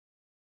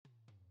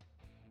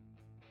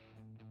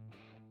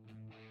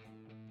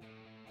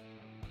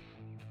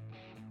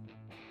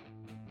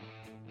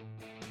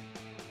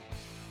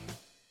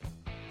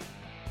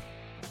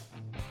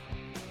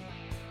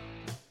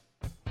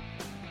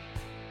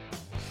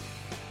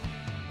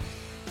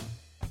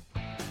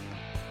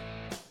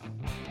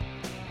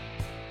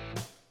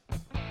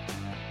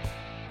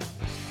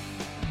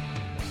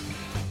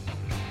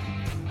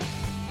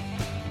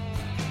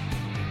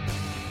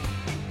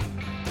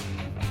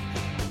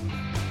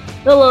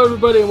Hello,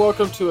 everybody, and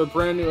welcome to a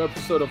brand new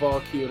episode of All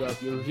Queued Up,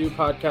 your review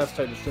podcast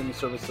tied to streaming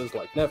services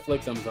like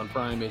Netflix, Amazon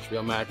Prime,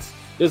 HBO Max,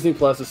 Disney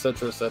Plus,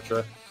 etc.,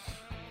 etc.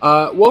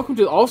 Welcome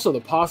to also the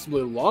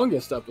possibly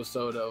longest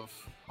episode of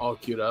All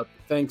Queued Up,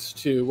 thanks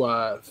to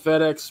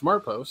FedEx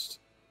SmartPost.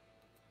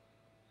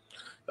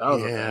 That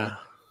was a thing.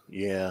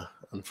 Yeah,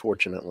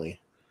 unfortunately.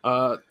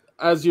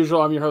 As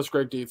usual, I'm your host,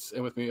 Greg Dietz,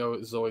 and with me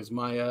is always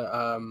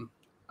Maya.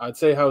 I'd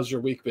say, how's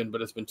your week been,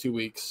 but it's been 2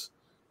 weeks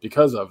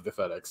because of the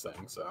FedEx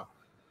thing, so...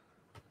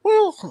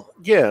 Well,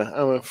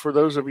 yeah. For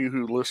those of you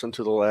who listened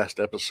to the last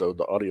episode,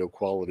 the audio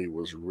quality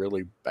was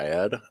really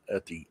bad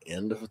at the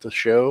end of the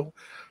show.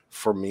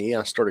 For me,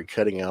 I started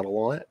cutting out a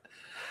lot.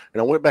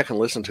 And I went back and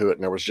listened to it,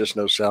 and there was just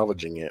no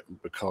salvaging it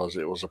because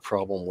it was a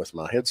problem with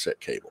my headset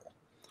cable.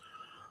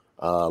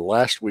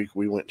 Last week,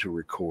 we went to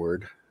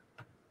record,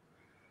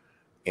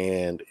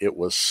 and it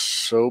was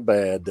so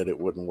bad that it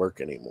wouldn't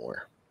work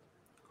anymore.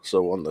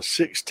 So on the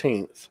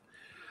 16th,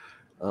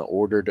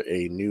 ordered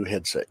a new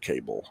headset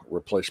cable,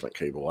 replacement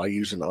cable. I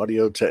use an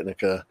Audio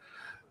Technica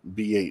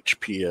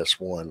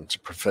BHPS1. It's a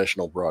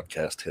professional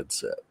broadcast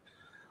headset.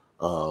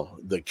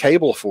 The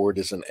cable for it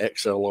is an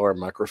XLR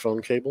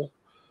microphone cable.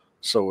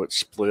 So it's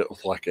split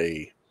with like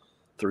a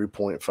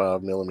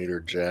 3.5 millimeter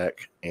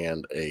jack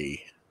and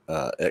a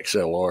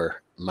XLR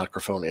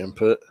microphone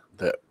input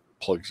that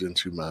plugs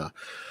into my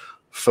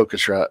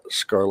Focusrite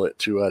Scarlett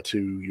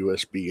 2i2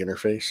 USB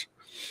interface.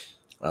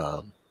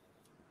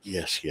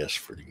 Yes,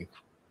 for the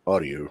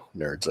audio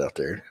nerds out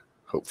there.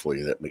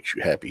 Hopefully that makes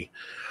you happy.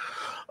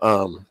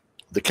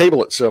 The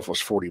cable itself was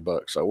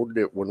 $40. I ordered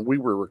it when we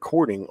were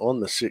recording on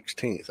the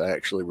 16th. I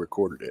actually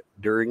recorded it.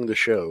 During the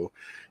show,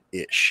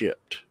 it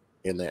shipped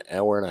in that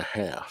hour and a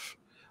half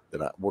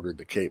that I ordered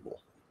the cable.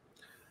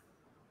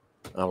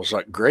 I was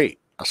like, great.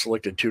 I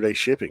selected 2-day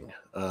shipping.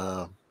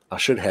 I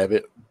should have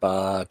it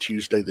by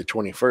Tuesday the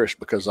 21st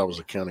because I was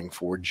accounting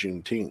for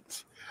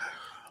Juneteenth.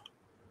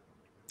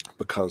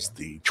 Because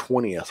the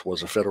 20th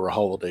was a federal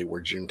holiday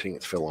where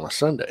Juneteenth fell on a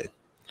Sunday.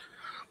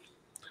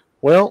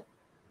 Well,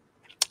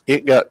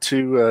 it got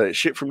to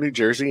ship from New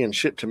Jersey and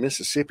shipped to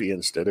Mississippi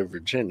instead of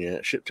Virginia.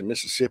 It shipped to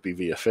Mississippi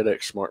via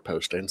FedEx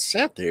SmartPost and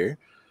sat there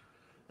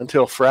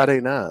until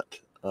Friday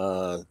night,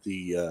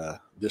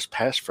 this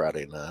past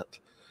Friday night.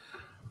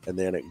 And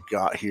then it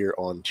got here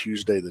on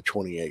Tuesday the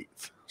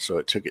 28th. So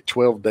it took it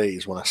 12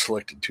 days when I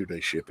selected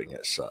 2-day shipping.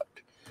 It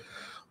sucked.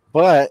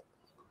 But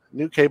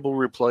new cable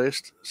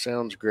replaced.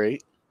 Sounds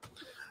great.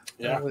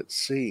 Yeah. Let's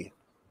see.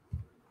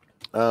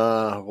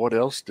 What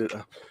else did...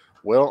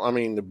 Well, I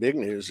mean, the big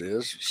news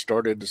is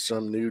started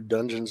some new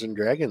Dungeons and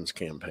Dragons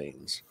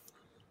campaigns.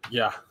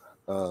 Yeah.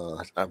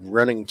 I'm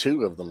running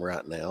 2 of them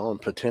right now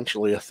and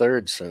potentially a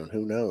third soon.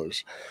 Who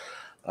knows?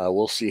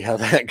 We'll see how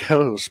that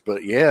goes.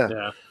 But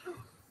yeah.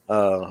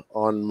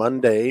 On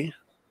Monday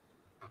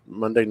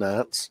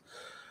nights,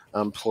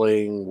 I'm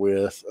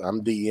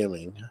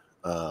DMing,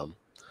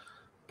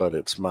 but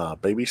it's my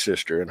baby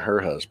sister and her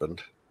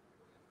husband,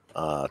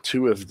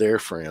 2 of their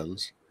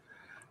friends,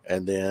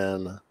 and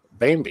then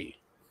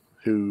Bambi,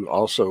 who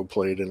also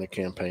played in a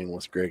campaign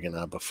with Greg and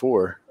I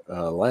before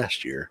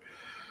last year.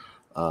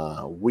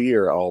 We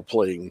are all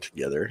playing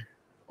together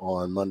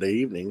on Monday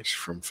evenings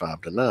from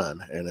 5 to 9,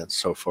 and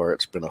so far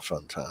it's been a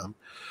fun time.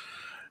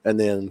 And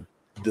then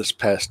this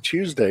past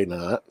Tuesday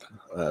night,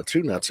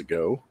 2 nights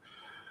ago,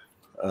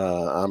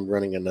 I'm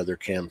running another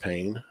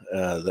campaign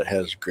that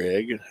has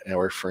Greg,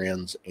 our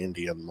friends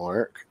Andy and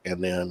Mark,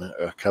 and then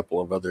a couple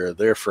of other of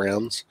their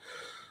friends,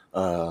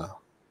 the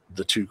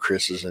 2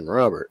 Chris's and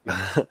Robert.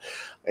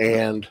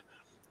 And,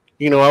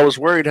 I was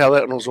worried how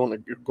that one was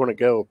going to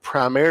go,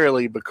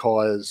 primarily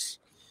because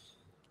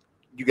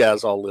you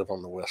guys all live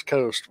on the West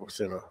Coast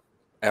within an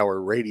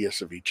hour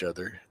radius of each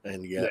other.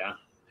 And yet,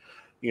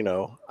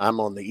 I'm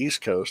on the East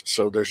Coast,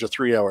 so there's a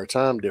 3-hour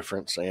time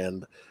difference,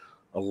 and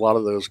a lot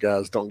of those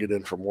guys don't get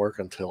in from work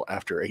until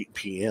after 8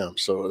 p.m.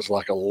 So it was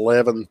like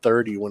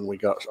 11:30 when we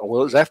got.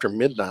 Well, it was after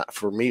midnight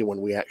for me when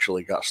we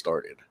actually got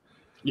started.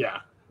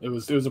 Yeah, it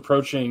was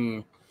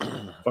approaching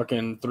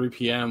fucking 3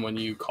 p.m. when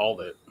you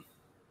called it.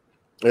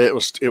 It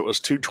was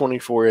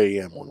 2:24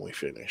 a.m. when we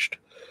finished,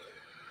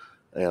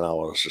 and I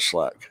was just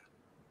like,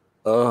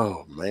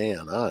 "Oh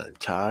man, I'm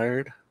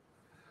tired."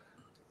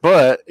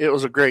 But it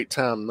was a great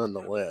time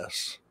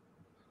nonetheless.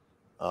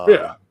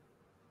 Yeah.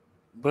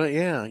 But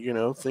yeah,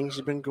 things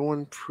have been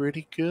going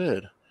pretty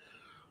good.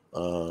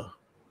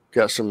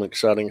 Got some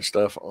exciting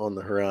stuff on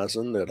the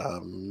horizon that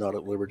I'm not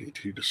at liberty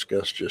to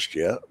discuss just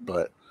yet,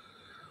 but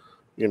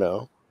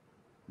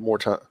more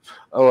time.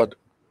 Oh,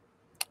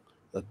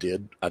 I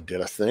did a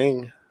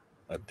thing.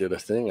 I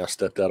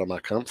stepped out of my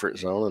comfort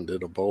zone and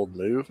did a bold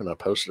move, and I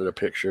posted a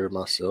picture of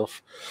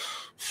myself,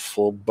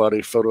 full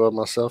body photo of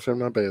myself in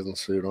my bathing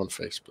suit on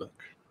Facebook.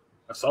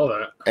 I saw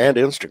that. And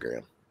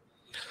Instagram.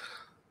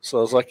 So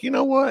I was like, you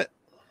know what?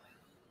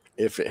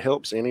 If it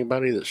helps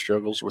anybody that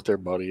struggles with their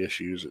body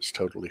issues, it's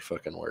totally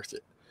fucking worth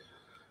it.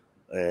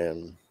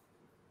 And,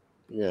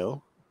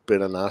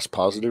 been a nice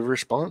positive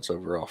response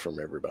overall from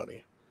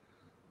everybody.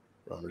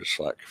 I'm just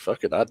like,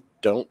 fuck it, I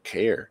don't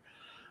care.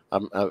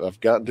 I've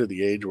gotten to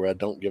the age where I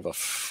don't give a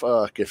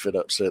fuck if it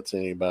upsets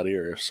anybody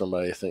or if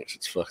somebody thinks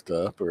it's fucked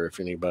up or if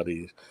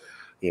anybody,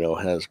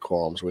 has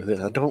qualms with it.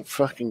 I don't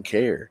fucking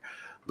care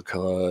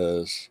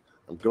because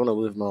I'm going to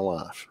live my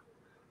life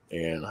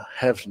and I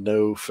have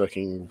no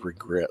fucking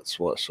regrets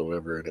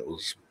whatsoever. And it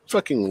was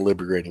fucking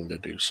liberating to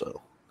do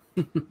so.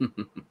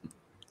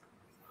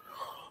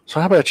 So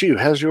how about you?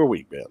 How's your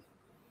week been?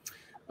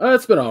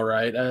 It's been all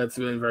right. It's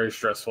been very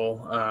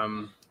stressful.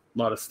 A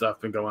lot of stuff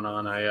been going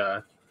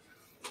on.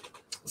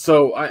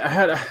 So I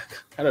had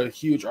a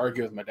huge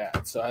argument with my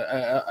dad. So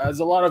as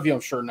a lot of you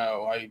I'm sure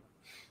know, I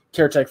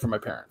caretake for my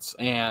parents,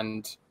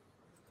 and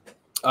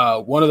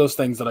one of those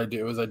things that I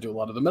do is I do a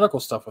lot of the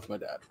medical stuff with my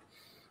dad.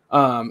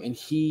 And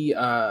he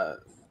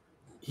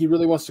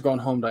really wants to go on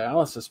home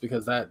dialysis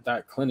because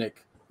that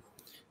clinic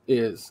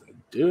is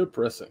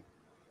depressing.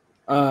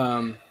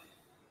 And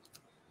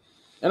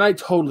I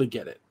totally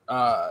get it.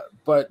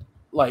 But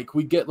like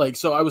we get like,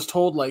 so I was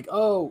told like,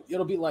 oh,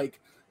 it'll be like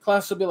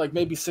class will be like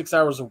maybe 6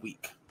 hours a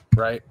week,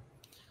 right?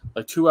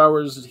 Like 2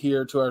 hours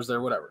here, 2 hours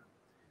there, whatever.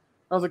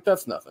 I was like,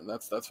 that's nothing.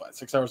 That's fine.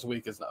 6 hours a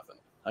week is nothing.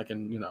 I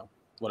can,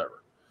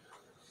 whatever.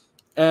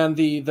 And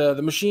the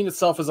machine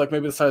itself is like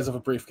maybe the size of a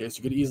briefcase.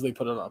 You could easily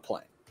put it on a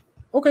plane.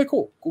 Okay,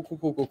 cool.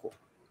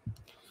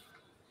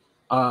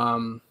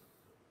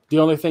 The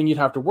only thing you'd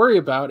have to worry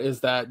about is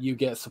that you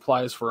get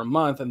supplies for a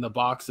month, and the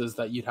boxes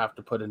that you'd have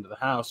to put into the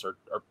house are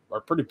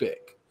pretty big.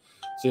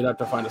 So you'd have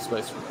to find a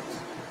space for those.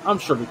 I'm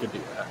sure we could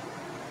do that.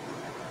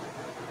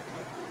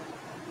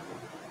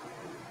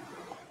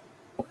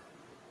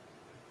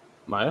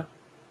 Maya?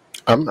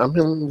 I'm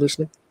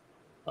listening.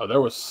 Oh, there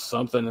was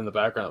something in the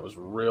background that was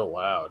real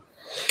loud.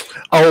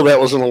 Oh, that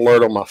was an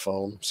alert on my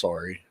phone.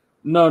 Sorry.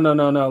 No.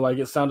 Like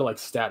it sounded like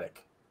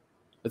static.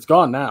 It's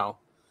gone now.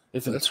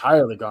 It's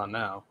entirely gone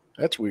now.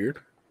 That's weird.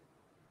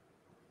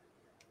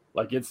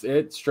 Like it's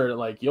straight.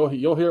 Like you'll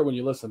hear it when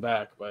you listen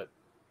back, but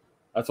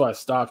that's why I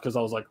stopped because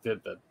I was like,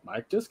 did the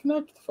mic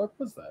disconnect? What the fuck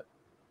was that?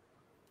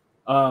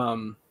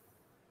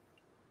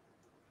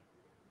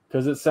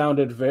 Because it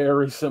sounded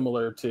very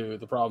similar to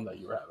the problem that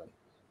you were having.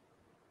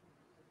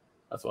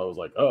 That's why I was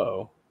like,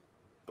 uh-oh.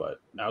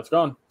 But now it's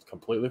gone. It's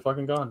completely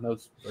fucking gone. That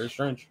was very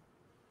strange.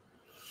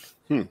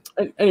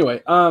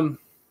 Anyway,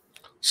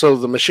 so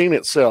the machine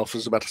itself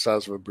is about the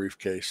size of a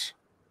briefcase.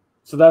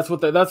 So that's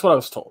what I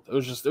was told. It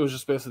was just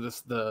basically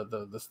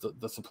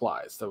the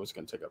supplies that was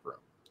going to take up room.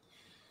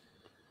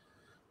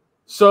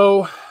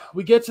 So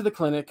we get to the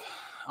clinic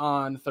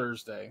on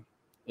Thursday,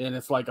 and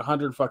it's like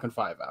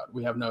 105 out.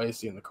 We have no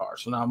AC in the car,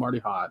 so now I'm already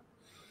hot.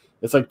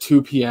 It's like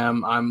 2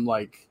 p.m. I'm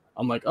like,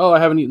 oh, I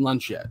haven't eaten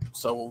lunch yet,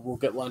 so we'll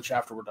get lunch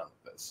after we're done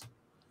with this.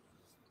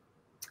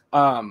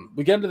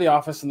 We get into the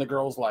office, and the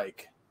girl's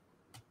like,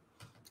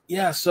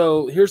 yeah,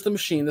 so here's the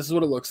machine. This is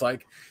what it looks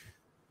like.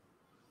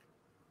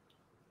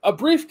 A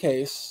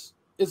briefcase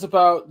is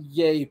about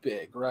yay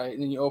big, right?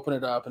 And then you open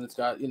it up, and it's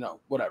got,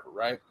 whatever,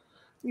 right?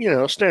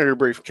 Standard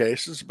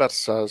briefcase is about the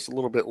size, a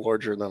little bit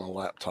larger than a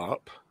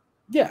laptop.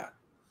 Yeah.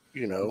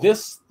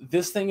 This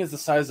thing is the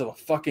size of a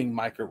fucking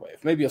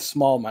microwave. Maybe a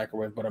small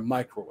microwave, but a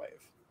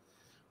microwave,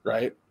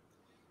 right?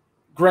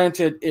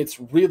 Granted, it's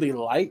really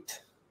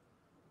light,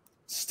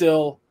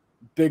 still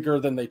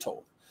bigger than they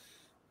told.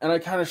 And I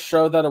kind of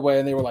showed that away,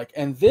 and they were like,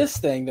 and this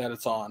thing that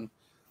it's on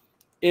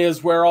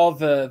is where all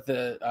the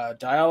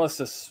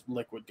dialysis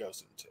liquid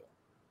goes into.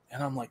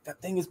 And I'm like,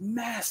 that thing is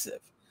massive.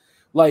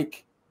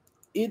 Like,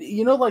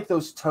 it, like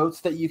those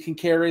totes that you can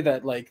carry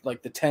that like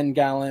the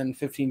 10-gallon,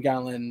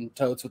 15-gallon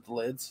totes with the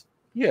lids?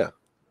 Yeah.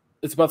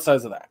 It's about the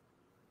size of that.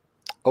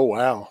 Oh,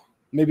 wow.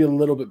 Maybe a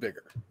little bit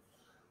bigger.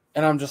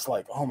 And I'm just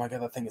like, oh my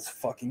God, that thing is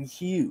fucking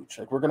huge.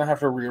 Like, we're going to have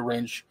to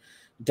rearrange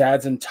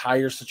Dad's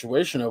entire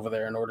situation over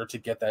there in order to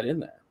get that in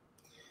there.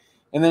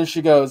 And then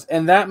she goes,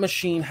 and that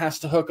machine has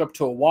to hook up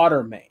to a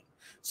water main.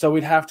 So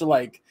we'd have to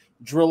like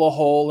drill a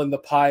hole in the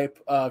pipe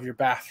of your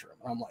bathroom.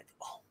 And I'm like,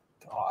 oh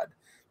God,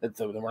 then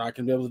we're not going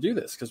to be able to do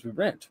this because we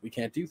rent. We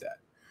can't do that.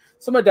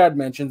 So my dad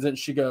mentions it, and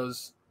she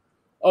goes,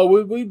 oh,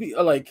 would we be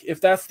like,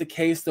 if that's the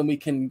case,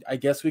 then I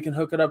guess we can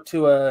hook it up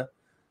to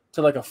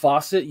like a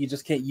faucet. You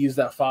just can't use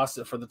that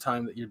faucet for the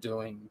time that you're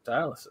doing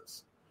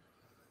dialysis.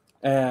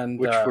 And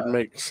which would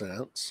make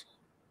sense.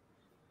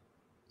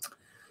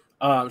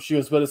 She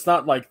goes, but it's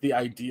not like the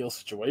ideal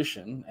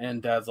situation.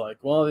 And Dad's like,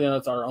 well,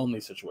 it's our only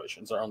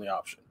situation. It's our only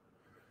option.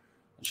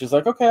 And she's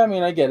like, okay, I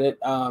mean, I get it.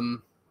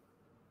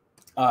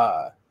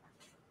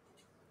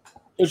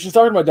 She's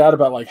talking to my dad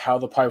about like how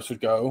the pipes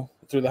would go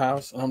through the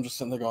house. And I'm just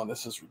sitting there going,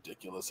 this is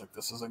ridiculous. Like,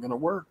 this isn't going to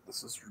work.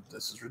 This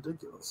is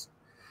ridiculous.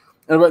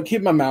 And if I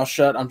keep my mouth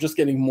shut, I'm just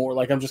getting more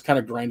like, I'm just kind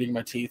of grinding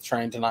my teeth,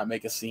 trying to not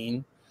make a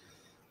scene.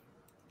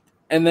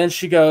 And then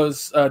she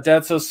goes,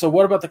 Dad says, so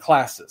what about the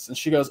classes? And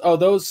she goes, oh,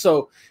 those.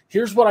 So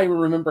here's what I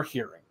remember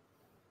hearing.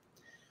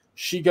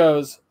 She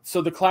goes,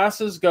 so the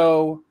classes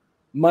go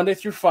Monday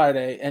through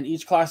Friday, and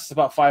each class is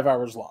about 5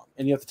 hours long,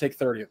 and you have to take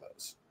 30 of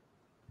those.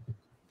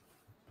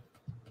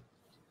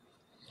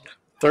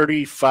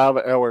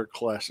 35-hour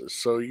classes.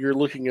 So you're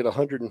looking at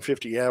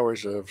 150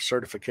 hours of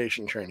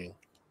certification training.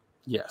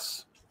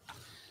 Yes.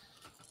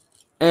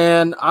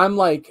 And I'm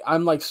like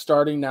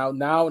starting now.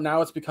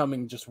 Now it's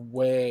becoming just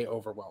way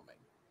overwhelming.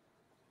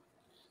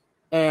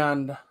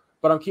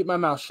 But I'm keeping my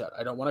mouth shut.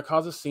 I don't want to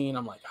cause a scene.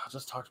 I'm like, I'll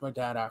just talk to my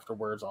dad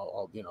afterwards.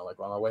 I'll like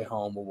on my way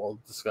home, we'll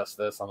discuss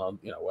this on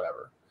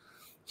whatever.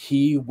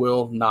 He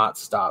will not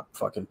stop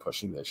fucking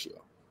pushing the issue.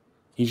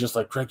 He's just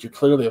like, Greg, you're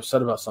clearly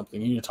upset about something.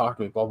 You need to talk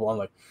to me, blah, blah, blah. I'm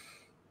like,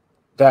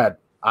 Dad,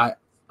 I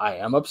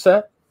am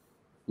upset.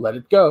 Let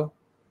it go.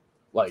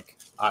 Like,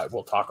 I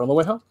will talk on the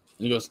way home.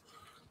 And he goes,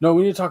 no,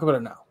 we need to talk about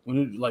it now.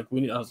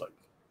 I was like,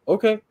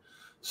 okay.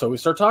 So we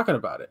start talking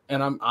about it.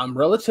 And I'm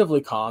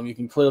relatively calm. You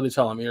can clearly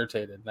tell I'm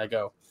irritated. And I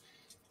go,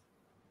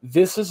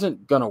 this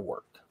isn't going to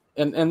work.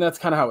 And that's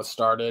kind of how it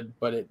started.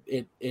 But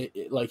he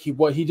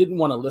didn't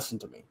want to listen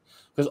to me.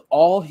 Because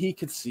all he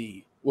could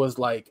see was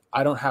like,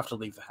 I don't have to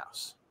leave the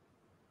house.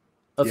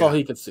 That's all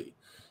he could see.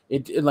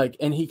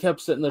 And he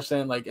kept sitting there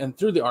saying like, and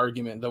through the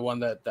argument, the one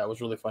that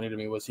was really funny to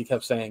me was he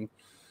kept saying,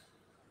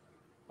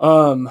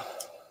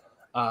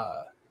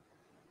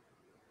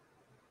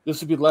 this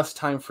would be less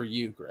time for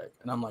you, Greg.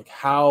 And I'm like,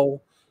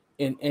 how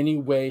in any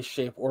way,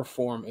 shape, or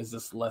form is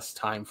this less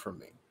time for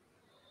me?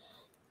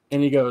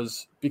 And he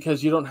goes,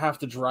 because you don't have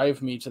to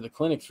drive me to the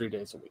clinic 3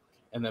 days a week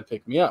and then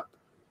pick me up.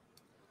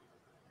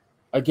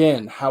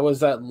 Again, how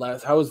is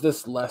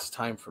this less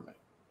time for me?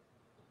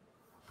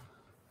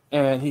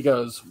 And he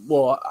goes,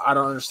 well, I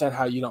don't understand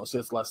how you don't see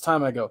it's less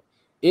time. I go,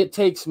 it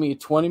takes me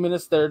 20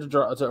 minutes there to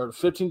drive, or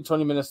 15 to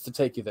 20 minutes to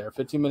take you there,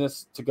 15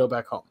 minutes to go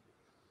back home.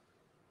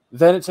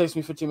 Then it takes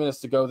me 15 minutes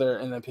to go there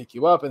and then pick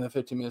you up, and then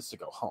 15 minutes to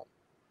go home.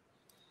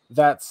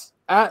 That's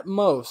at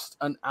most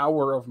an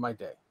hour of my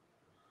day.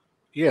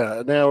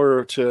 Yeah, an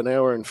hour to an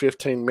hour and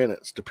 15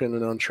 minutes,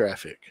 depending on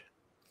traffic.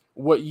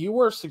 What you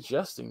are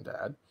suggesting,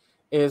 Dad,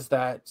 is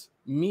that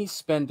me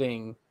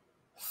spending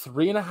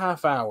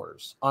 3.5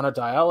 hours on a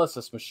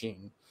dialysis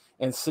machine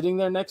and sitting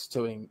there next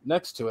to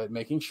it,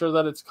 making sure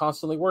that it's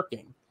constantly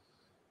working,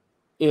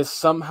 is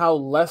somehow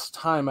less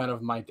time out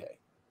of my day.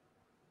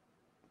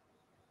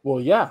 Well,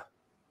 yeah,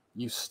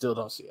 you still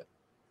don't see it.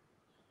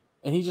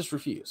 And he just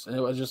refused. And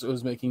it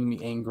was making me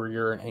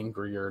angrier and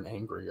angrier and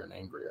angrier and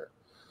angrier.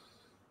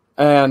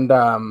 And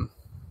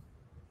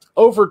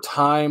over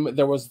time,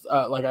 there was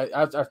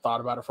I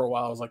thought about it for a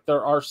while. I was like,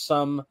 there are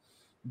some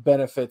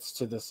benefits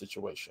to this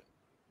situation.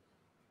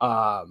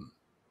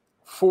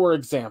 For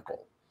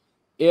example,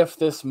 if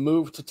this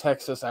move to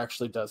Texas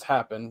actually does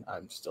happen,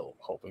 I'm still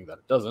hoping that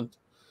it doesn't.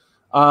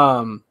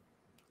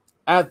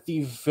 At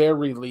the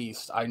very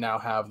least, I now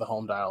have the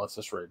home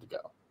dialysis ready to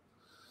go.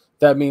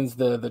 That means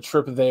the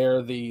trip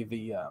there,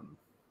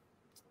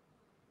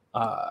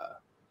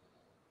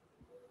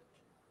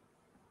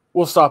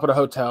 we'll stop at a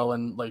hotel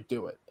and like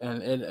do it,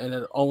 and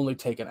it only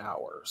take an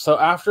hour. So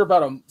after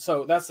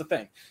so that's the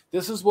thing.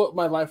 This is what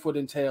my life would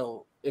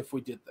entail if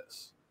we did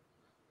this.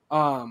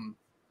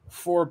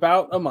 For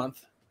about a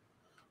month,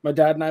 my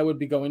dad and I would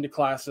be going to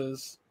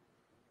classes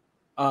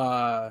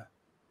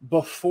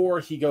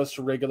before he goes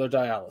to regular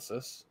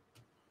dialysis.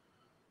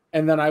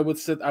 And then I would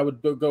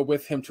go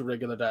with him to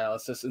regular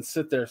dialysis and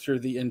sit there through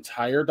the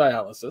entire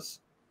dialysis.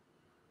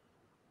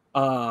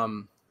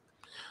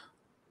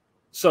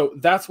 So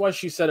that's why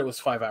she said it was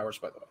 5 hours,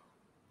 by the way,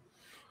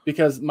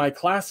 because my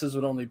classes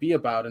would only be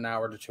about an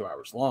hour to 2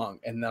 hours long.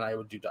 And then I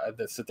would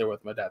sit there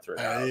with my dad through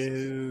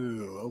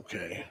dialysis. Oh,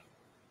 okay.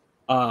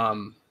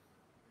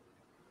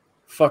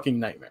 Fucking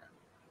nightmare.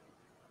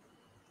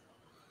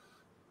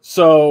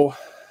 So,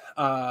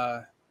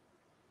 I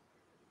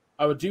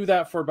would do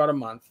that for about a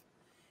month.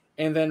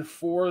 And then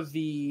for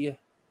the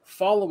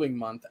following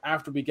month,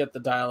 after we get the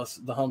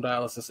home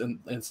dialysis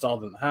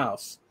installed in the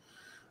house,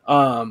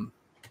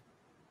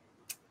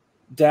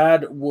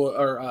 Dad it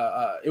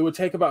would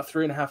take about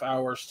 3.5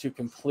 hours to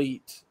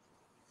complete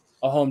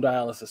a home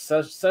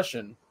dialysis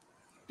session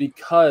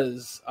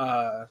because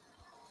the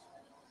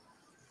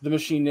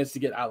machine needs to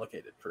get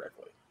allocated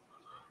correctly.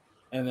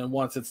 And then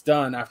once it's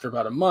done, after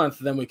about a month,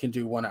 then we can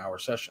do 1 hour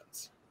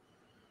sessions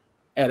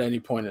at any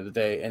point of the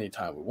day,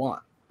 anytime we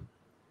want.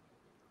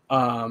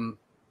 And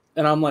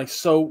I'm like,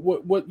 so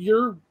what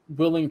you're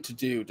willing to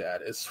do,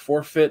 Dad, is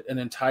forfeit an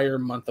entire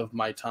month of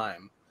my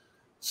time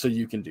so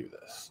you can do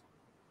this.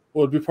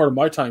 Well, it'd be part of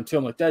my time too.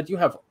 I'm like, Dad, you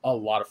have a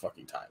lot of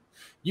fucking time.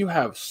 You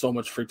have so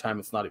much free time,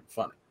 it's not even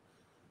funny.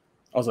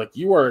 I was like,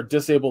 you are a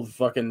disabled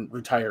fucking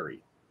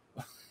retiree.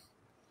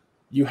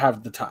 You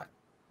have the time.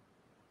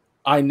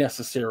 I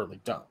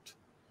necessarily don't.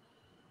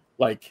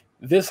 Like,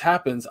 this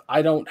happens,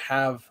 I don't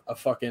have a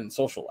fucking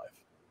social life.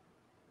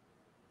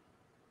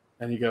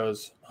 And he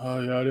goes,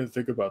 oh, yeah, I didn't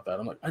think about that.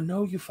 I'm like, I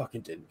know you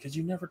fucking didn't, because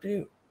you never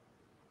do.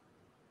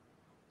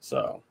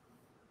 So,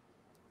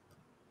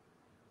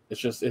 it's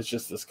just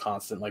this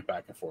constant, like,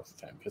 back and forth with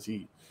him, because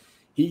he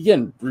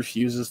again,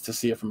 refuses to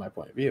see it from my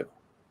point of view.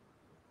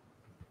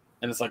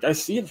 And it's like, I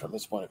see it from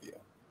his point of view.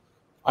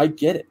 I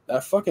get it.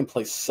 That fucking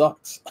place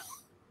sucks.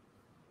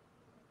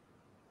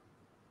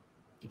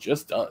 It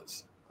just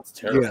does. It's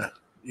terrible.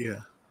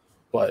 Yeah.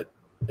 But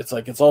it's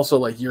like, it's also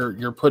like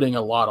you're putting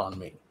a lot on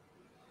me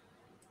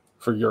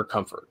for your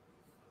comfort.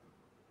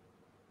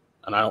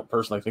 And I don't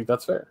personally think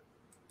that's fair.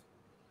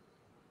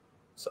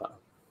 So,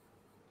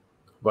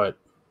 but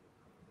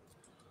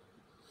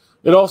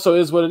it also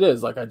is what it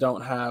is. Like I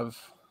don't have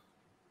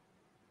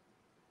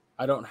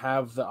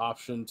the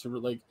option to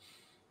like,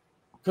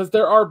 because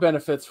there are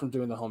benefits from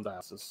doing the home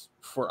dialysis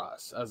for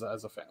us as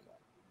a family.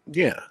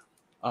 Yeah.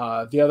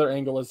 The other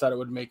angle is that it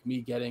would make me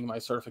getting my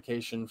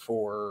certification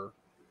for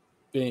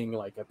being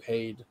like a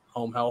paid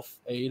home health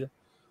aide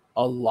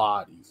a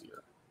lot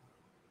easier.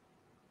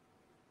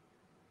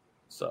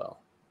 So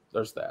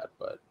there's that,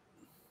 but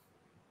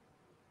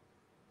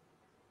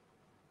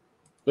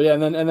yeah,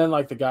 and then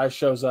like the guy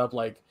shows up,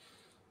 like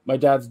my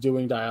dad's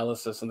doing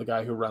dialysis, and the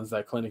guy who runs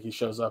that clinic, he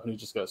shows up and he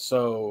just goes,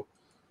 "So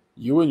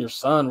you and your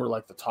son were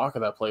like the talk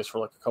of that place for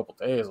like a couple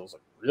days." I was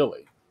like,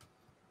 "Really?"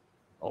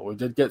 Oh, we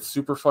did get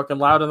super fucking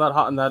loud in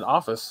that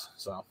office.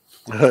 So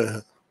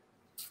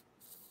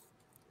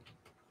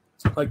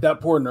like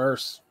that poor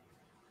nurse,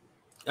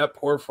 that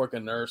poor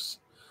fucking nurse.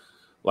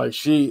 Like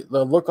the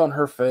look on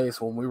her face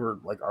when we were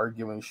like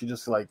arguing, she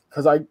just like,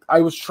 because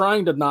I was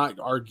trying to not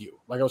argue,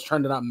 like I was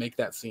trying to not make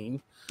that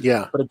scene.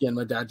 Yeah. But again,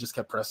 my dad just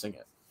kept pressing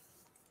it,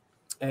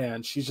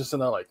 and she's just in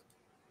there like,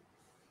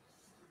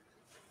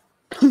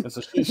 and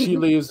so she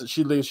leaves.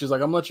 She's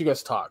like, "I'm gonna let you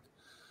guys talk."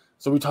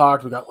 So we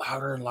talked. We got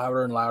louder and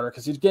louder and louder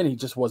because he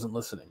just wasn't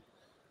listening.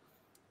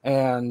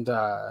 And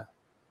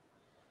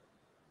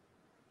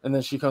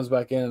then she comes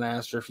back in, and I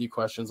asked her a few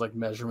questions like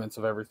measurements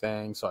of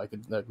everything, so I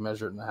could like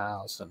measure it in the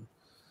house. And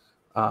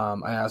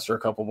I asked her a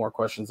couple more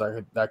questions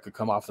that could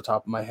come off the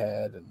top of my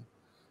head. And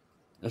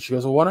she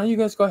goes, "Well, why don't you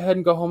guys go ahead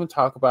and go home and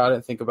talk about it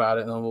and think about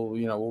it, and then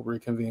we'll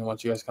reconvene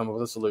once you guys come up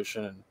with a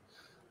solution." And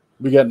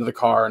we get into the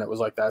car, and it was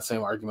like that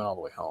same argument all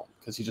the way home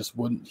because he just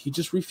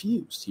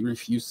refused. He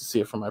refused to see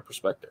it from my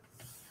perspective.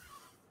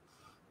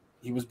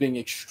 He was being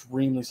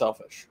extremely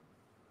selfish.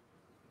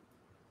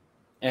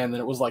 And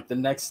then it was like the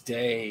next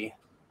day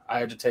I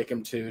had to take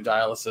him to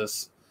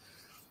dialysis,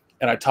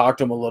 and I talked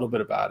to him a little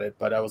bit about it,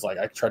 but I was like,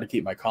 I tried to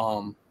keep my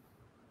calm.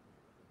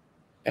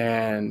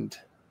 And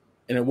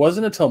it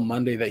wasn't until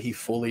Monday that he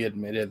fully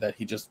admitted that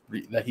he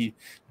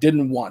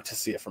didn't want to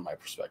see it from my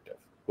perspective,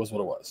 was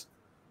what it was.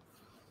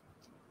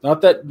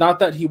 Not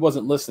that he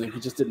wasn't listening, he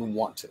just didn't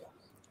want to.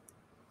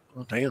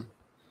 Oh, damn.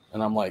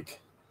 And I'm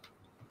like,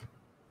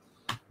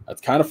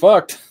 that's kind of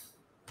fucked.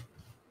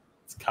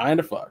 It's kind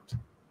of fucked.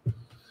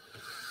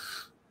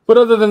 But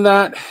other than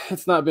that,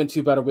 it's not been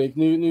too bad a week.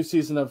 New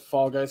season of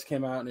Fall Guys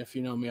came out, and if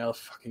you know me, I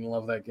fucking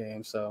love that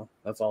game, so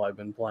that's all I've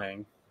been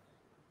playing.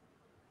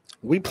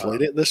 We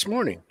played it this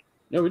morning.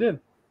 Yeah, we did.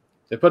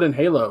 They put in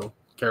Halo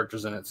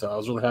characters in it, so I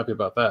was really happy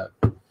about that.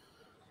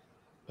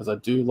 Because I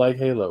do like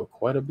Halo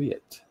quite a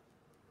bit.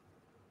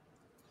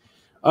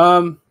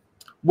 Before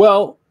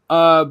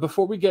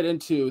we get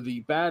into the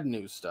bad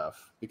news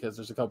stuff, because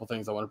there's a couple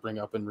things I want to bring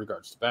up in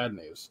regards to bad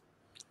news,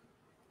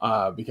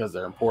 because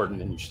they're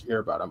important and you should hear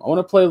about them. I want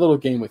to play a little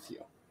game with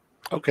you.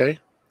 Okay.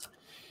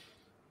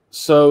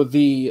 So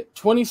the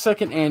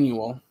 22nd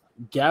annual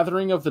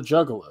Gathering of the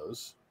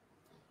Juggalos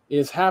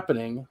is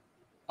happening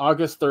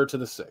August 3rd to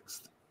the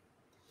 6th.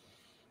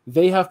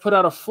 They have put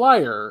out a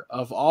flyer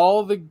of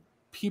all the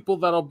people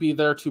that'll be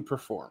there to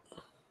perform.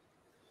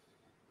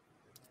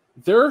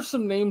 There are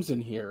some names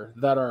in here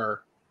that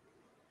are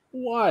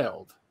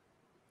wild.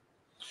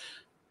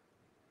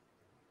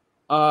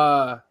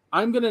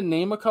 I'm going to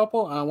name a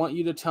couple, and I want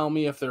you to tell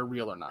me if they're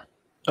real or not.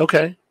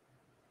 Okay.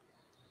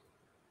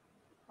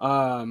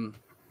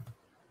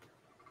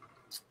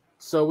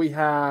 So we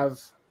have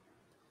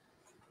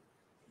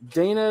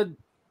Dana.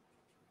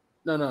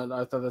 No,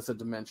 I thought that said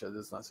dementia.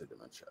 This does not say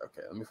dementia.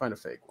 Okay, let me find a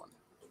fake one.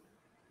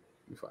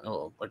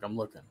 I'm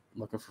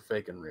looking for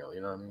fake and real.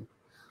 You know what I mean?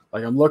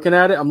 Like I'm looking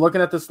at it. I'm looking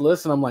at this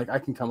list, and I'm like, I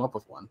can come up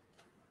with one.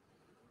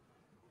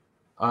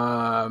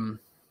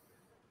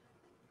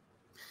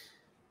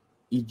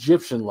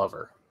 Egyptian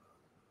lover.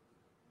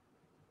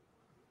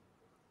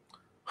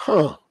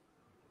 Huh.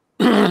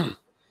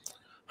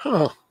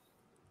 Huh.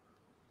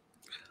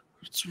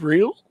 It's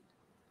real?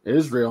 It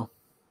is real.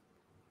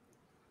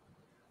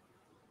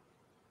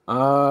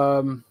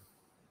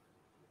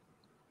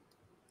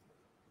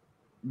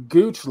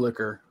 Gooch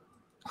liquor.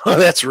 Oh,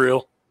 that's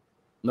real.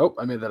 Nope,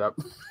 I made that up.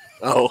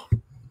 Oh.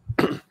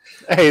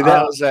 Hey,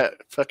 that was that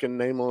fucking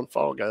name on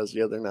Fall Guys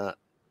the other night.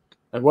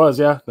 It was,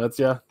 yeah. That's,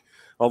 yeah.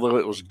 Although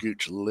it was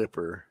Gooch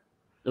Lipper.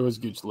 It was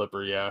Gooch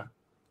Lipper, yeah.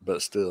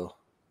 But still.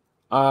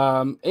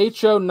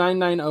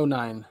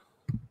 HO9909.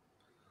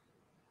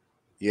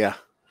 Yeah,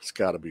 it's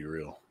got to be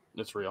real.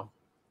 It's real.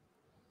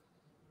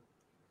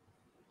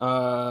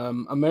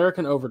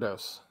 American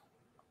Overdose.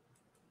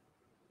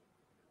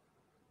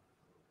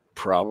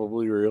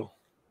 Probably real.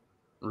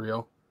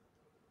 Real.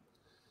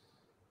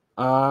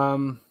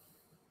 I'm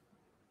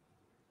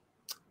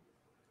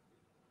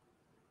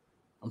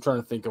trying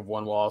to think of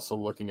one while also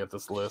looking at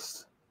this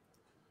list.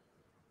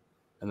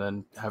 And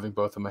then having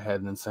both in my head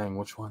and then saying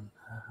which one.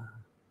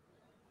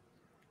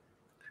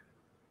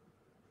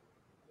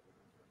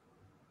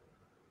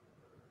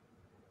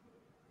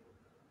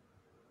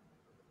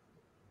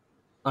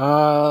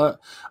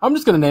 I'm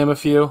just going to name a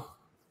few.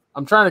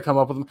 I'm trying to come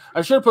up with them.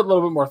 I should have put a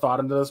little bit more thought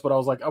into this, but I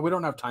was like, oh, we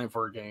don't have time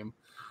for a game.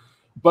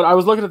 But I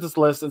was looking at this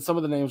list, and some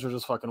of the names are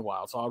just fucking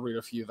wild. So I'll read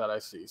a few that I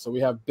see. So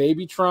we have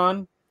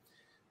Babytron,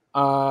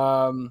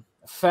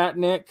 Fat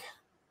Nick,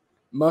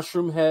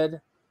 Mushroom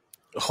Head.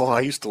 Oh,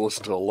 I used to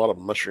listen to a lot of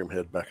Mushroom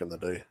Head back in the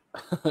day.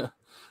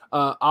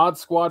 Odd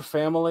Squad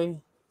Family.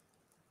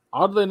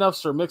 Oddly enough,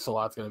 Sir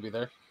Mix-a-Lot's going to be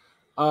there.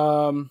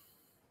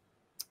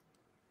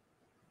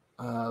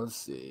 Let's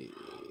see.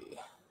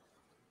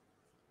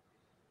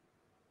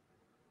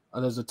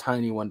 Oh, there's a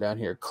tiny one down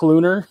here.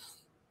 Clooner.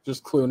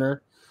 Just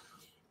Clooner.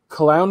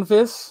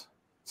 Clownvis.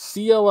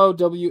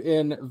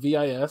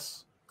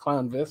 Clownvis.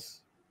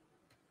 Clownvis.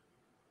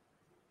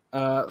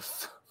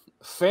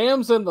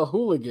 Fams and the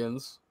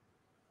Hooligans.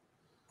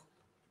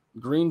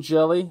 Green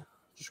Jelly.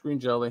 Just Green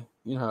Jelly.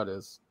 You know how it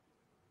is.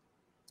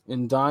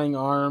 In Dying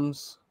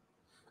Arms.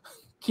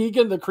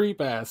 Keegan the Creep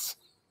Ass.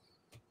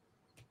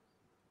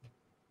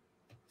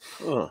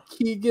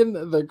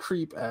 Keegan the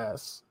Creep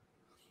Ass.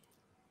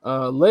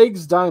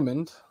 Legs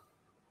Diamond.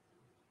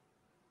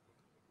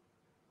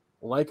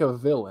 Like a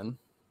Villain.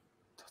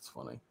 That's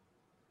funny.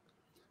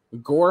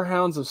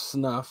 Gorehounds of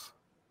Snuff.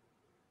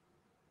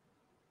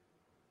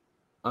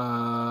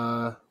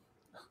 I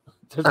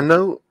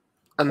know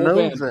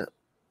that.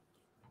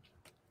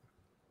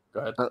 Go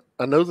ahead.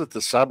 I know that the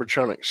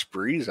Cybertronic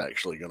Spree is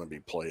actually going to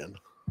be playing.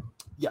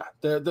 Yeah,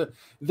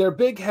 their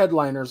big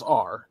headliners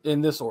are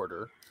in this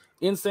order: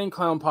 Insane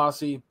Clown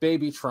Posse,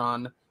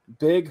 Babytron,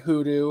 Big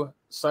Hoodoo,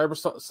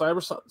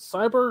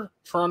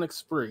 Cybertronic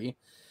Spree,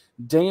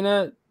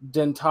 Dana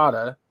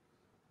Dentata,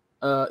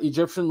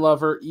 Egyptian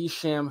Lover,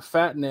 Esham,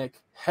 Fat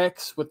Nick,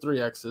 Hex with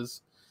 3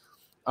 X's,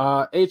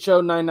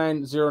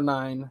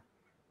 HO9909,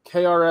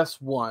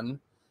 KRS1.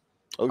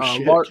 Oh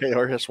shit,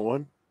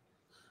 KRS1?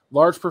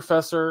 Large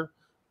Professor,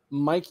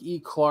 Mike E.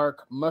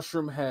 Clark,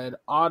 Mushroom Head,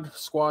 Odd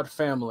Squad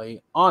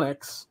Family,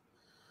 Onyx,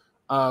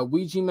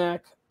 Ouija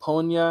Mac,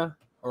 Ponya,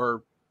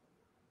 or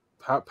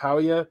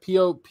Pouya,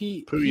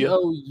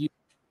 P-O-U,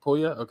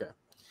 Pouya, okay.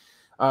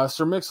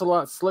 Sir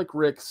Mix-a-Lot, Slick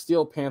Rick,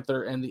 Steel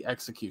Panther, and the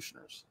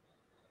Executioners.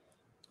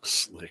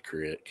 Slick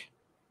Rick.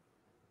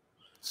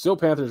 Steel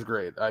Panther's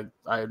great. I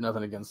have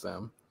nothing against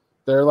them.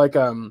 They're like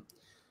a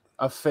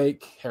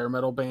fake hair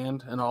metal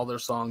band, and all their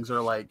songs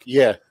are like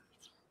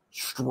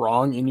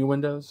strong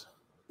innuendos.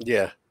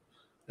 Yeah,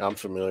 I'm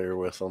familiar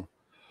with them.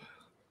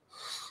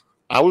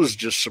 I was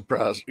just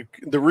surprised.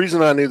 The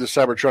reason I knew the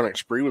Cybertronic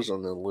Spree was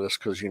on the list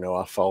because,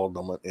 I followed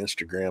them on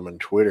Instagram and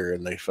Twitter,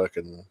 and they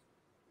fucking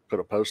put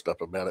a post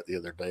up about it the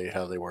other day,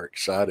 how they were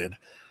excited.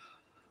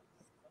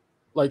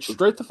 Like,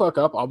 straight the fuck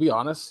up, I'll be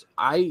honest.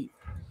 I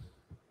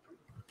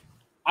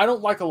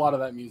don't like a lot of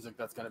that music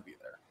that's going to be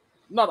there.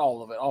 Not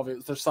all of it.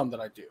 Obviously, there's some that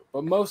I do.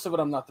 But most of it,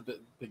 I'm not the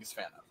biggest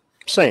fan of.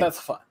 Same. But that's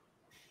fun.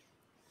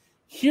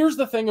 Here's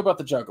the thing about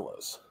the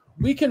Juggalos.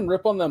 We can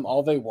rip on them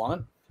all they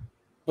want,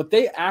 but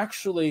they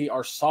actually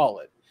are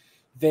solid.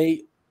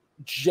 They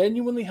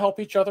genuinely help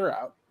each other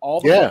out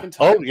all the fucking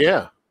time. Oh,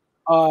 yeah.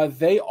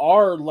 They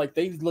are, like,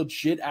 they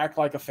legit act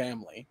like a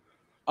family.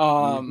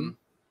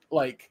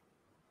 Like,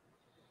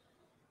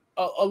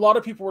 a lot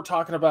of people were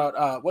talking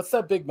about, what's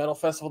that big metal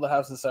festival that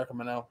happens in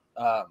Sacramento?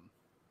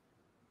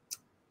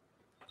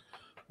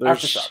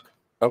 Aftershock.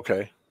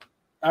 Okay.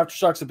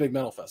 Aftershock's a big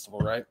metal festival,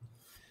 right?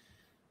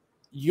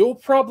 You'll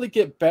probably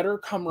get better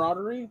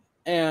camaraderie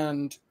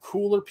and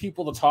cooler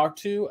people to talk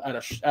to at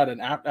an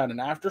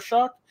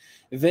Aftershock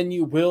than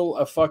you will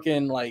a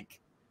fucking like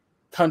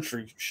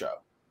country show.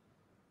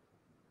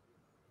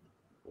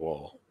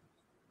 Well,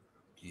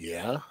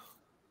 yeah.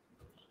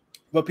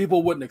 But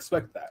people wouldn't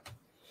expect that.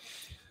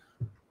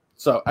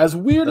 So, as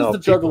weird as the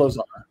Juggalos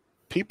are,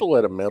 people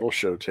at a metal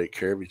show take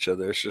care of each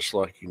other. It's just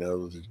like,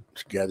 the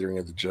gathering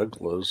of the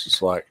Juggalos.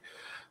 It's like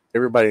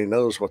everybody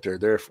knows what they're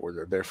there for.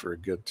 They're there for a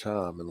good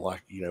time. And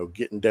like,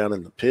 getting down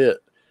in the pit,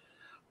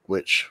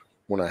 which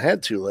when I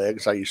had 2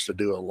 legs, I used to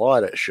do a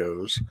lot at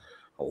shows.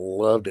 I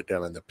loved it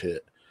down in the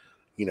pit.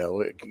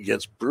 It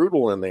gets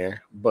brutal in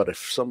there, but if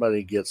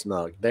somebody gets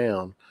knocked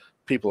down,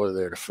 people are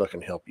there to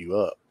fucking help you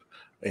up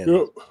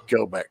and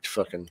go back to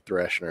fucking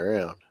thrashing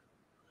around.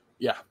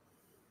 Yeah.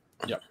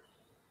 Yep.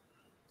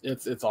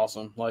 It's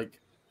awesome. Like,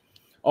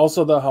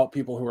 also they'll help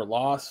people who are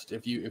lost.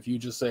 If you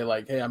just say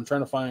like, hey, I'm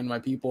trying to find my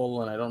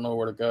people and I don't know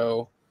where to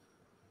go,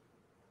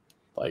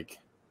 like,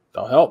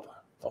 they'll help.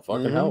 They'll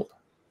fucking help.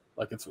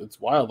 Like,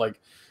 it's wild.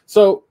 Like,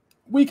 so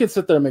we could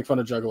sit there and make fun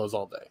of Juggalos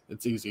all day.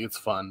 It's easy. It's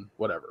fun.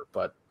 Whatever.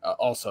 But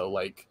also,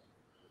 like,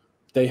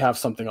 they have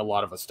something a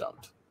lot of us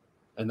don't.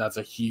 And that's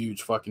a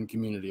huge fucking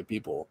community of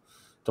people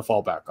to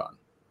fall back on.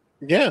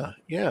 Yeah,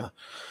 yeah.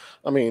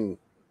 I mean,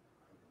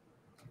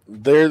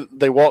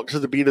 they walk to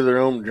the beat of their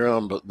own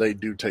drum, but they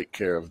do take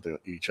care of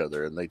each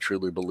other, and they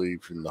truly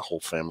believe in the whole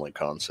family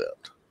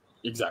concept.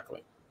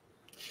 Exactly.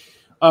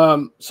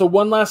 So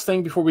one last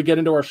thing before we get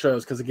into our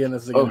shows, because again,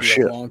 this is going to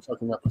be a long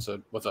fucking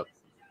episode. What's up?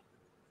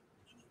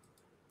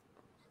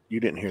 You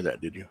didn't hear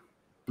that, did you?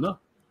 No.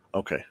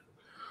 Okay.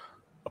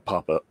 A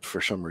pop up for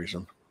some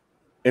reason.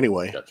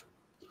 Anyway. Gotcha.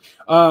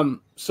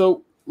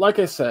 So like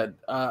I said,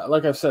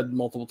 like I've said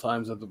multiple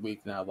times of the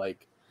week now,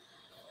 like,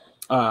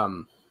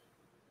 we're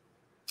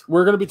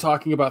going to be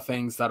talking about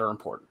things that are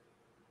important.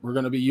 We're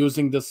going to be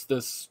using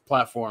this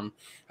platform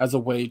as a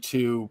way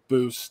to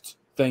boost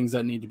things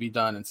that need to be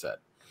done and said.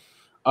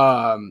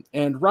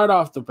 And right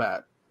off the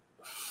bat,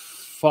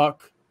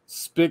 fuck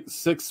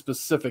six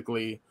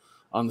specifically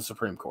on the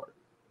Supreme Court.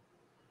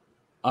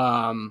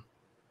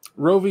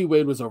 Roe v.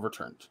 Wade was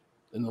overturned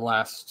in the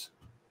last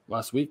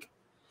week.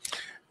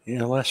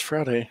 Yeah, last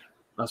Friday.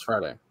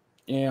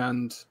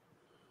 And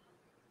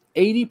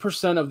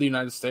 80% of the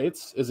United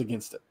States is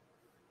against it,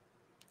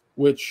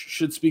 which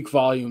should speak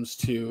volumes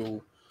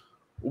to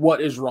what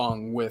is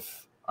wrong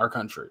with our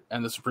country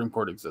and the Supreme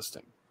Court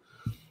existing.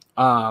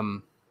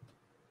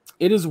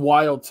 It is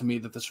wild to me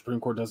that the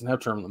Supreme Court doesn't have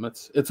term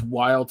limits. It's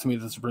wild to me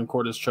that the Supreme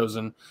Court is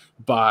chosen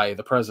by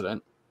the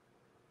president.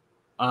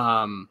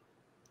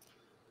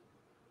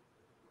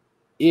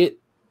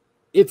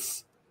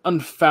 It's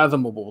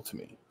unfathomable to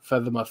me,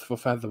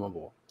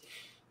 fathomable,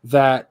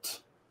 that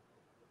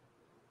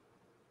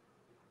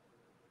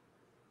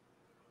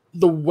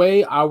the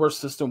way our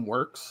system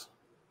works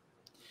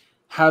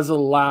has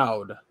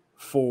allowed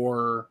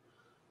for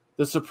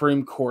the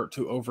Supreme Court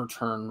to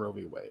overturn Roe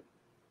v. Wade.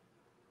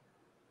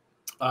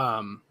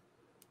 And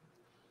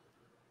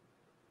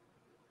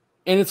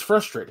it's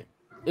frustrating.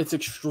 It's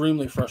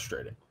extremely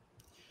frustrating.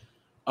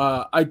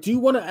 I do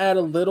want to add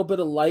a little bit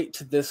of light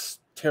to this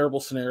terrible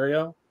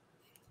scenario.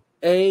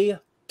 A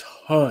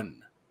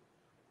ton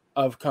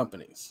of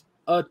companies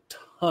are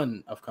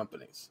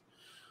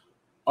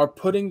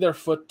putting their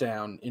foot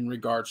down in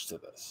regards to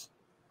this.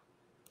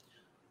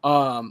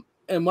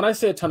 And when I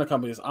say a ton of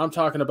companies, I'm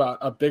talking about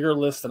a bigger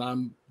list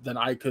than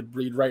I could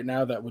read right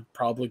now that would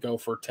probably go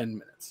for 10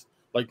 minutes.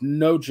 Like,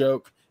 no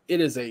joke, it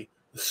is a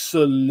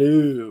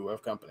slew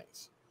of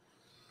companies.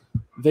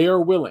 They are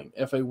willing,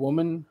 if a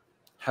woman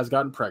has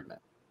gotten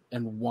pregnant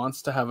and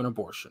wants to have an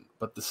abortion,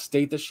 but the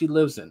state that she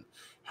lives in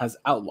has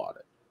outlawed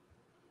it,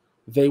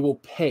 they will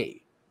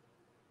pay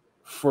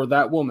for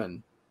that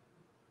woman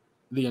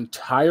the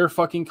entire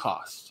fucking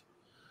cost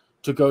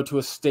to go to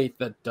a state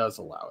that does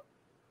allow it.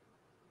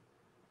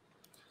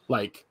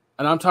 Like,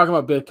 and I'm talking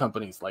about big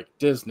companies like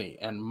Disney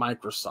and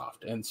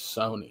Microsoft and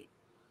Sony.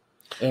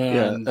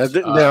 And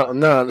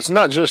no, it's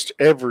not just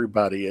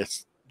everybody,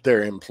 it's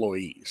their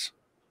employees.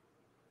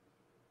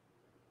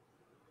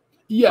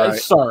 Yeah, right?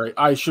 Sorry.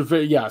 I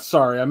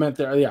meant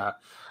their employees.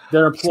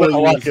 It's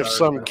not like if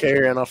some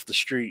Karen off the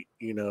street,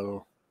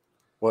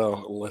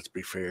 well, let's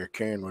be fair,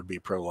 Karen would be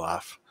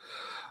pro-life.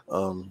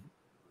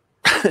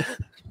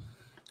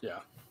 Yeah.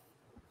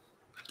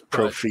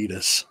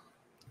 Pro-fetus.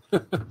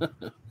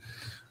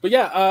 But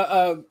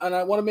yeah, and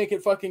I want to make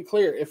it fucking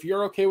clear. If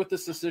you're okay with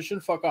this decision,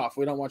 fuck off.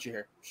 We don't want you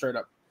here. Straight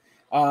up.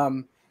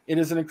 It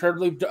is an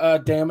incredibly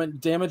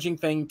damaging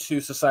thing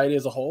to society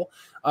as a whole.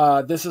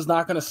 This is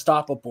not going to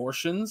stop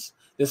abortions.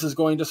 This is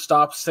going to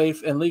stop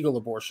safe and legal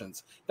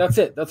abortions. That's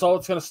it. That's all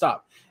it's going to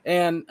stop.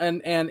 And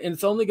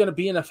it's only going to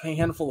be in a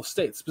handful of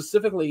states.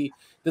 Specifically,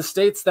 the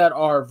states that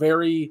are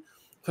very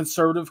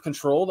conservative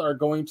controlled are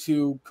going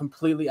to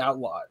completely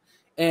outlaw it.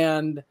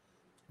 And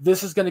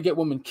this is going to get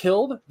women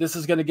killed. This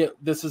is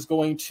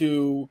going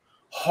to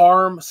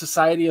harm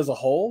society as a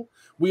whole.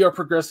 We are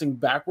progressing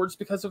backwards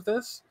because of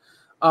this.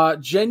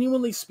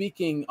 Genuinely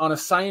speaking, on a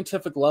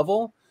scientific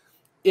level,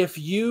 if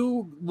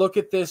you look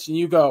at this and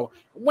you go,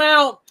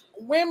 well,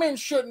 women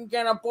shouldn't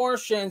get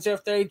abortions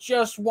if they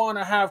just want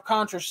to have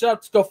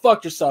contraceptives, go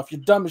fuck yourself.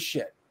 You're dumb as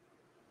shit.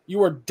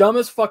 You are dumb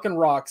as fucking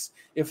rocks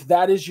if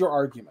that is your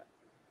argument.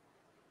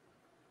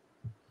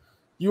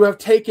 You have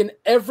taken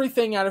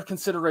everything out of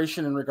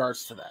consideration in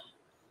regards to that.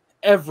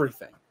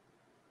 Everything.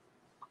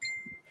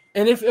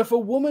 And if a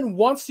woman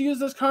wants to use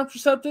those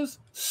contraceptives,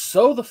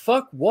 so the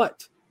fuck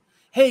what?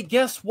 Hey,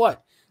 guess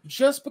what?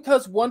 Just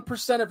because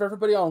 1% of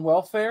everybody on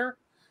welfare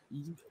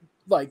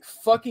like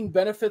fucking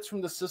benefits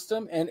from the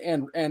system and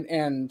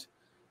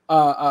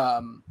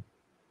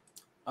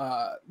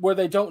where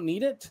they don't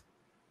need it,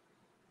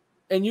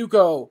 and you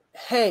go,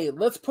 hey,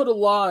 let's put a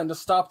law in to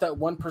stop that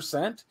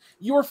 1%,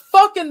 you're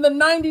fucking the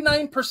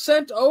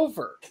 99%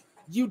 over.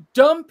 You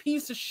dumb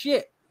piece of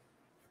shit.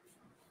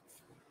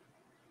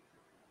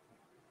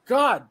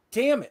 God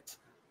damn it.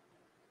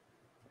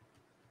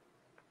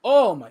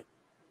 Oh my.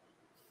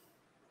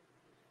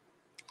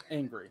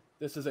 Angry.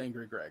 This is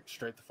Angry Greg.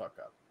 Straight the fuck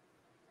up.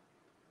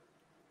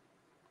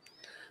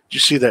 Did you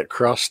see that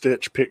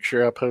cross-stitch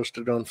picture I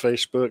posted on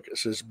Facebook? It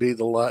says, be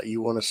the light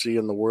you want to see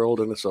in the world,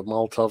 and it's a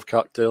Molotov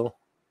cocktail.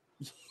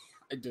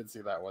 I did see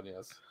that one,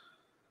 yes.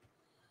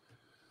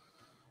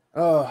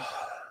 I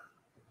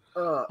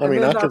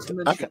mean,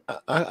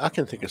 I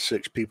can think of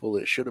 6 people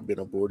that should have been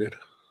aborted.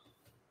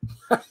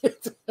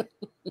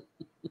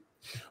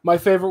 My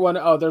favorite one,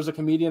 there's a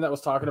comedian that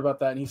was talking about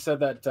that, and he said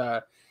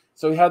that,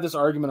 so he had this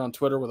argument on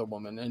Twitter with a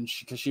woman, and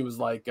because she was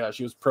like,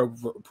 she was pro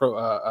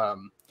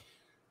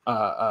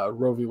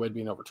Roe v. Wade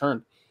being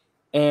overturned.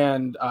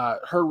 And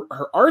her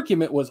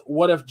argument was,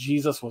 what if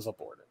Jesus was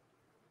aborted?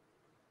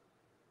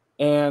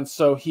 And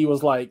so he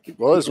was like...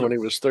 Was when he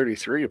was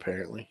 33,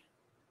 apparently.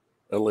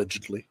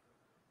 Allegedly.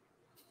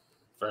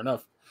 Fair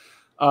enough.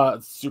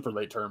 Super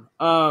late term.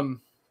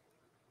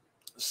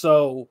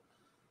 So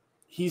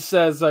he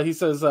says,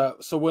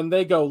 so when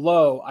they go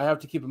low, I have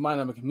to keep in mind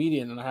I'm a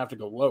comedian and I have to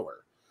go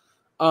lower.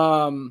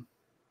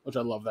 Which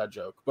I love that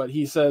joke. But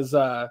he says,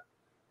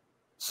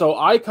 so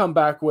I come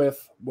back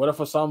with, what if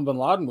Osama bin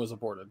Laden was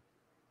aborted?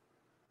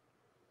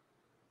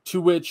 To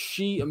which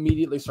she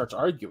immediately starts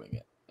arguing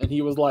it. And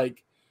he was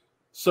like,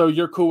 so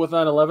you're cool with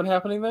 9/11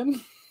 happening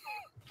then?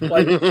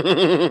 like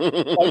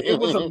it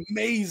was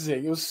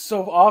amazing. It was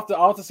so I'll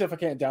have to see if I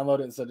can't download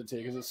it and send it to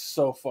you because it's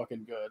so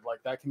fucking good.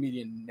 Like that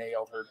comedian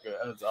nailed her good.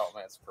 Oh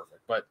man, it's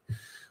perfect. But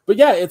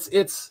yeah,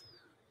 it's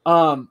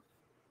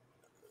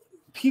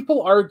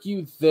people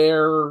argue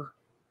their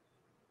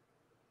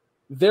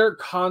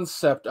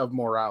concept of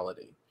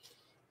morality.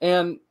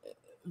 And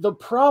the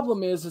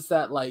problem is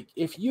that like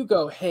if you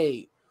go,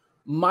 hey,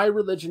 my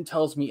religion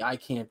tells me I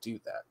can't do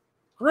that.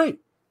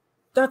 Great.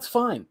 That's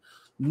fine.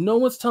 No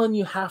one's telling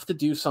you have to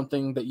do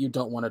something that you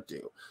don't want to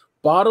do.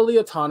 Bodily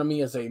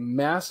autonomy is a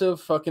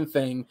massive fucking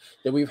thing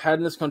that we've had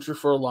in this country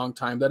for a long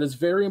time that is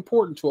very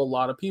important to a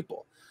lot of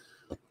people.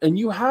 And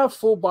you have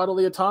full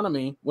bodily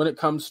autonomy when it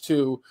comes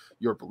to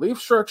your belief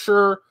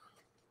structure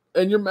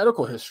and your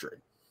medical history.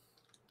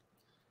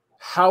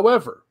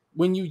 However,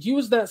 when you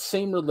use that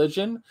same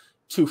religion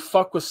to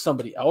fuck with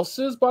somebody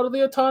else's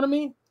bodily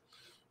autonomy,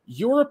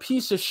 you're a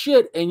piece of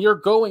shit and you're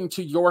going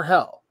to your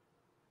hell.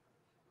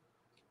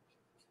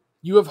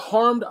 You have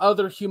harmed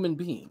other human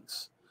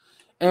beings.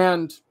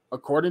 And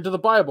according to the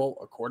Bible,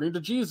 according to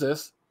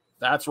Jesus,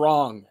 that's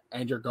wrong.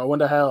 And you're going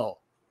to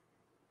hell.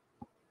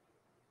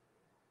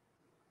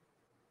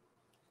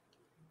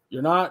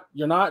 You're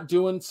not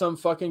doing some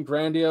fucking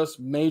grandiose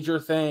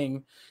major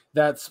thing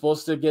that's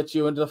supposed to get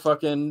you into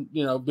fucking,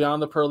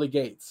 beyond the pearly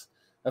gates.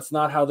 That's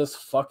not how this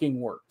fucking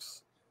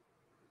works.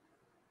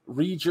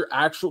 Read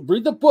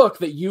the book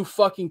that you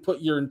fucking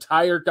put your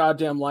entire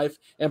goddamn life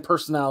and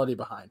personality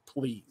behind,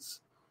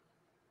 please.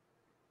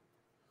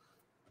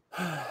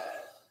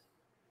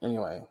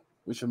 Anyway,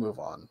 we should move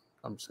on.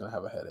 I'm just going to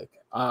have a headache.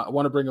 I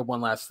want to bring up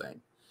one last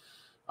thing.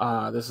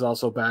 This is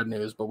also bad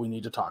news, but we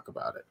need to talk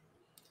about it.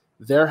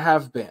 There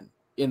have been,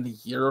 in the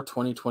year of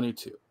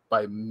 2022,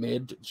 by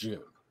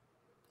mid-June,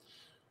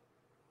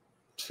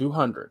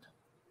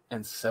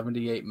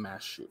 278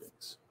 mass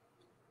shootings.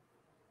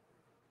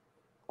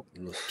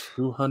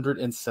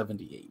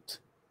 278.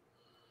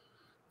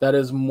 That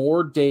is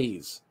more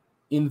days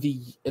in the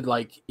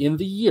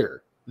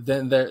year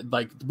than there.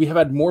 Like we have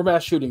had more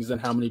mass shootings than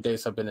how many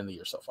days have been in the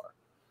year so far.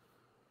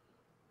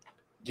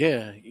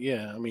 Yeah.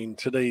 I mean,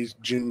 today's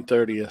June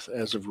 30th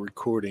as of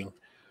recording.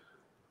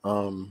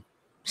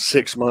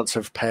 6 months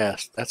have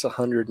passed. That's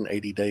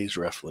 180 days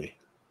roughly.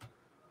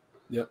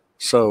 Yep.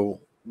 So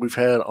we've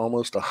had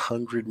almost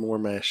 100 more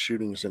mass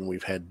shootings than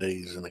we've had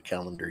days in a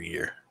calendar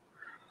year.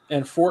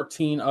 And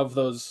 14 of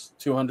those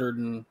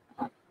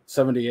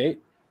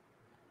 278,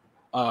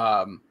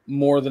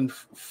 more than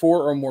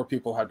 4 or more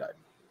people have died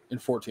in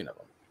 14 of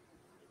them.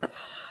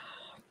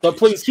 But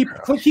please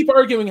keep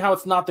arguing how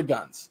it's not the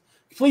guns.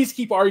 Please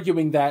keep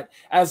arguing that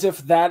as if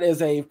that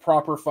is a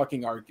proper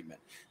fucking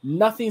argument.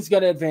 Nothing's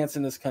going to advance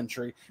in this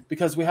country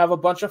because we have a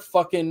bunch of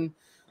fucking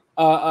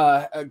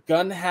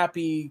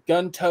gun-happy,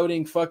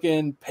 gun-toting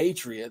fucking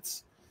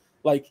patriots.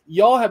 Like,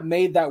 y'all have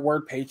made that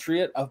word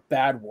patriot a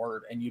bad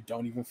word, and you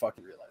don't even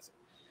fucking realize it.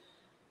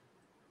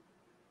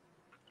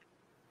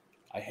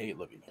 I hate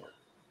living here.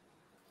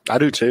 I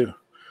do too.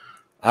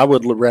 I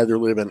would rather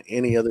live in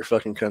any other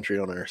fucking country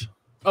on earth.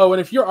 Oh,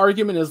 and if your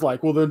argument is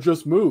like, well, then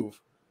just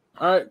move.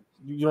 All right,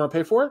 you want to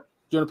pay for it?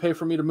 Do you want to pay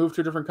for me to move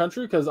to a different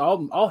country? Because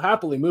I'll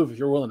happily move if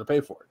you're willing to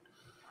pay for it.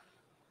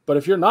 But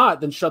if you're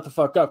not, then shut the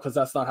fuck up because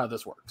that's not how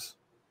this works.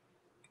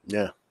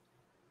 Yeah.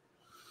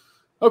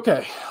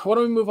 Okay, why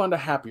don't we move on to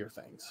happier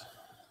things?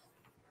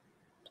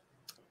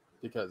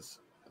 Because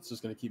it's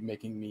just going to keep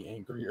making me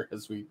angrier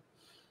as we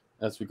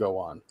go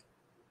on.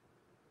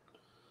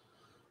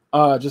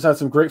 Just had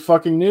some great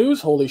fucking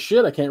news. Holy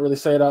shit, I can't really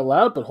say it out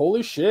loud, but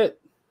holy shit.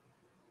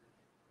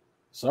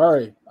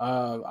 Sorry,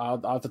 I'll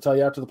have to tell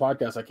you after the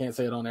podcast. I can't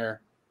say it on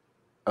air.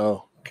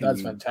 Oh,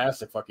 that's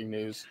fantastic fucking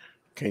news.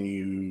 Can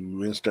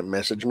you instant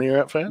message me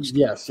right fast?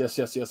 Yes, I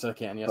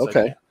can. Yes,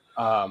 okay.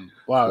 I can.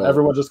 Wow, well,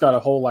 everyone just got a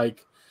whole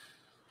like,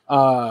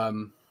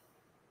 your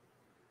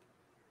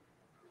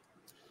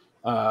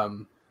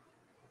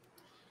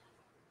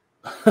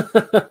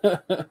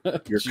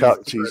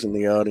cock teasing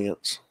the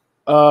audience.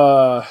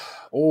 Oh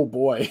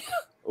boy.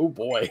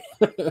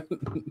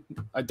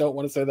 I don't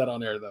want to say that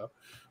on air though.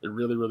 I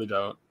really, really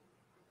don't.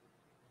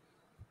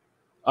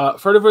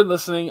 For everyone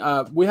listening,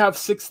 we have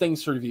 6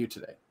 things to review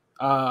today.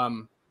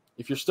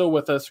 If you're still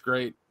with us,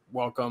 great.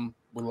 Welcome.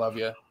 We love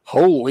you.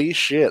 Holy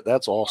shit.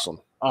 That's awesome.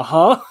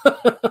 Uh-huh.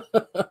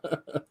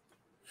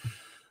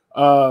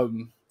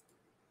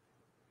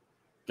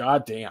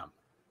 God damn.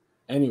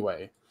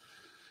 Anyway.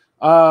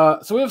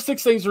 So we have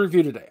 6 things to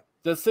review today.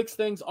 The 6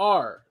 things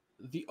are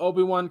the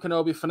Obi-Wan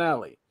Kenobi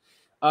finale,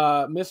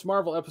 Miss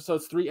Marvel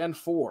episodes 3 and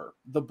 4.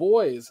 The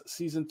Boys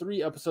season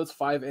 3 episodes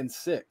 5 and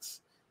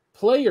 6.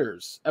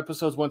 Players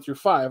episodes 1 through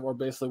 5, or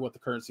basically what the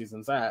current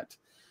season's at.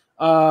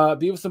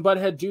 Beavis and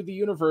Butthead Do the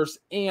Universe,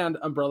 and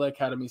Umbrella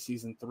Academy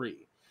season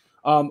 3.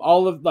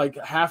 All of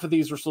half of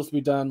these were supposed to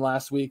be done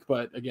last week,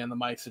 but again, the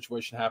mic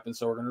situation happened,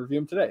 so we're going to review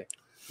them today.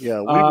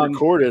 Yeah,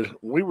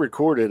 we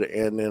recorded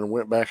and then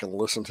went back and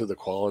listened to the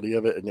quality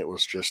of it, and it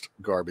was just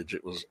garbage.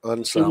 It was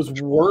unsalvageable. It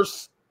was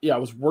worse. Yeah,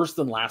 it was worse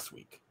than last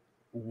week.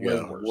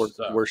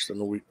 Worse than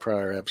the week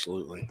prior,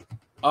 absolutely.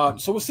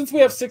 So since we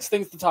have 6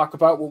 things to talk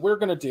about, what we're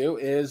going to do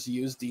is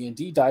use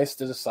D&D dice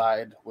to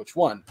decide which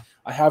one.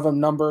 I have them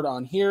numbered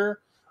on here,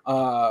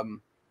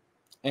 and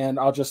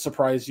I'll just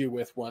surprise you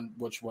with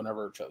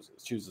whenever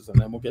chooses,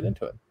 and then we'll get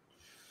into it.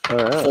 All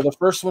right. So the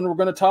first one we're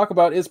going to talk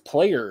about is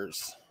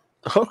Players.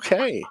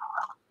 Okay.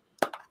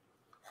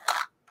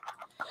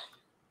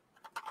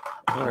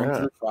 1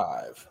 through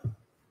 5.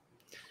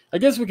 I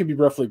guess we could be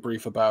roughly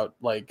brief about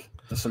the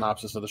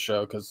synopsis of the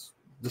show because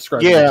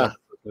describing it is going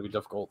to be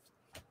difficult.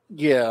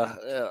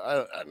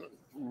 Yeah,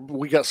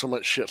 we got so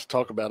much shit to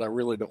talk about. I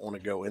really don't want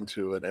to go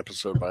into an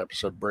episode by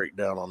episode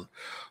breakdown on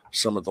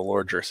some of the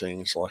larger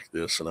things like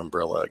this and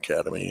Umbrella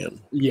Academy and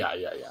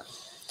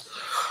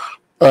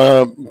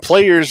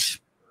Players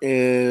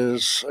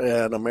is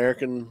an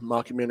American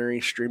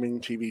mockumentary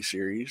streaming TV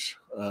series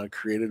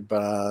created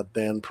by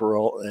Dan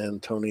Perrault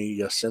and Tony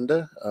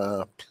Yacinda.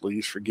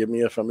 Please forgive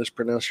me if I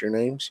mispronounce your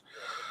names.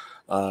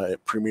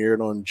 It premiered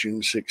on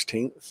June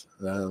 16th.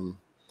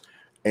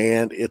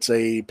 And it's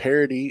a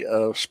parody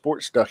of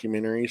sports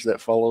documentaries that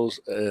follows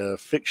a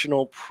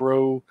fictional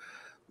pro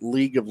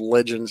League of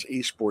Legends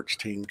esports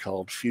team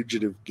called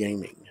Fugitive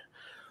Gaming.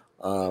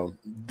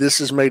 This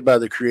is made by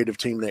the creative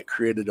team that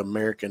created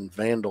American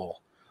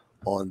Vandal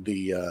on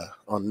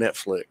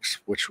Netflix,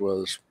 which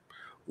was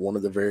one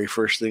of the very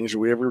first things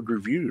we ever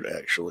reviewed,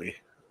 actually.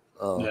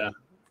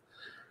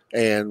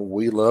 And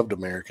we loved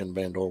American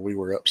Vandal. We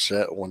were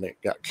upset when it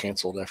got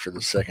canceled after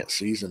the second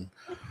season.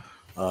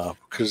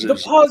 Because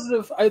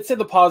I'd say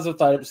the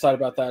positive side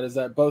about that is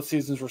that both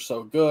seasons were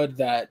so good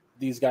that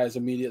these guys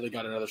immediately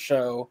got another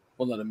show.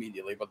 Well, not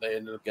immediately, but they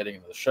ended up getting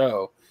another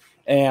show.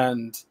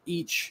 And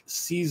each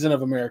season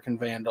of American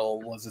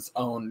Vandal was its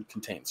own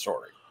contained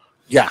story.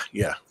 Yeah.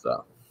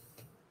 So,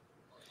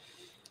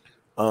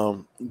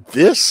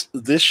 this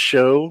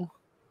show,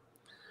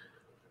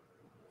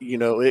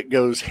 it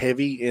goes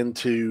heavy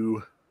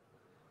into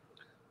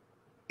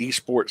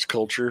esports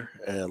culture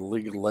and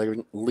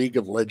League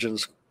of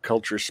Legends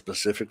culture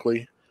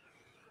specifically,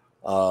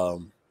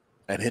 and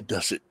it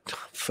does a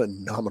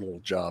phenomenal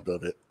job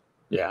of it.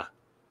 Yeah.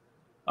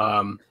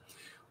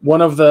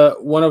 One of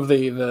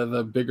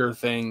the bigger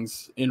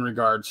things in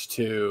regards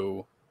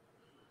to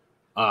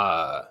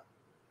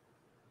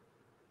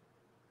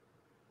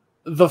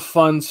the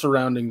fun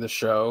surrounding the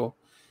show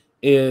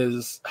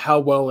is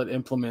how well it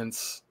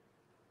implements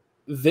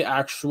the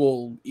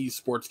actual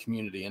esports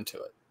community into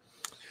it.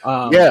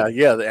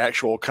 The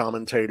actual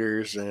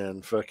commentators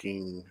and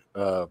fucking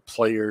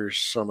players,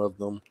 some of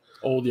them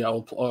old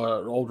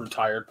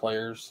retired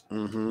players.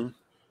 Mm-hmm.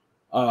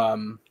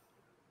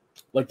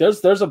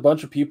 There's a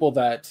bunch of people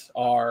that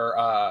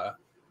are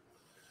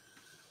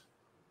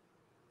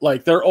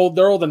they're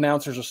old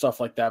announcers or stuff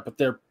like that, but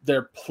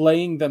they're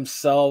playing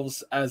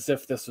themselves as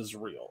if this is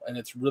real, and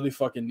it's really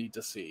fucking neat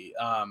to see.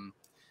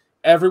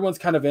 Everyone's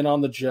kind of in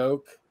on the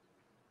joke.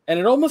 And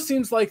it almost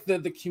seems like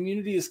the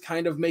community is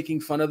kind of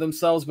making fun of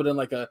themselves, but in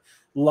a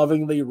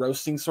lovingly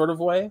roasting sort of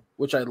way,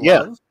 which I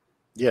love.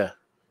 Yeah.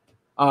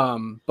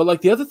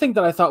 But the other thing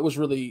that I thought was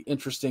really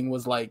interesting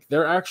was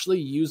they're actually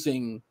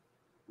using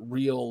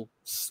real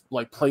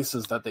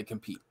places that they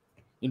compete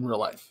in real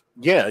life.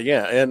 Yeah.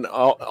 And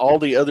all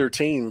the other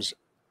teams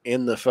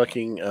in the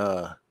fucking,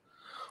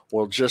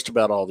 just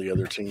about all the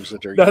other teams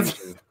that they're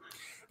using.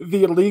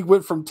 The league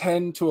went from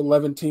 10 to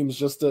 11 teams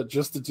just to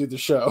do the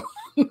show.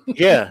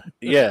 Yeah.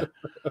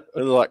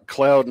 Like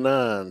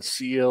Cloud9,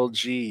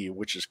 CLG,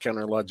 which is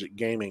Counter Logic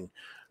Gaming.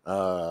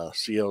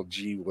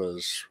 CLG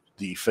was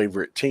the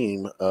favorite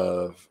team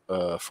of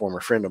a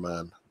former friend of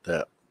mine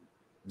that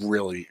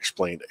really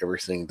explained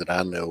everything that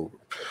I know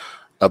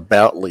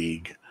about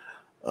League.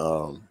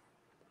 I'm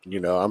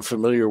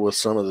familiar with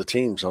some of the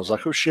teams. I was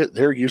like, oh shit,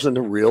 they're using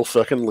the real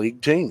fucking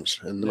League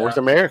teams in North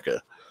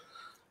America.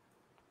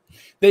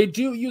 They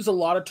do use a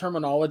lot of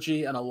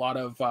terminology and a lot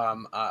of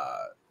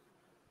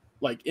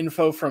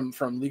info from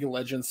League of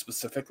Legends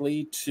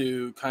specifically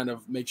to kind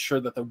of make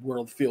sure that the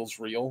world feels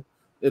real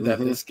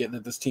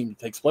that this team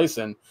takes place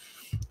in.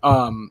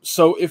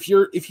 So if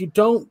you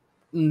don't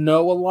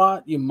know a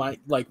lot, you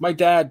might my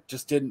dad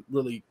just didn't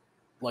really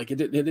it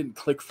didn't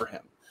click for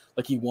him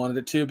like he wanted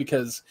it to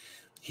because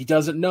he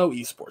doesn't know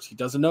esports, he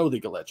doesn't know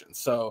League of Legends.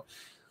 So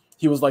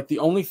he was the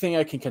only thing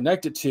I can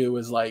connect it to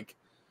is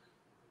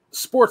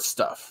sports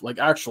stuff,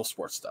 actual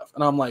sports stuff.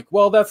 And I'm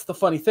well, that's the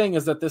funny thing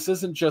is that this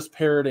isn't just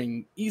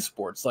parroting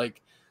esports.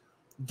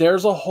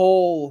 There's a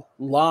whole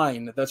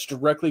line that's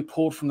directly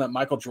pulled from that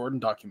Michael Jordan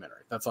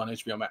documentary that's on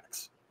HBO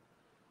Max.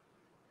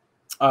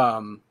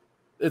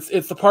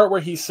 it's the part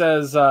where he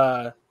says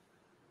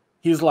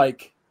he's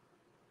like,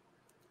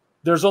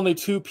 there's only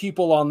 2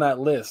 people on that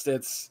list.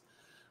 It's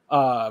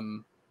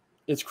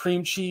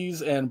cream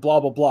cheese and blah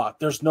blah blah.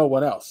 There's no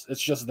one else.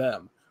 It's just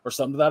them, or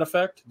something to that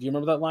effect. Do you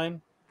remember that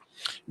line?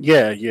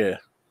 Yeah.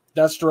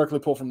 That's directly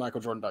pulled from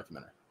Michael Jordan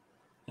documentary.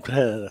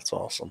 That's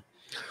awesome.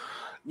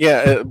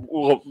 Yeah,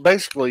 well,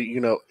 basically,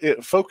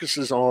 it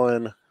focuses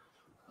on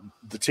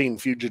the team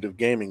Fugitive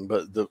Gaming,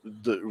 but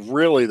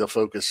the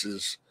focus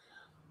is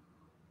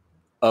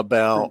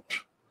about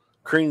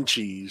Cream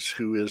Cheese,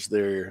 who is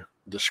the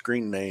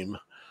screen name,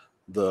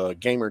 the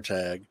gamer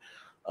tag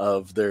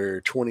of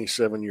their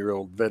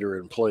 27-year-old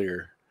veteran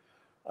player,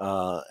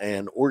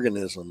 and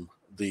Organism,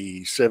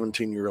 the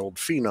 17-year-old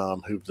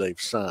phenom who they've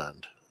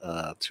signed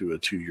to a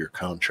 2-year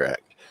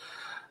contract.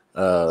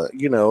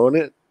 And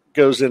it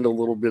goes into a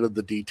little bit of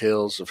the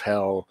details of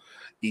how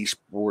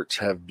esports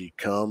have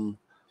become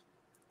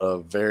a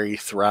very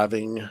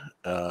thriving,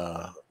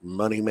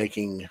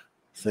 money-making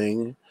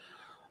thing,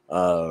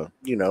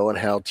 and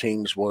how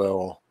teams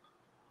will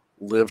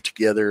live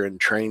together and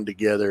train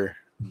together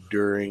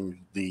during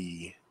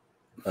the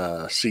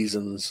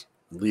seasons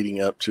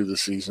leading up to the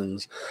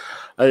seasons.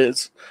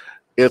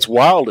 It's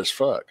wild as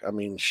fuck. I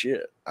mean,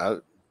 shit.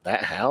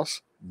 That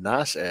house,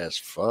 nice as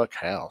fuck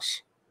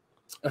house.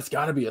 It's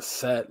got to be a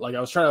set. Like I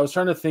was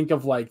trying to think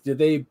of like, did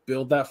they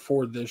build that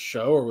for this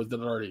show or did it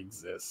already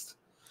exist?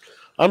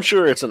 I'm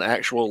sure it's an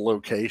actual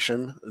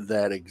location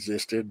that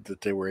existed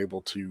that they were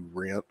able to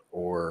rent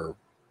or,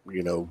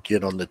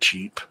 get on the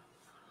cheap.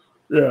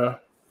 Yeah.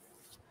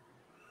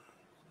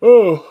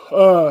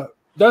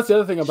 That's the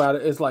other thing about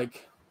it is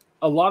like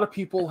a lot of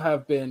people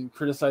have been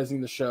criticizing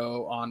the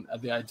show on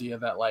the idea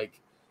that like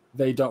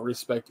they don't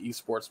respect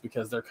esports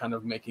because they're kind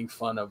of making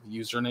fun of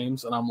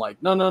usernames. And I'm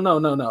like, no.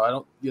 I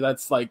don't,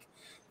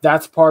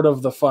 that's part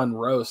of the fun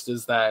roast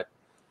is that,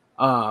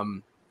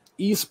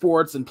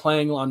 esports and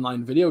playing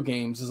online video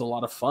games is a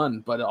lot of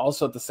fun, but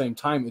also at the same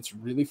time, it's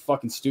really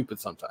fucking stupid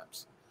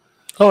sometimes.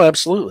 Oh,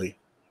 absolutely.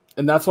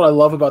 And that's what I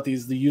love about the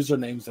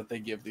usernames that they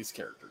give these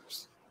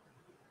characters.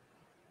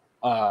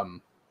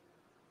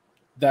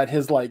 That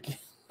his like,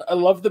 I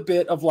love the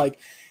bit of like,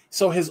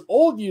 so his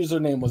old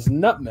username was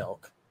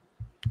Nutmilk.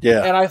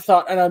 Yeah.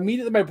 And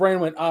immediately my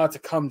brain went, it's a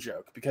cum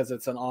joke because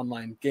it's an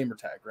online gamer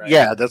tag, right?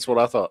 Yeah, that's what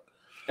I thought.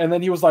 And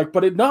then he was like,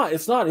 but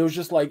it's not. It was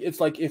just like,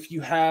 it's like if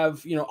you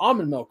have,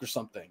 almond milk or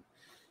something,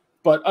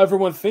 but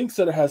everyone thinks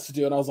that it has to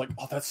do. And I was like,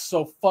 oh, that's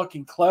so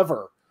fucking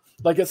clever.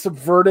 Like it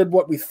subverted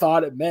what we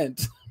thought it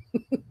meant.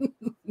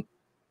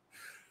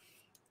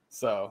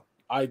 So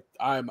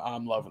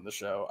I'm loving the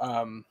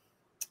show.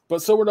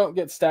 But so we don't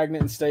get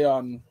stagnant and stay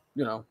on,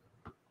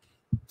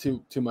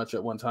 too much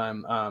at one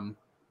time.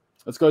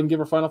 Let's go ahead and give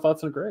our final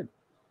thoughts and a grade.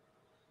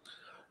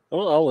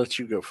 Well, I'll let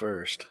you go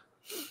first.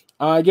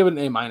 I give it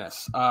an A-.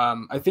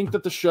 I think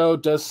that the show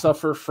does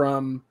suffer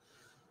from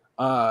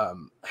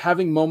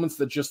having moments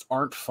that just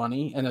aren't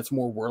funny, and it's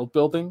more world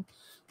building.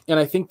 And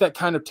I think that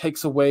kind of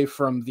takes away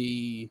from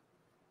the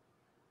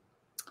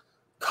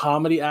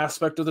comedy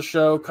aspect of the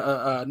show.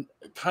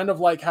 Kind of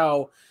like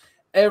how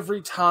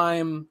every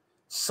time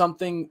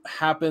something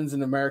happens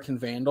in American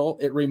Vandal,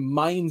 it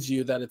reminds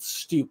you that it's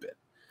stupid.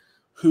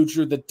 Who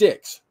drew the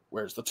dicks?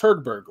 Where's the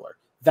turd burglar?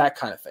 That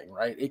kind of thing,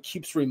 right? It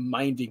keeps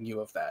reminding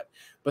you of that.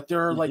 But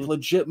there are like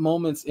legit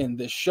moments in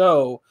this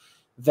show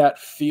that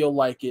feel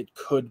like it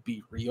could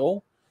be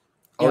real.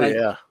 And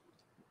I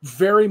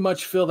very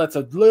much feel that's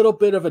a little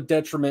bit of a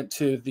detriment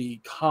to the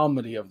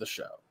comedy of the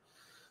show.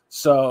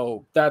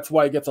 So that's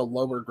why it gets a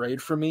lower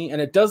grade for me. And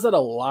it does that a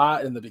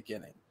lot in the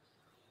beginning.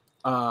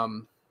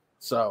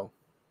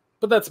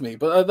 But that's me.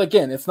 But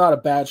again, it's not a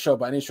bad show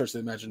by any stretch of the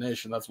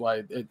imagination. That's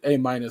why A-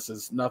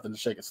 is nothing to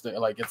shake a stick.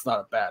 Like it's not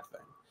a bad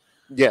thing.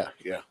 Yeah.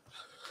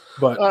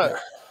 But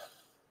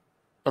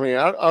I mean,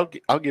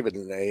 I'll give it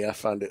an A. I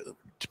find it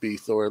to be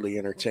thoroughly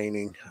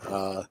entertaining.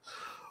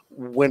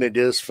 When it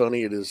is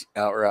funny, it is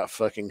outright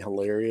fucking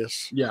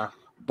hilarious. Yeah.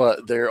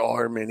 But there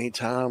are many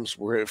times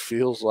where it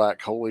feels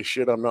like, holy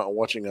shit, I'm not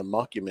watching a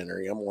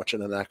mockumentary. I'm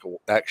watching an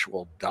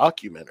actual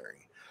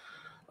documentary.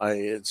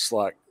 It's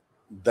like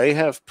they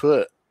have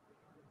put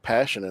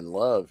passion and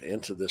love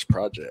into this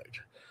project,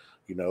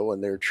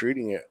 and they're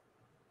treating it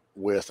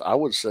with, I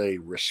would say,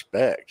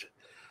 respect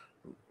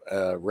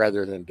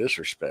rather than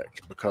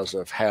disrespect because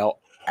of how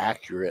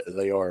accurate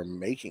they are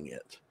making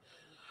it.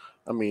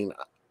 I mean,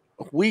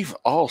 we've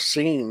all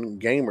seen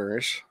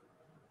gamers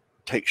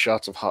take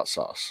shots of hot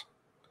sauce.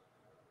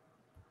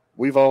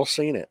 We've all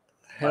seen it.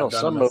 Hell,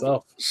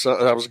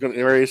 I was going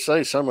to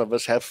say some of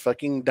us have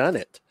fucking done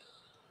it.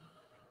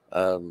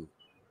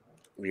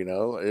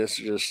 It's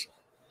just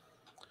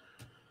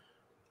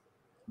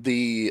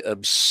the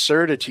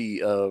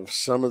absurdity of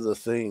some of the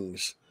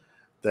things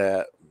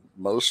that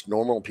most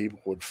normal people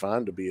would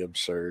find to be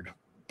absurd,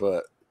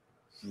 but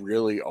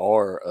really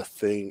are a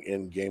thing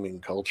in gaming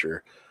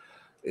culture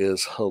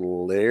is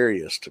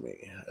hilarious to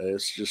me.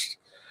 It's just,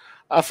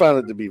 I find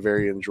it to be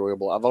very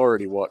enjoyable. I've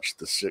already watched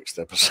the 6th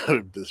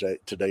episode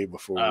today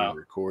before we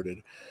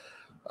recorded.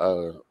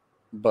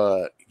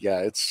 But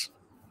yeah,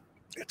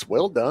 It's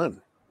well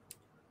done.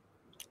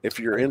 If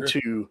you're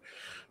into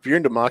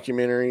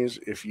mockumentaries,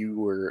 if you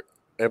were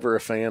ever a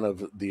fan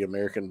of the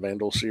American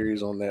Vandal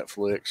series on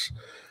Netflix,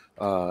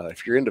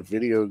 if you're into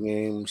video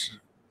games,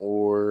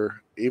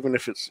 or even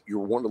if you're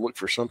wanting to look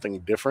for something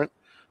different,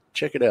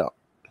 check it out.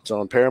 It's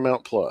on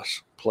Paramount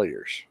Plus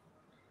Players.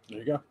 There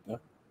you go. Yeah.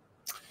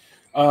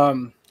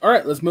 All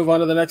right, let's move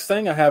on to the next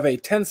thing. I have a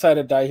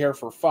 10-sided die here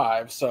for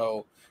 5,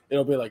 so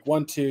it'll be like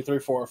 1, 2, 3,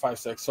 4, 5,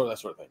 6, sort of that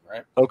sort of thing,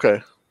 right?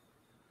 Okay.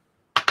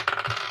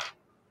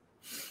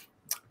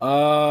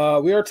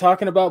 We are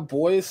talking about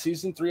Boys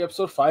Season 3,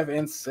 Episode 5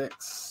 and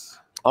 6.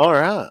 All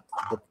right,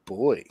 The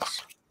Boys.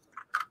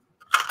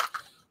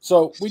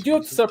 So we do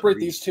have to separate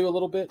these two a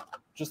little bit,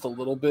 just a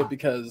little bit,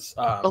 because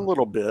a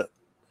little bit.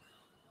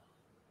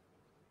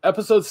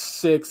 Episode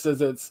 6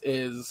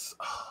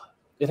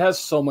 it has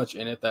so much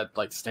in it that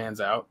like stands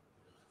out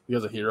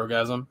because of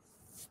Herogasm.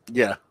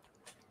 Yeah.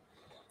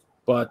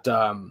 But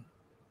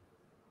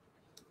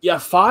yeah,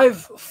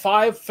 5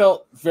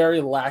 felt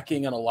very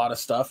lacking in a lot of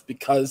stuff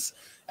because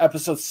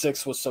Episode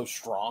 6 was so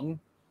strong.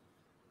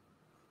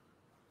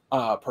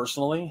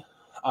 Personally,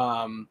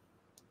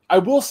 I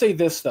will say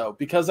this though,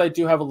 because I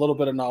do have a little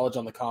bit of knowledge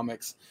on the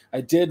comics.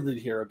 I did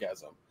read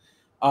Herogasm,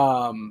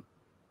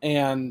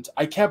 and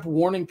I kept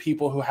warning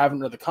people who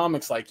haven't read the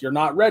comics, like, you're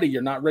not ready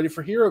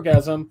for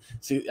Herogasm.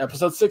 See,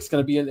 Episode 6 is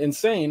going to be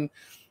insane.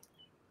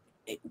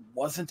 It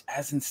wasn't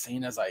as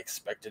insane as I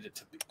expected it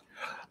to be.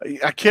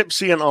 I kept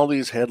seeing all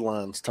these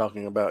headlines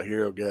talking about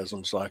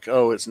Herogasms, like,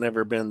 oh, it's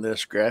never been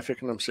this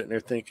graphic, and I'm sitting there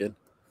thinking,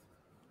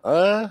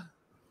 I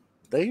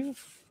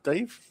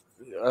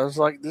was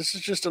like, this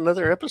is just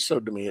another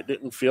episode to me. It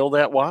didn't feel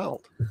that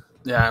wild.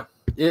 Yeah,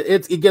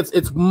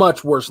 it's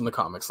much worse in the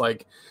comics,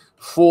 like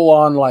full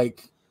on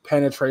like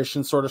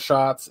penetration sort of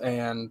shots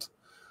and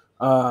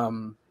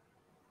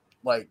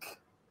like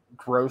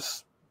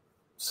gross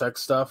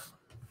sex stuff.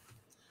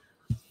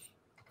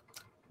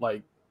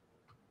 Like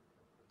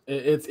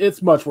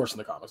it's much worse in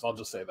the comics. I'll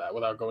just say that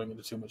without going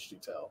into too much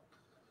detail.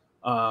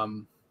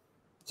 So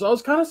I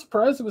was kind of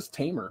surprised it was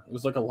tamer. It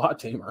was like a lot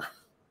tamer.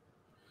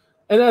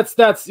 And that's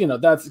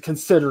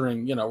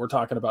considering, we're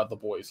talking about The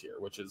Boys here,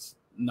 which is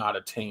not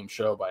a tame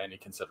show by any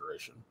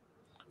consideration.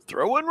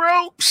 Throwing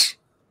ropes.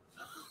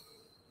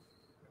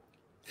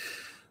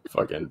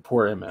 Fucking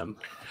poor MM.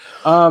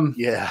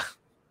 Yeah.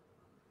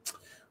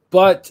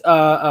 But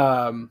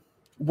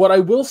what I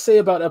will say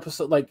about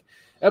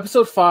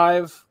episode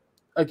 5,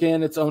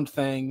 again, its own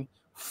thing,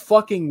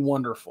 fucking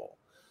wonderful.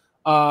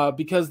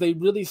 Because they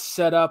really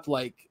set up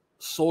like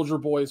Soldier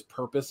Boy's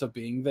purpose of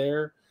being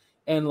there.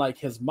 And like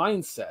his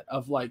mindset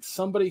of like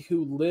somebody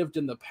who lived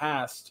in the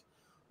past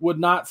would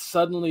not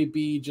suddenly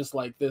be just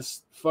like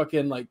this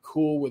fucking like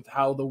cool with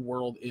how the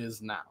world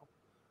is now.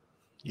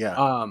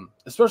 Yeah.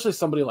 Especially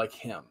somebody like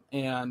him,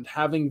 and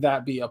having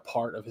that be a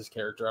part of his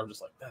character, I'm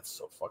just like, that's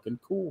so fucking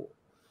cool.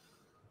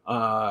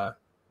 But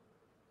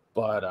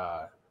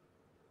I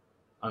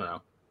don't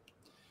know.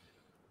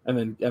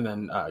 And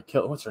then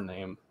kill, what's her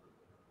name?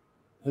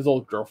 His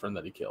old girlfriend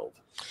that he killed.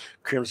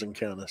 Crimson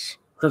Countess,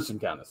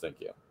 thank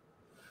you.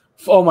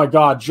 Oh my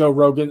God, Seth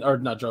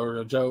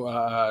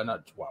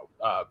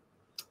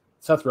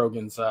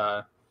Rogen's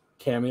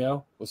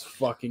cameo was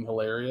fucking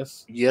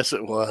hilarious. Yes,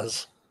 it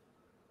was.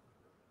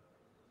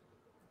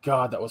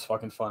 God, that was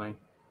fucking funny.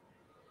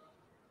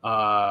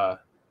 I'm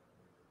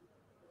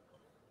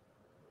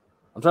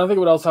trying to think of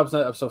what else happens in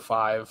episode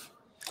 5.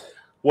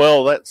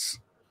 Well,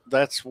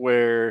 that's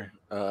where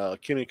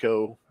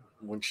Kimiko,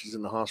 when she's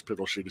in the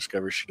hospital, she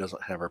discovers she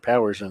doesn't have her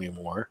powers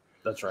anymore.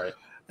 That's right.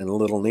 And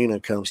little Nina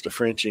comes to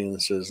Frenchie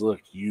and says,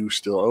 look, you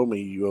still owe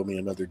me. You owe me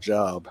another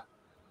job.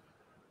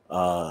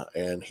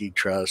 And he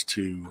tries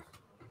to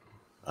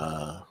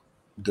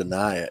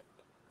deny it.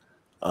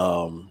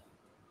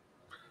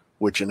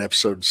 Which in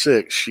episode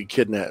 6, she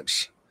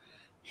kidnaps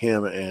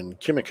him and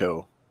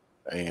Kimiko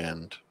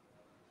and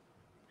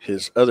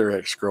his other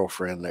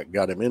ex-girlfriend that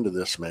got him into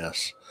this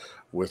mess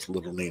with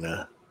little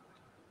Nina.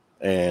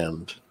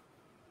 And,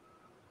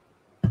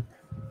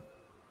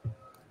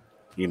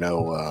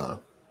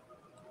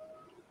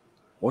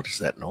 what is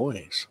that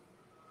noise?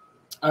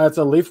 It's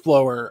a leaf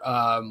blower,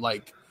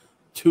 like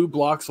 2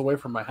 blocks away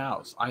from my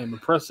house. I am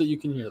impressed that you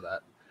can hear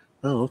that.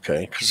 Oh,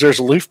 okay. Because there's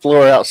a leaf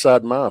blower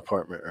outside my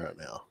apartment right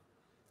now.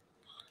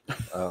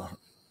 The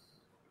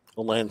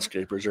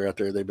landscapers are out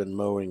there. They've been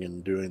mowing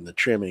and doing the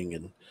trimming,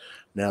 and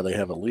now they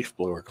have a leaf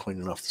blower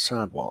cleaning off the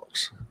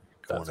sidewalks,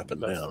 going up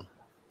and down.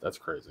 That's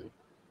crazy.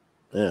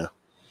 Yeah.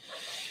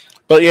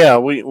 But yeah,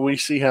 we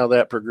see how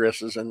that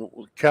progresses, and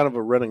kind of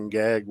a running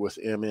gag with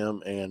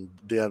MM and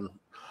then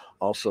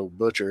also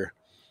Butcher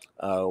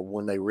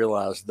when they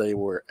realized they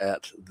were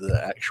at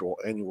the actual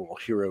annual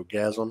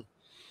Herogasm.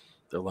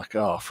 They're like,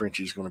 oh,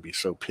 Frenchie's going to be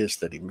so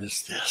pissed that he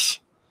missed this.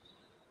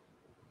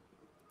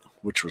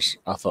 Which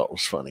I thought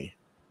was funny.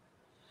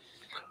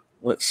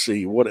 Let's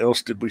see, what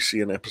else did we see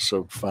in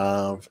episode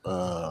 5?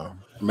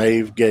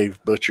 Maeve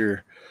gave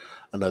Butcher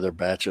another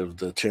batch of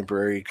the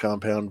temporary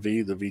Compound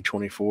V, the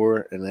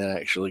V24, and then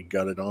actually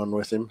got it on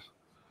with him.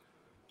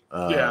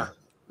 Yeah.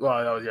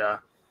 Well, oh, yeah.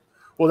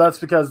 Well, that's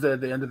because at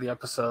the end of the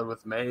episode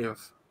with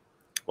Maeve,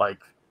 like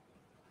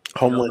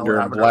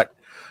Homelander and Black,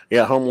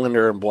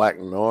 Homelander and Black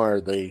Noir,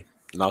 they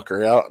knock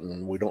her out,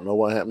 and we don't know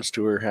what happens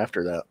to her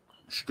after that.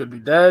 She could be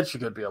dead. She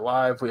could be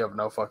alive. We have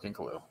no fucking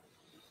clue.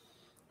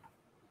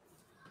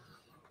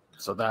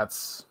 So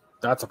that's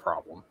a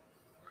problem.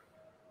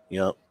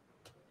 Yep.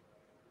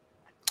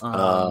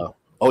 The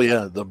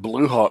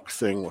Blue Hawk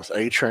thing with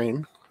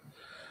A-Train.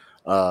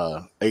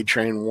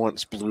 A-Train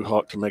wants Blue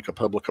Hawk to make a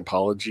public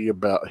apology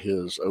about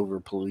his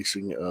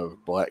over-policing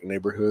of black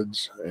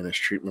neighborhoods and his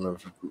treatment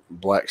of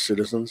black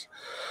citizens.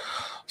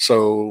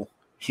 So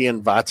he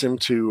invites him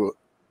to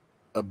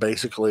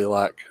basically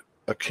like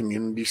a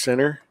community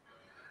center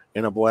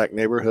in a black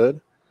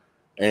neighborhood,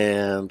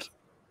 and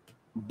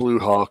Blue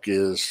Hawk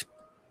is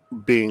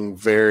being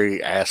very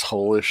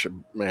assholish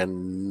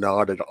and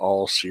not at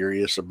all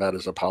serious about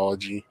his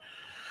apology,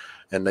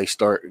 and they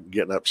start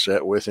getting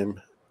upset with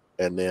him,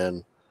 and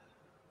then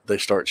they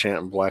start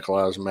chanting Black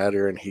Lives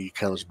Matter, and he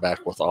comes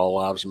back with All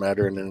Lives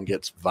Matter, and then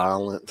gets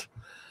violent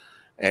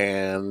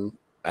and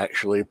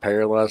actually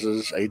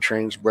paralyzes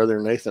A-Train's brother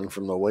Nathan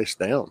from the waist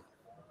down.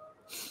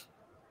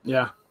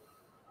 Yeah.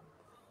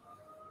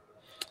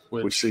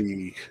 We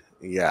see,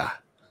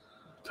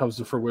 comes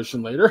to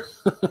fruition later.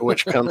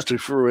 which comes to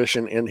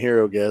fruition in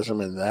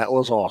Herogasm, and that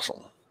was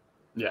awesome.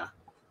 Yeah.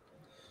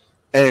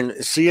 And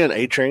seeing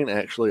A-Train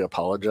actually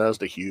apologize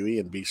to Huey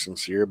and be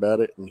sincere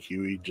about it, and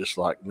Huey just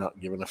like not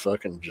giving a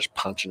fuck and just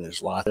punching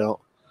his life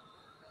out,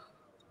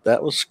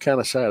 that was kind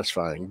of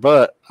satisfying.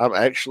 But I'm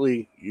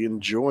actually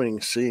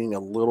enjoying seeing a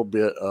little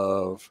bit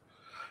of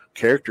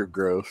character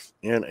growth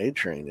in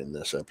A-Train in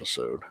this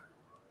episode.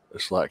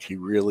 It's like he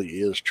really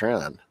is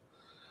trying.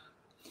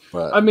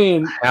 But I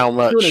mean, how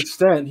much? To an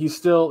extent, he's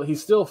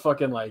still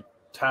fucking like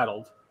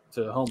tattled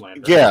to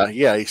Homelander.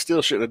 Yeah, he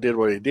still shouldn't have did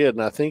what he did,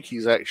 and I think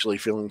he's actually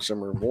feeling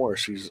some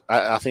remorse.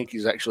 I think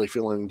he's actually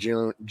feeling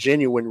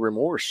genuine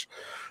remorse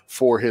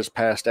for his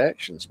past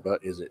actions.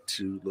 But is it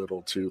too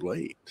little, too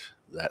late?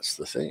 That's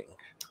the thing.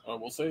 Oh,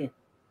 we'll see.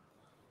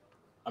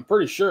 I'm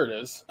pretty sure it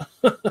is.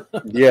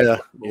 Yeah.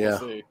 We'll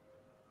see.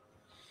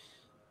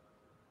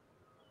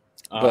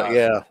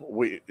 But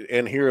we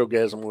in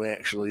Herogasm we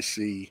actually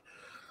see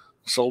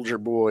Soldier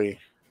Boy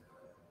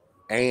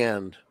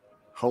and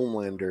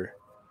Homelander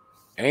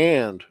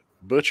and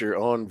Butcher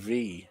on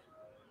V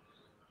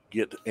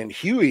and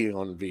Huey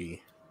on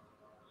V.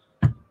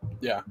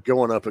 Yeah.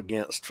 Going up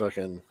against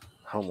fucking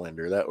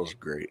Homelander. That was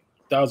great.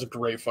 That was a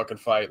great fucking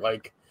fight.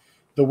 Like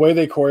the way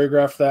they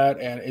choreographed that,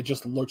 and it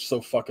just looked so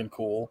fucking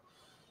cool.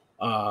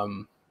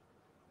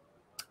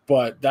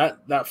 But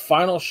that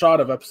final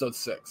shot of episode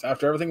 6,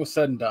 after everything was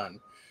said and done,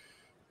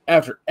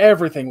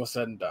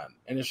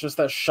 and it's just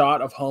that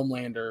shot of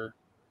Homelander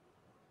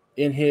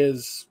in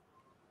his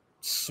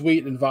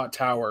suite in Vought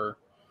Tower,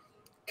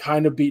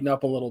 kind of beaten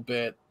up a little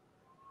bit,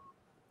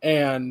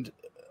 and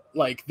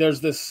like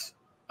there's this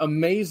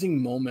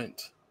amazing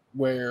moment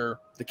where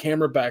the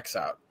camera backs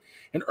out.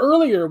 And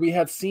earlier we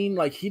had seen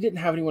like he didn't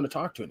have anyone to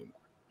talk to anymore.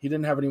 He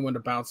didn't have anyone to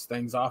bounce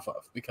things off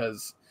of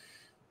because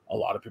a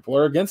lot of people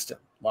are against him.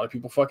 A lot of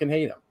people fucking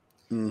hate him.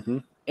 Mm-hmm.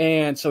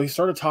 And so he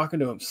started talking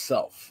to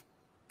himself.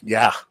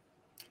 Yeah.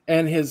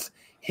 And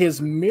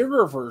his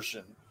mirror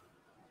version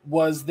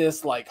was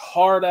this like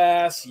hard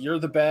ass, you're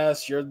the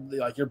best, you're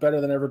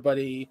better than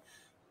everybody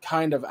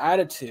kind of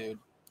attitude.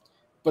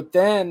 But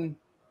then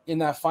in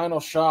that final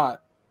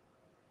shot,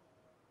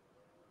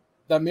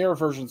 that mirror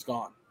version's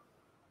gone.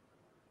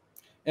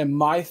 And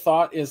my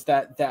thought is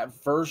that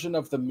version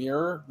of the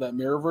mirror, that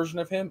mirror version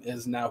of him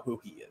is now who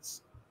he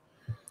is.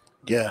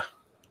 Yeah.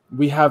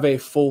 We have a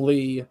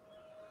fully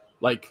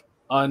like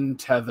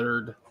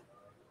untethered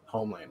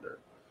Homelander.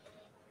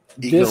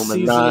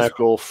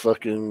 Egomaniacal,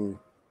 fucking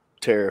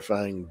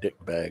terrifying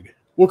dickbag.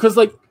 Well, because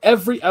like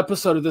every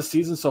episode of this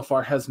season so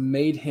far has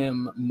made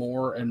him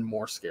more and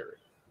more scary.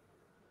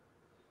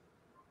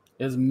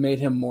 It has made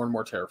him more and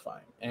more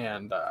terrifying.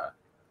 And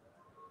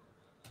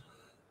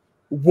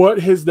what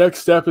his next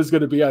step is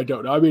going to be, I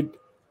don't know. I mean,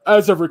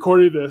 as of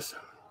recording this,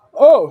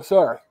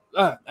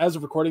 as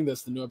of recording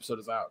this, the new episode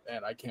is out,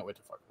 and I can't wait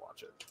to fucking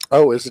watch it.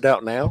 Oh, is it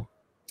out now?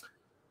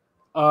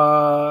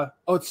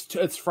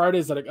 It's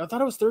Fridays that I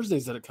thought it was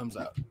Thursdays that it comes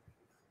out.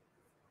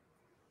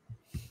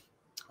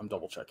 I'm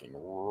double checking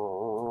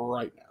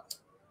right now.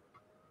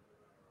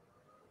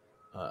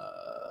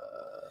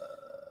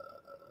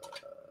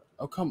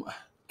 Oh come on,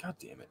 god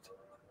damn it!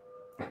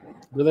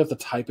 Really have to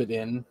type it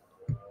in.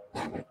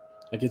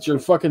 Like it's your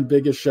fucking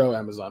biggest show,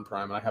 Amazon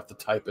Prime, and I have to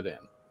type it in.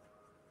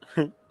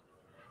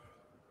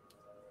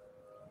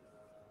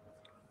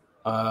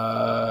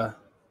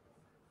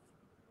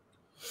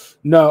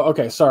 No,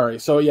 okay, sorry.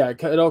 So yeah,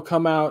 it'll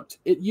come out.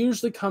 It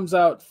usually comes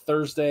out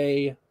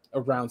Thursday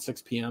around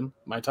 6 p.m.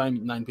 my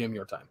time, 9 p.m.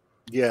 your time.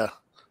 Yeah,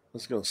 I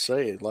was gonna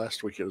say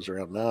last week it was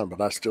around 9, but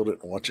I still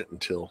didn't watch it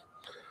until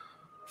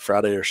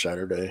Friday or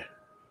Saturday.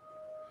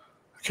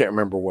 I can't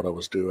remember what I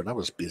was doing. I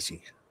was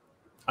busy.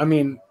 I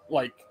mean,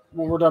 like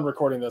when we're done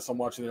recording this, I'm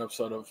watching an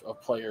episode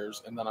of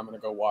Players, and then I'm gonna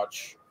go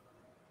watch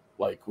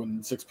Like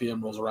when 6 p.m.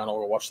 rolls around,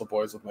 I'll go watch The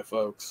Boys with my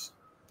folks.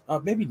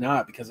 Maybe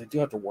not, because I do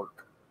have to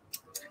work.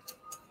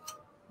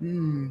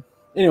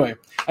 Anyway,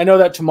 I know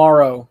that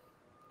tomorrow,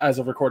 as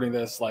of recording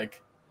this,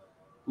 like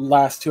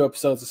last 2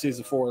 episodes of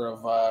season 4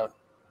 of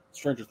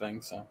Stranger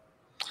Things.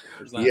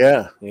 So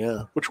yeah,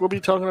 which we'll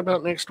be talking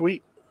about next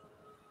week.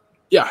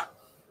 Yeah,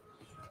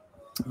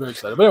 very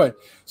excited. But anyway,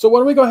 so why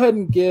don't we go ahead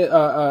and get?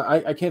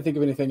 I can't think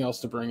of anything else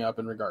to bring up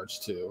in regards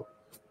to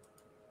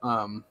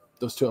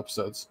those 2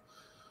 episodes.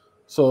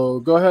 So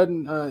go ahead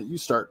and you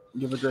start.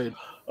 Give a grade.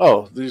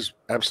 Oh, these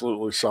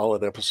absolutely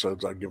solid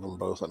episodes. I'd give them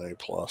both an A+,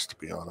 to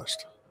be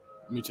honest.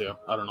 Me too.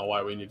 I don't know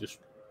why we need to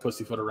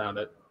pussyfoot around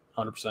it.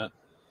 100%.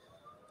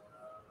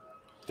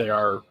 They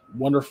are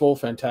wonderful,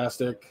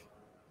 fantastic,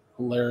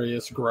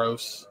 hilarious,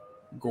 gross,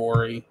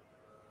 gory.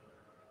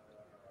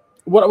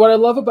 What I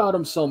love about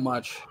them so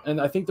much,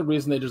 and I think the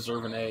reason they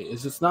deserve an A,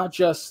 is it's not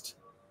just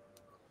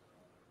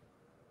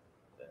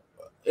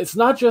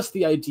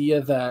the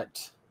idea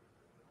that,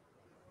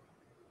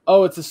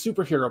 oh, it's a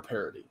superhero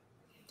parody.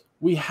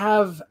 We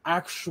have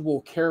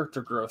actual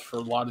character growth for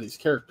a lot of these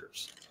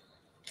characters.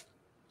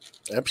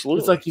 Absolutely.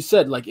 It's like you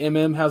said, like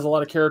MM has a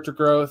lot of character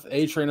growth,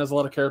 A-Train has a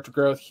lot of character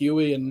growth,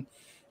 Huey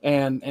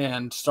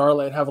and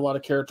Starlight have a lot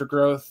of character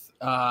growth.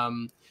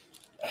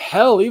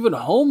 Hell, even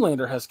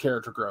Homelander has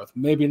character growth.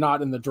 Maybe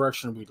not in the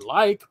direction we'd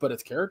like, but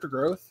it's character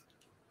growth.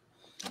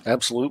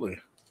 Absolutely.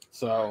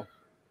 So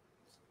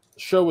the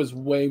show is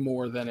way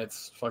more than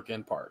its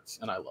fucking parts,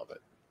 and I love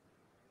it.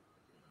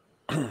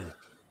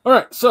 All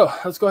right, so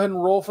let's go ahead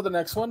and roll for the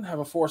next one. Have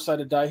a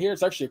 4-sided die here.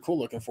 It's actually a cool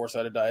looking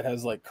 4-sided die. It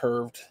has like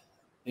curved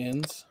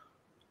ends.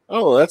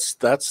 Oh,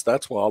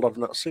 that's wild. I've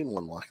not seen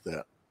one like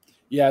that.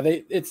 Yeah,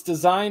 it's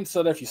designed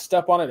so that if you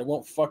step on it, it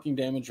won't fucking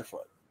damage your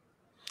foot.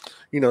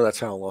 You know, that's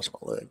how I lost my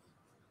leg.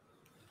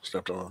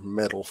 Stepped on a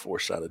metal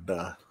 4-sided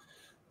die.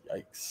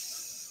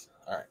 Yikes.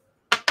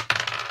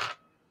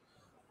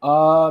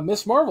 All right.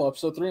 Miss Marvel,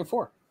 episode 3 and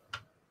 4.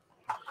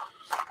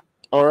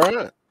 All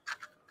right.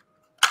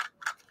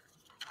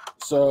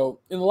 So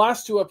in the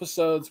last 2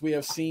 episodes, we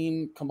have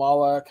seen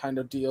Kamala kind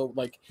of deal,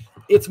 like,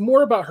 it's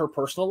more about her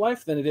personal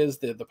life than it is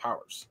the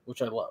powers,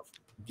 which I love.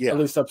 Yeah. At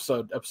least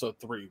episode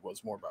 3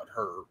 was more about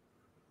her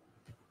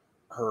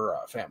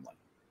family.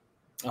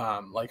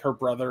 Like her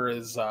brother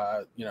is,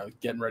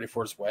 getting ready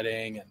for his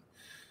wedding,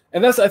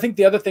 and that's, I think,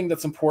 the other thing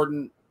that's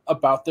important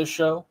about this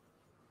show.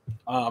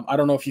 I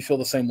don't know if you feel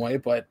the same way,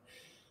 but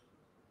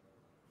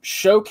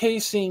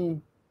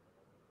showcasing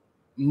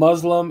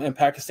Muslim and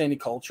Pakistani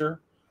culture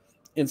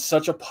in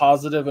such a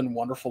positive and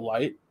wonderful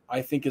light,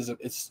 I think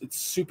it's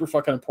super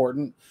fucking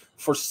important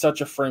for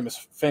such a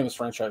famous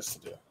franchise to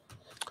do.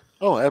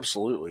 Oh,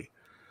 absolutely.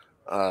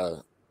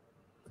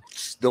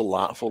 It's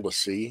delightful to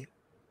see.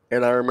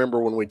 And I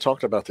remember when we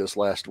talked about this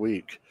last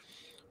week,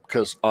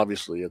 because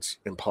obviously it's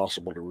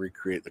impossible to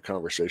recreate the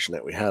conversation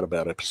that we had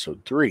about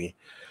episode 3.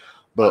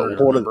 But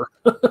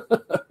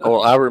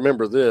I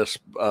remember this,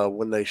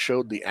 when they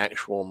showed the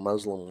actual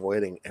Muslim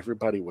wedding,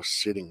 everybody was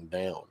sitting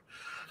down,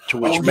 to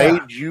which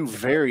made you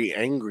very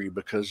angry,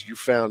 because you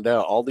found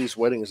out all these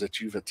weddings that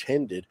you've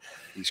attended,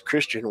 these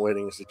Christian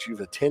weddings that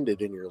you've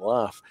attended in your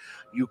life,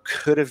 you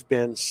could have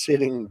been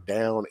sitting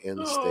down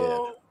instead.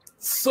 Oh,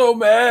 so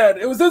mad.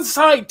 It was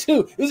inside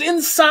too. It was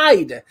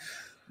inside.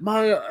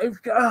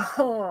 I've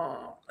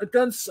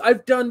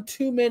done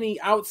too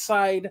many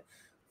outside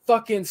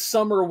fucking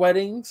summer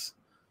weddings.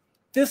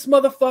 This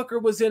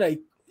motherfucker was in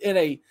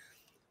an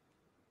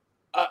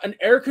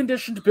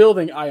air-conditioned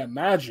building, I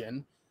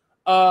imagine.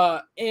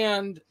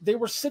 And they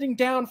were sitting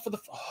down for the.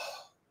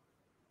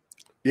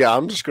 Yeah,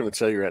 I'm just going to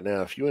tell you right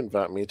now, if you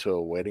invite me to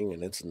a wedding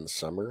and it's in the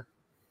summer,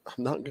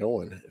 I'm not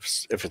going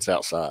if it's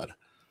outside.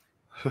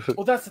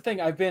 Well, that's the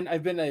thing. I've been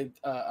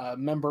a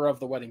member of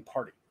the wedding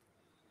party,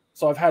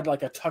 so I've had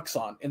like a tux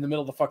on in the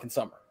middle of the fucking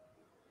summer.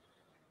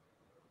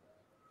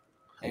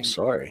 I'm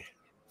sorry.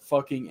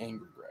 Fucking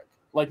angry, Greg.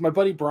 Like my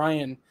buddy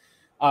Brian,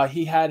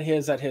 he had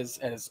his at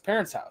his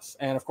parents' house,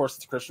 and of course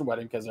it's a Christian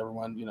wedding because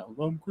everyone,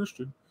 I'm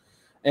Christian.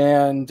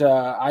 And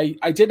I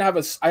didn't have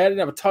a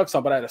tux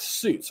on, but I had a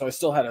suit, so I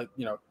still had a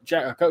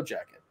coat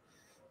jacket,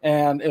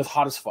 and it was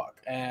hot as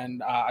fuck,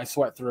 and I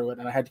sweat through it,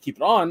 and I had to keep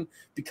it on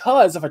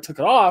because if I took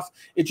it off,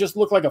 it just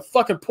looked like a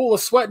fucking pool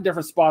of sweat in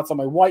different spots on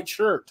my white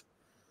shirt.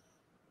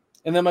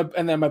 And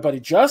then my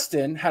buddy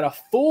Justin had a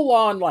full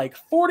on like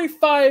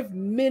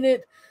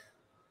 45-minute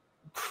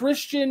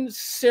Christian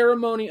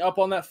ceremony up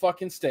on that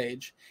fucking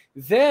stage.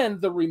 Then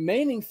the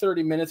remaining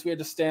 30 minutes we had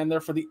to stand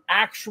there for the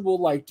actual,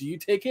 like, do you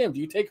take him?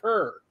 Do you take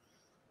her?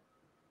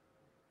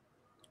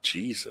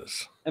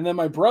 Jesus. And then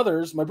my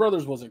brother's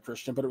wasn't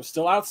Christian, but it was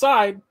still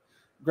outside.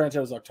 Granted,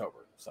 it was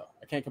October, so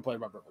I can't complain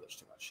about my brother's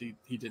too much.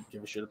 He didn't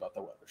give a shit about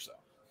the weather, so.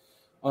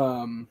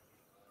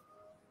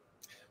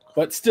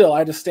 But still, I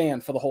had to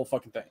stand for the whole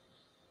fucking thing.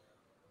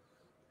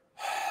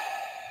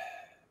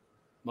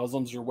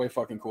 Muslims are way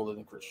fucking cooler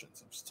than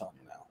Christians. I'm just telling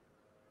you now.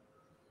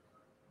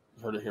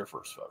 You heard it here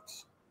first,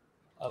 folks.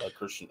 I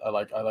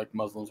like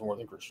Muslims more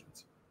than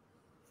Christians.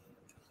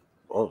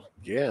 Oh,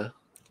 yeah.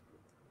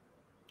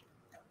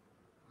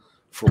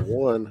 for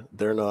one,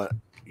 they're not,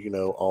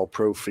 all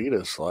pro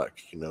fetus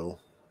like,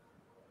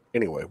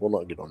 Anyway, we'll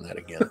not get on that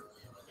again.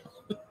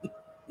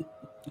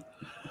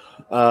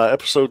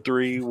 Episode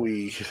 3,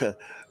 we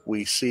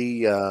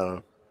see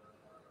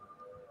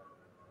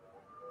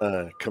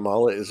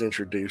Kamala is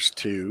introduced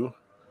to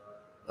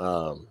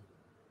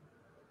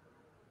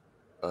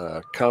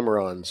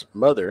Kamran's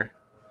mother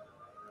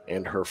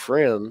and her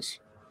friends,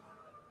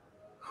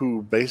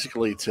 who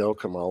basically tell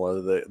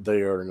Kamala that they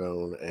are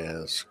known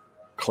as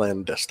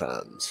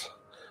clandestines,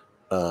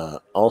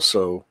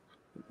 also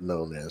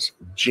known as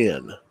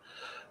Jinn,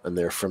 and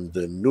they're from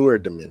the Nur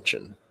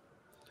dimension,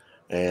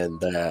 and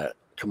that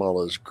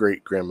Kamala's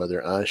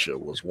great-grandmother Aisha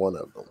was one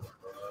of them.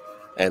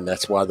 And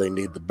that's why they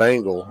need the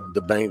bangle.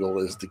 The bangle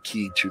is the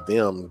key to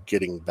them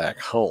getting back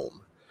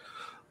home.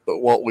 But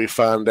what we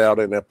find out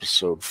in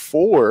episode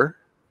 4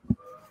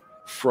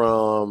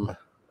 from,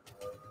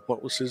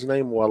 what was his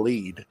name?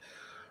 Waleed.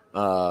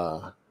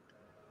 You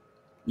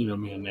know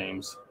me and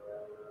names.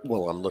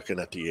 Well, I'm looking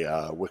at the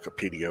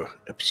Wikipedia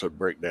episode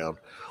breakdown.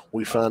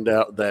 We find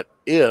out that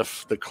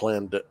if the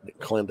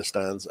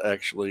clandestines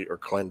actually, or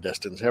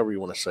clandestines, however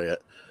you want to say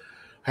it,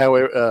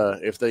 however,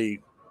 if they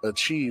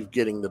achieve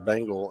getting the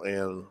bangle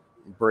and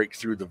break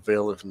through the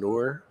veil of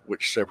Nur,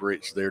 which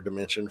separates their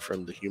dimension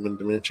from the human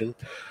dimension,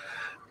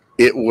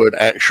 it would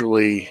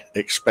actually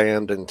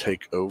expand and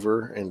take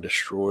over and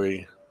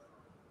destroy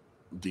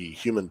the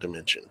human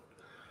dimension.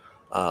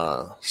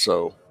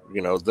 So,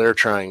 they're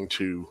trying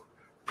to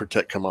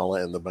protect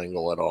Kamala and the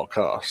bangle at all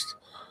costs.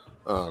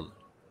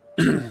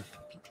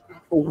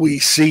 We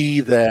see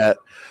that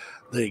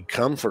they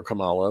come for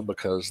Kamala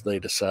because they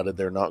decided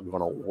they're not going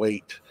to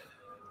wait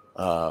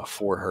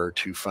for her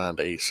to find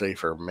a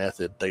safer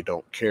method. They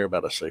don't care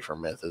about a safer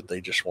method. They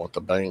just want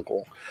the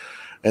bangle,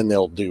 and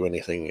they'll do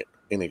anything at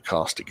any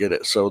cost to get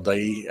it. So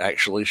they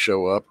actually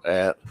show up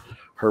at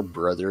her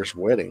brother's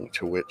wedding,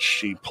 to which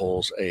she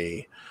pulls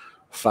a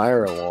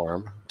fire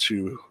alarm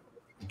to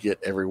get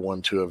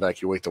everyone to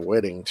evacuate the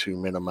wedding to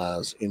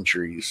minimize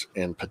injuries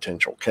and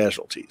potential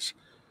casualties.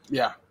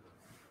 Yeah.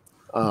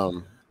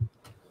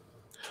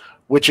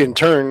 Which in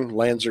turn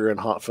lands her in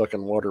hot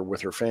fucking water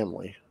with her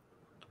family.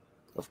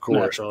 Of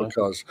course, naturally,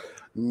 because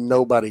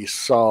nobody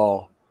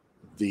saw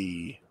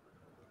the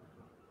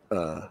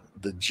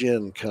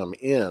Jinn come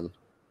in,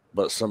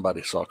 but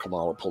somebody saw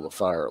Kamala pull the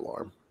fire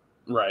alarm.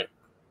 Right.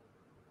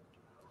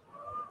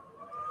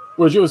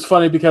 Which it was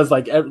funny because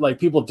like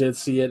people did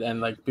see it and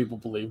like people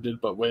believed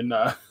it, but when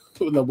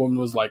the woman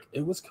was like,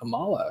 "It was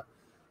Kamala,"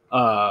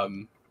 her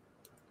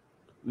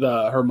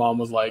mom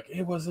was like,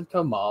 "It wasn't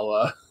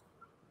Kamala,"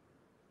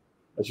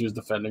 but she was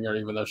defending her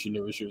even though she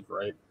knew she was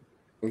right.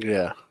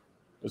 Yeah,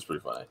 it was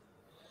pretty funny.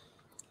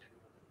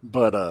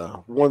 But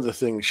one of the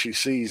things she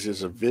sees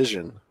is a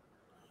vision.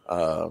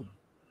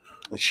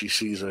 She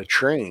sees a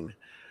train,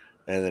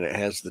 and then it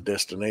has the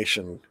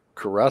destination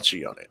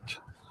Karachi on it.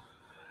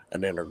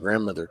 And then her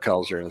grandmother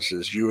calls her and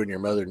says, "You and your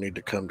mother need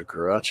to come to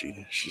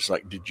Karachi." She's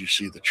like, "Did you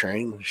see the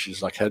train?"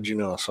 She's like, "How'd you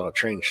know I saw a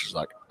train?" She's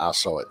like, "I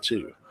saw it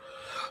too."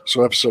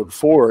 So episode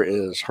 4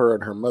 is her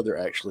and her mother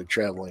actually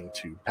traveling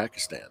to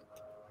Pakistan.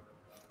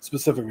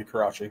 Specifically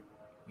Karachi.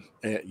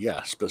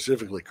 Yeah,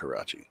 specifically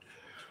Karachi.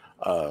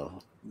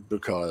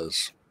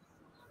 Because,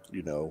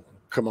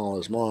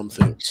 Kamala's mom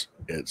thinks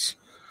it's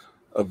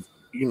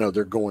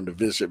they're going to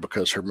visit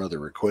because her mother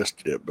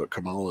requested it, but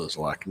Kamala is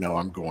like, "No,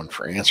 I'm going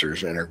for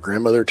answers." And her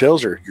grandmother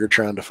tells her, "You're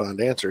trying to find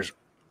answers.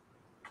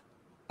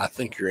 I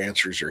think your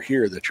answers are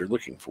here that you're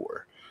looking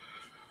for."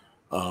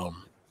 And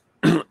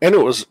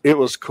it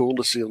was cool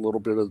to see a little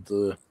bit of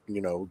the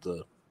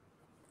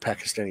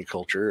Pakistani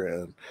culture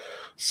and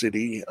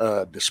city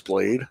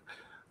displayed.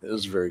 It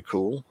was very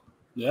cool.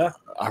 Yeah,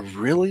 I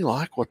really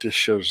like what this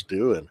show's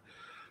doing.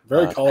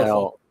 Very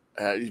colorful.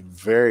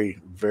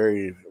 Very,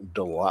 very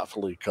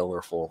delightfully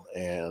colorful,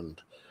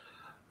 and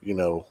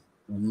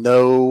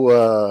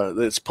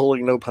it's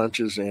pulling no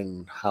punches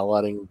in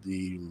highlighting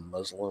the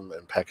Muslim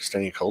and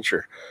Pakistani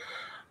culture,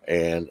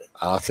 and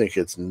I think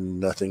it's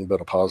nothing but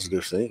a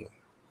positive thing.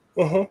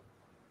 I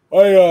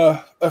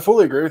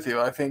fully agree with you.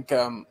 I think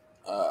I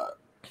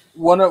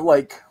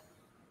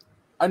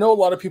know a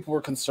lot of people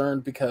were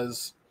concerned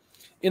because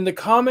in the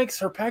comics,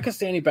 her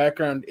Pakistani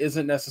background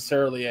isn't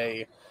necessarily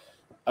a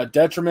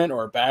detriment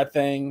or a bad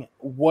thing.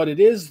 What it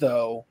is,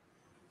 though,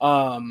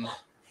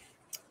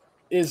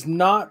 is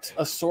not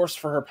a source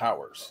for her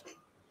powers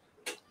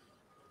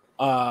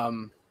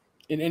in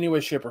any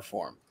way, shape, or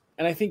form.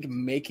 And I think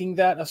making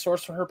that a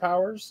source for her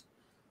powers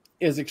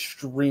is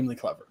extremely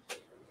clever.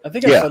 I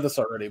think I've said this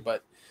already,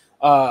 but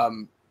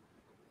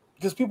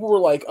because people were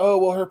like, "Oh,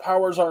 well, her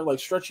powers aren't like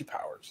stretchy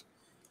powers."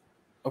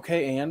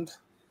 Okay, and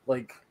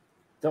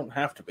don't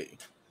have to be.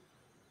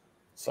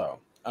 So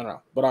I don't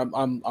know, but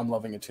I'm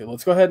loving it too.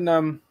 Let's go ahead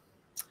and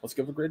let's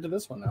give a grade to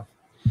this one now.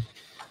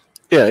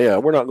 Yeah.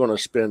 We're not going to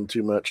spend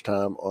too much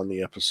time on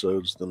the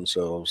episodes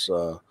themselves.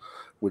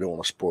 We don't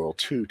want to spoil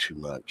too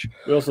much.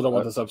 We also don't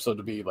want this episode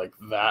to be like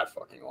that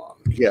fucking long.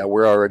 Yeah,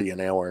 we're already an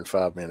hour and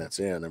 5 minutes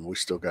in, and we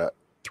still got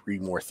 3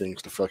 more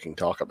things to fucking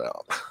talk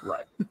about.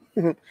 Right.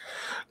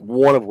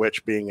 One of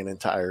which being an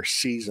entire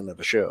season of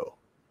a show.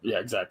 Yeah,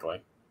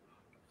 exactly.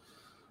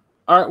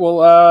 All right,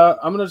 well,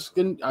 I'm gonna just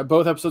get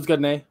both episodes get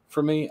an A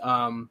for me.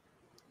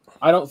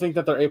 I don't think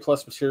that they're A+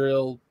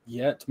 material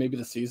yet. Maybe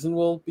the season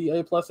will be A+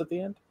 at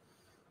the end,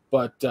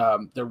 but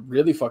they're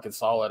really fucking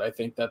solid. I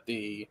think that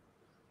the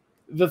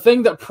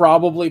thing that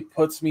probably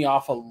puts me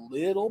off a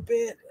little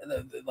bit,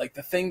 like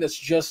the thing that's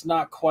just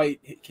not quite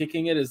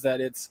kicking it, is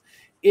that it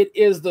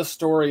is the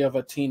story of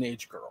a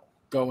teenage girl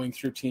going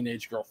through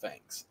teenage girl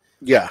things.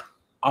 Yeah,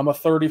 I'm a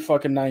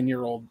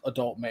 9-year-old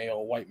adult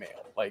male, white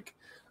male. Like,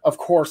 of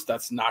course,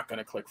 that's not going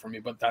to click for me,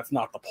 but that's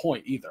not the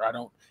point either.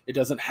 It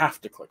doesn't have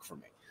to click for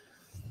me.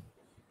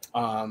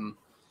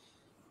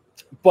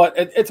 But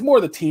it's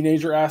more the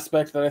teenager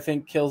aspect that I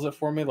think kills it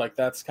for me. Like,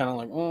 that's kind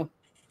of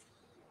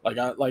like,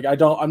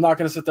 I'm not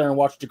going to sit there and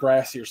watch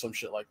Degrassi or some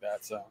shit like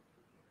that. So,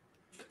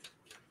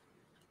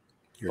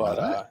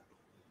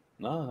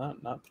 no,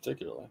 not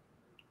particularly.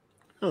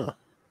 Huh.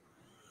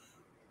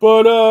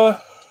 But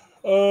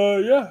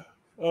yeah.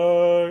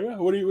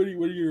 What are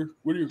your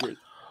grades?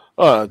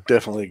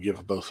 Definitely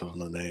give both of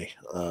them an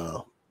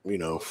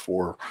A.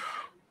 For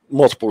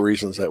multiple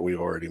reasons that we've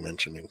already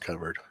mentioned and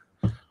covered.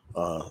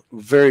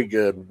 Very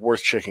good,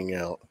 worth checking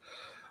out.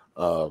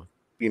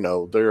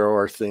 There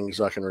are things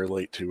I can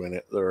relate to in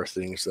it. There are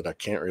things that I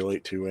can't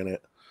relate to in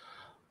it,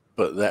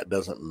 but that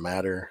doesn't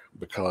matter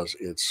because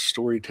it's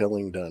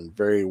storytelling done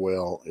very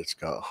well. It's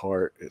got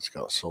heart. It's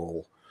got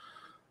soul.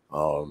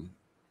 I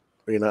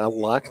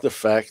like the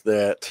fact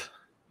that,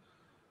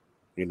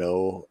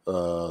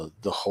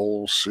 the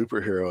whole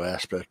superhero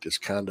aspect is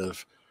kind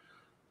of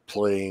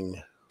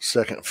playing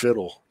second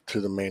fiddle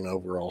to the main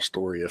overall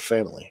story of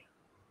family.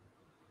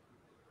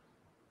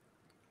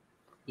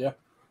 Yeah.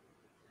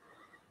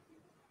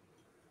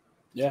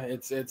 Yeah,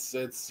 it's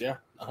 100%.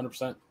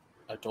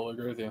 I totally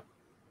agree with you.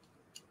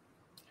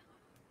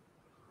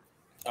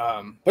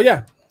 But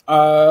yeah,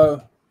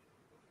 go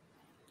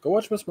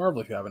watch Miss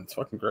Marvel if you haven't. It's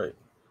fucking great.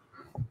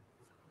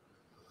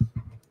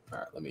 All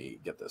right, let me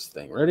get this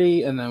thing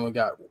ready, and then we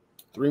got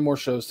 3 more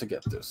shows to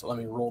get through. So let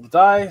me roll the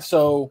die.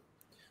 So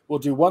we'll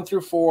do 1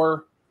 through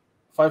 4,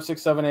 5,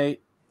 6, 7, 8,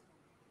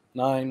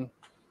 9,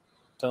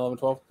 10, 11,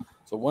 12.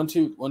 So 1,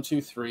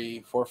 2,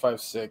 3, 4,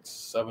 5, 6,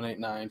 7, 8,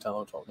 9, 10,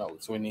 11, 12. No,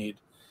 so we need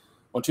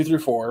 1, 2, 3,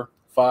 4,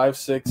 5,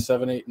 6,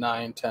 7, 8,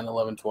 9, 10,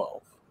 11,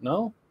 12.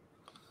 No?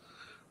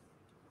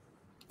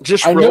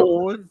 Just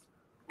roll.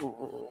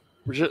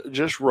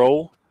 Just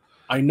roll.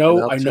 I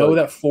know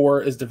that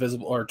 4 is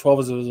divisible, or 12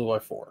 is divisible by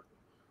 4.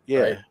 Yeah.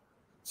 Right?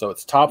 So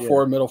it's top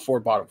 4, middle 4,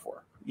 bottom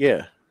 4.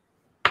 Yeah.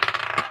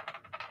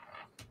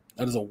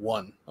 That is a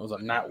 1. That was a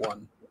nat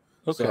 1.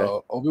 Okay.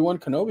 So Obi-Wan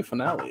Kenobi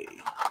finale.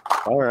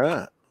 All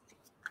right.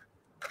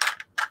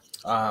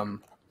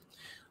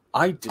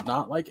 I did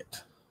not like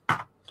it.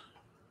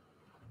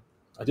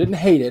 I didn't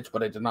hate it,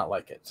 but I did not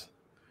like it.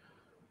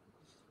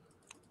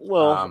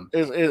 Well,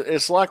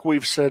 it's like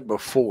we've said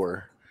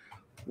before.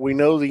 We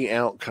know the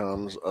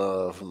outcomes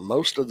of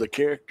most of the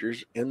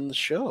characters in the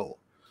show.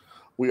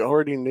 We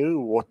already knew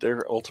what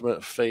their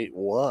ultimate fate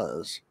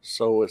was,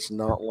 so it's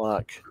not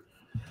like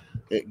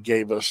it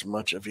gave us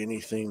much of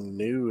anything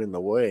new in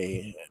the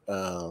way.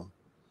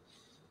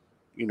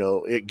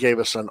 It gave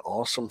us an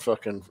awesome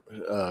fucking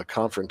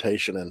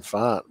confrontation and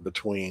fight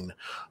between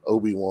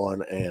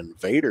Obi-Wan and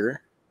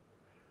Vader.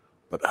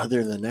 But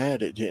other than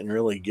that, it didn't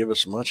really give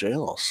us much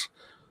else.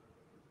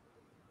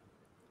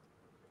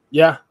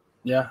 Yeah.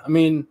 I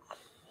mean,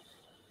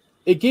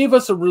 it gave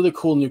us a really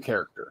cool new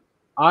character.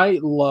 I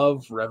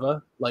love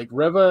Reva. Like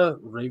Reva.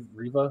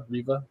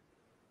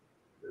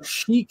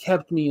 She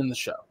kept me in the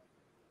show.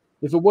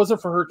 If it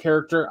wasn't for her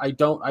character, I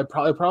probably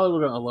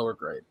would have gotten a lower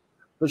grade.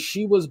 But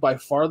she was by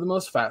far the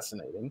most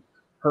fascinating.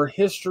 Her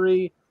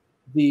history,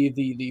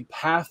 the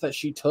path that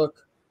she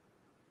took,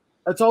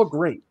 it's all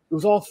great. It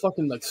was all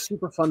fucking like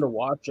super fun to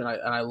watch, and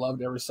I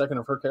loved every second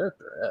of her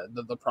character.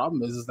 The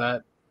problem is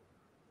that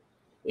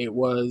it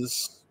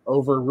was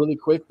over really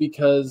quick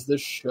because the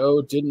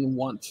show didn't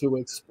want to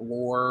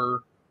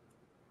explore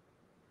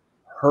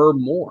her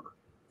more.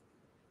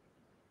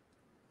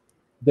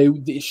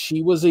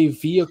 She was a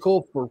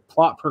vehicle for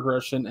plot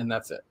progression, and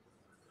that's it.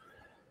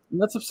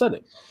 And that's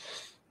upsetting.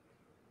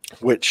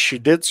 Which she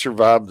did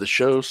survive the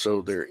show,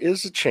 so there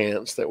is a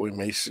chance that we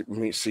may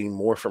see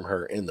more from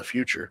her in the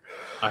future.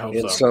 I hope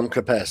in some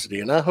capacity,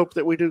 and I hope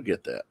that we do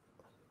get that.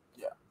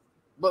 Yeah,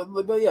 but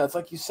yeah, it's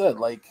like you said,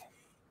 like,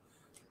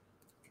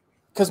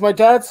 because my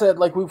dad said,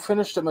 like, we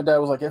finished it. My dad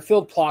was like, it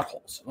filled plot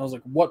holes, and I was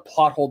like, what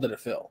plot hole did it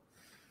fill?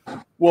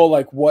 Well,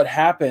 like, what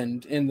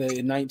happened in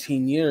the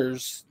 19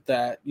 years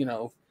that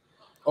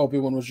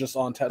Obi-Wan was just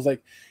on task?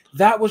 Like,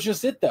 that was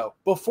just it, though.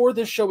 Before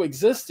this show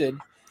existed.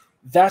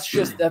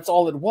 That's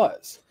all it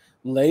was.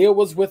 Leia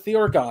was with the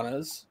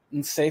Organas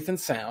and safe and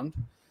sound,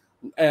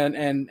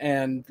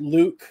 and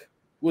Luke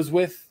was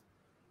with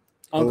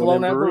Uncle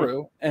Onan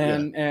Beru,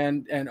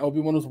 and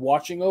Obi-Wan was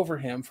watching over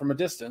him from a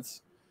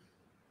distance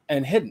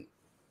and hidden,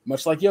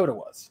 much like Yoda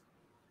was.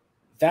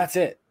 That's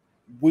it.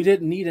 We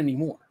didn't need any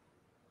more.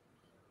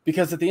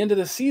 Because at the end of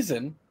the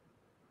season,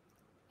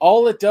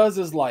 all it does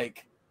is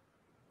like,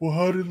 well,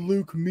 how did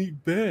Luke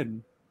meet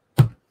Ben?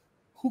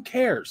 Who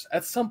cares?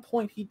 At some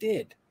point he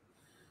did.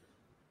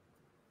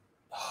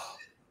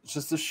 It's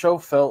just the show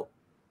felt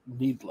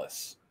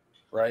needless,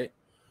 right?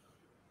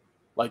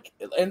 Like,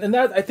 and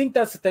that, I think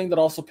that's the thing that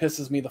also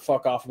pisses me the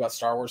fuck off about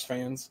Star Wars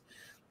fans,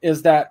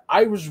 is that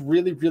I was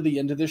really, really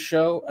into this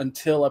show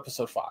until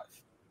episode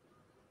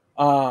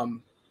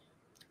 5.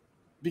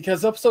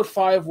 Because episode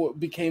 5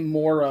 became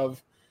more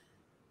of,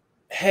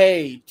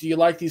 hey, do you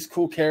like these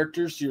cool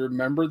characters? Do you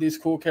remember these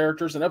cool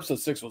characters? And episode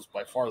 6 was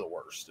by far the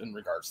worst in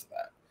regards to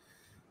that.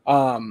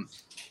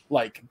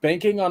 Like,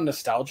 banking on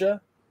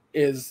nostalgia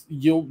is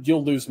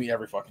you'll lose me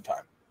every fucking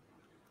time.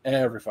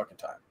 Every fucking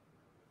time.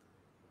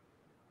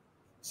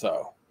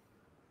 So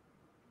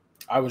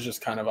I was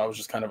just kind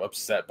of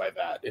upset by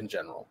that in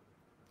general.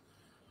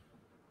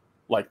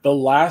 Like, the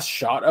last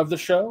shot of the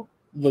show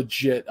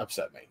legit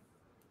upset me.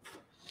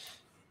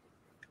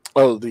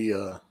 Oh,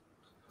 the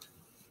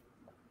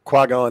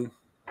Qui-Gon.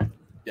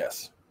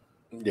 Yes.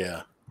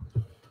 Yeah.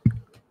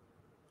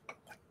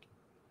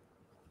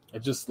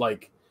 It just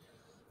like,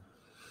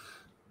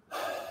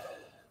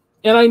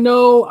 and I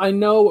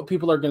know what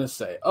people are going to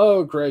say.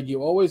 Oh, Greg,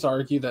 you always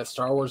argue that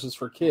Star Wars is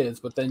for kids,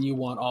 but then you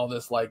want all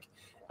this like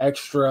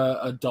extra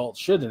adult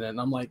shit in it. And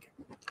I'm like,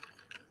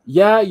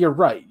 yeah, you're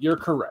right. You're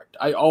correct.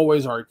 I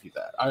always argue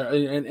that.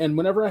 And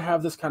whenever I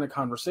have this kind of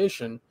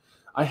conversation,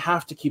 I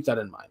have to keep that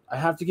in mind. I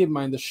have to keep in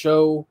mind the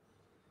show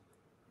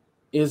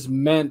is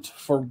meant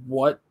for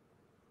what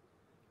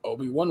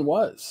Obi-Wan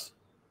was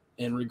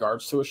in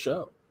regards to a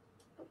show.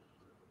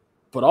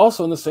 But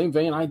also in the same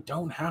vein, I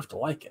don't have to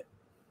like it.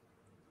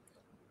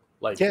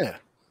 Like, yeah.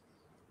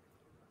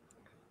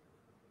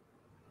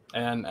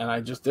 And I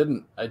just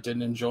didn't. I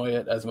didn't enjoy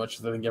it as much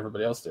as I think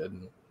everybody else did.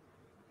 And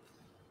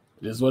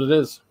it is what it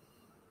is.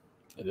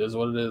 It is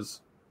what it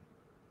is.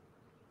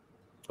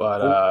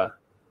 But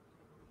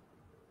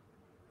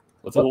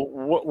what's up?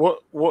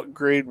 What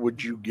grade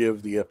would you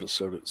give the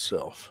episode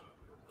itself?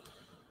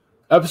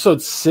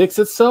 Episode 6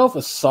 itself,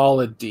 a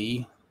solid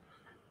D.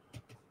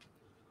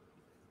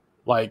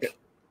 Like,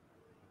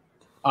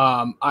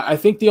 I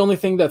think the only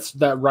thing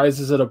that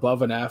rises it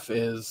above an F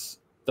is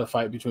the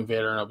fight between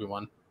Vader and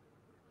Obi-Wan.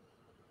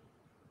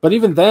 But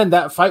even then,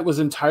 that fight was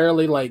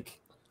entirely like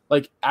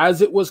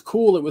as it was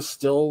cool, it was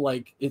still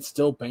like it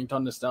still banked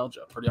on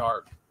nostalgia pretty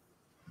hard.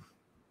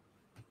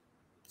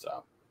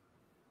 So,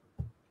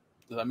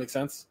 does that make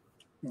sense?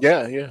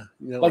 Yeah, yeah.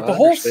 You know, like the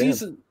whole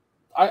season,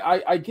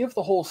 I give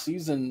the whole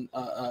season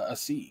a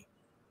C.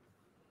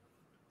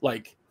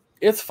 Like,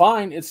 it's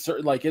fine. It's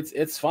like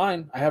it's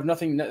fine. I have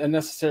nothing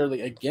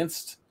necessarily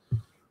against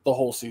the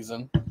whole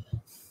season.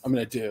 I mean,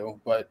 I do,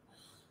 but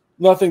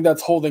nothing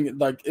that's holding it.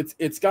 Like,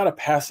 it's got a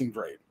passing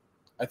grade.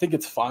 I think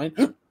it's fine.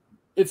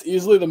 It's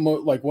easily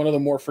one of the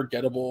more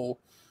forgettable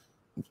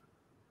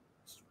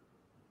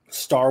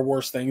Star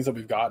Wars things that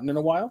we've gotten in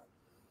a while.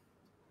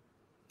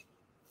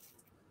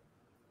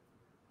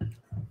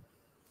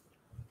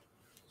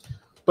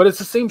 But it's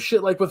the same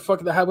shit like with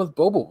fucking that happened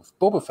with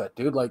Boba Fett,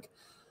 dude. Like,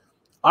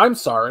 I'm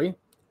sorry.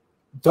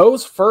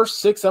 Those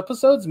first 6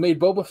 episodes made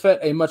Boba Fett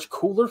a much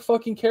cooler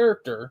fucking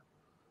character.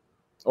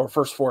 Or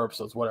first 4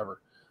 episodes, whatever.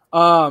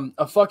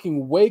 A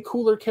fucking way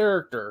cooler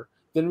character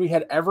than we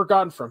had ever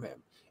gotten from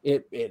him.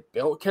 It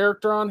built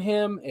character on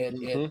him.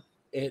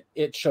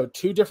 It showed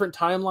 2 different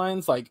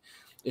timelines. Like,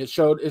 it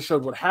showed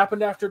what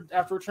happened after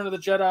Return of the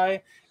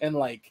Jedi, and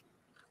like,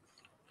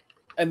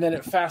 and then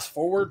it fast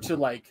forward to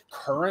like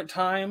current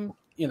time,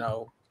 you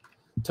know,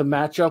 to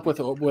match up with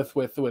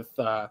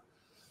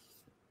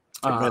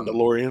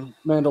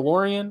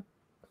Mandalorian,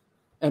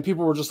 and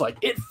people were just like,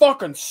 it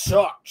fucking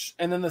sucks.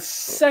 And then the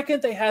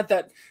second they had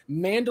that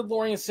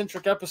Mandalorian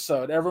centric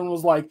episode, everyone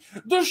was like,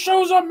 this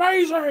show's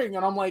amazing.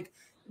 And I'm like,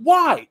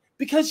 why?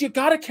 Because you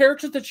got a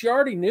character that you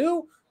already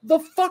knew? The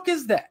fuck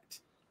is that?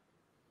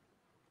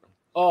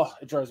 Oh,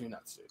 it drives me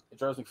nuts, dude. It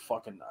drives me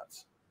fucking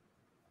nuts.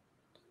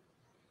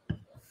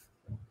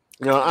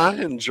 You know, I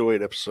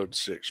enjoyed episode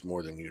 6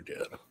 more than you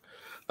did.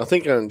 I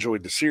think I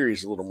enjoyed the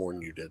series a little more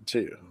than you did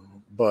too.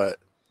 But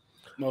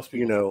most people,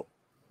 you know,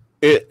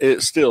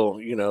 it still,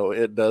 you know,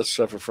 it does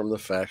suffer from the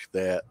fact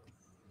that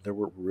there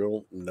were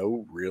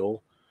no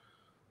real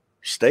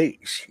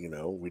stakes. You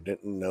know, we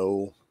didn't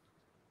know.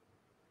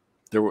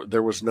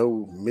 There was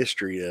no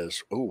mystery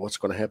as, oh, what's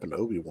going to happen to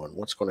Obi-Wan?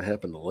 What's going to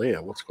happen to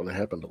Leia? What's going to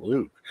happen to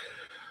Luke?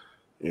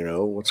 You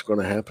know, what's going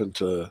to happen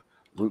to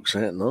Luke's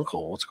aunt and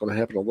uncle? What's going to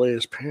happen to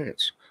Leia's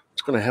parents?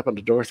 What's going to happen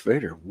to Darth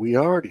Vader? We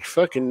already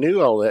fucking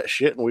knew all that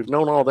shit, and we've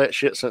known all that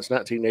shit since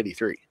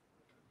 1983.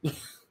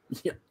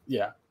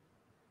 Yeah.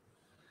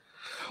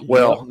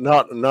 Well,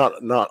 not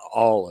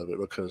all of it,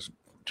 because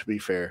to be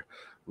fair,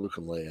 Luke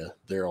and Leia,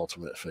 their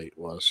ultimate fate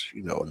was,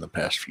 you know, in the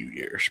past few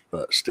years,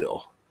 but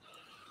still.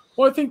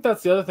 Well, I think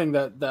that's the other thing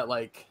that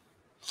like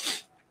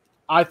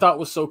I thought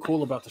was so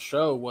cool about the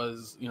show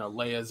was, you know,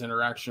 Leia's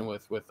interaction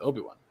with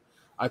Obi-Wan.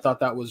 I thought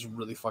that was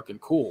really fucking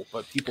cool,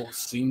 but people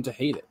seem to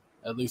hate it.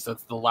 At least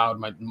that's the loud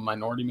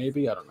minority,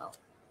 maybe. I don't know.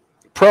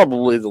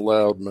 probably the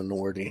loud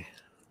minority.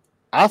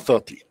 I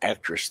thought the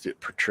actress that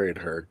portrayed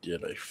her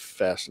did a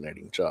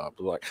fascinating job.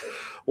 Like,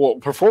 well,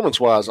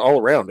 performance-wise,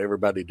 all around,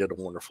 everybody did a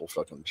wonderful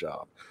fucking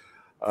job.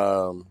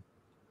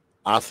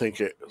 I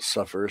think it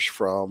suffers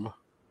from,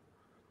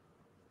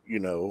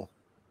 there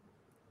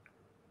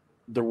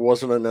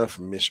wasn't enough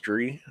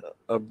mystery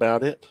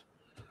about it.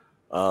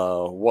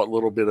 What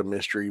little bit of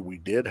mystery we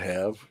did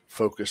have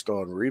focused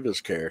on Reva's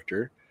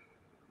character.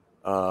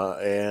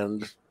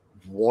 And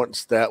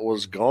once that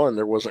was gone,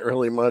 there wasn't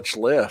really much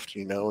left,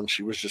 and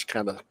she was just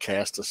kind of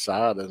cast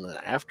aside in an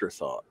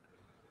afterthought.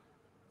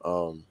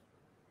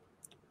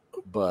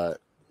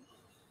 But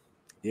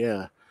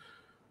yeah,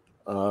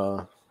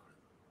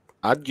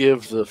 I'd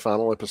give the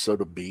final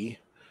episode a B,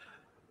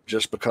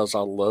 just because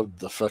I loved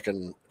the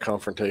fucking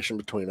confrontation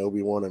between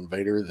Obi-Wan and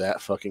Vader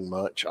that fucking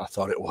much. I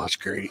thought it was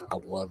great. I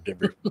loved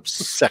every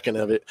second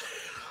of it.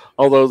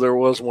 Although there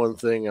was one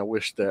thing I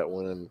wish that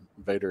when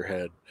Vader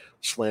had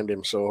slammed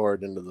him so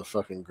hard into the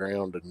fucking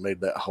ground and made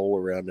that hole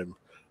around him,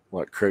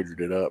 like cratered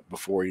it up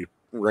before he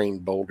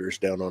rained boulders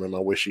down on him, I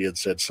wish he had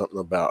said something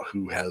about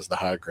who has the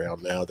high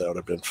ground now. That would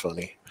have been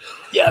funny.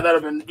 Yeah, that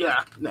would have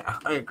been,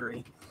 I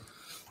agree.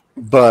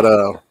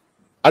 But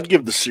I'd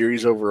give the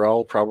series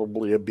overall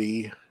probably a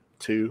B,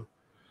 too.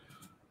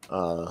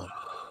 I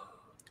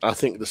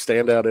think the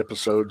standout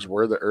episodes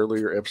were the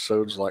earlier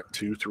episodes, like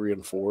 2, 3,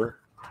 and 4.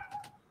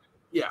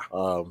 Yeah.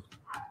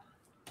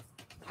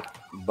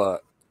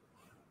 But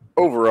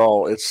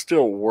overall, it's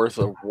still worth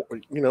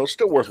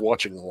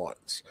watching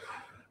once.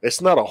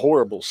 It's not a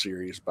horrible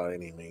series by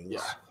any means.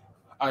 Yeah.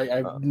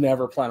 I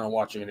never plan on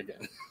watching it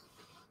again.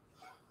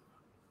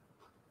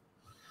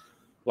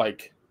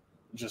 Like,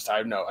 just I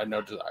have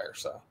no desire.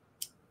 So,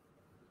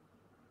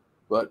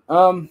 but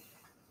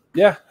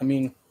yeah. I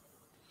mean,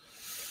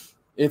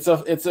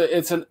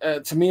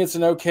 to me, it's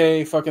an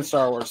okay fucking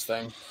Star Wars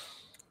thing.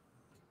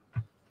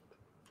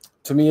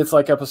 To me, it's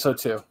like episode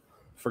 2,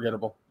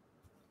 forgettable.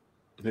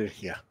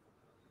 Yeah.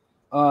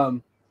 All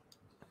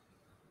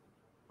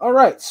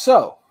right,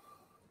 so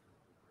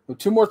we have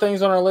 2 more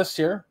things on our list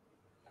here.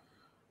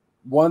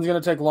 One's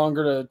going to take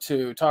longer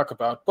to talk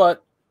about,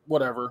 but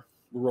whatever.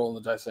 We're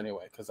rolling the dice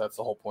anyway, because that's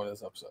the whole point of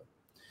this episode.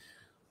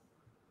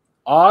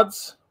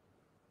 Odds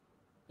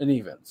and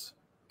evens.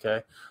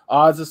 Okay,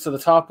 odds is to the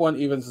top one,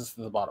 evens is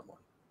to the bottom one.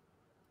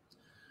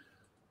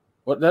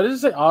 What that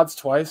is, say odds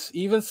twice.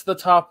 Evens to the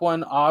top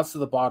one, odds to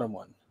the bottom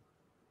one.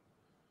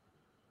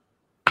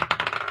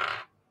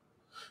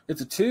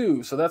 It's a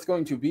 2, so that's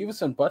going to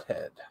Beavis and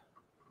Butthead.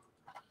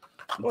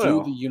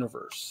 Do the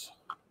universe.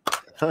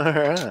 All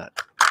right.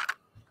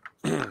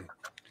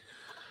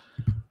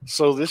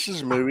 So this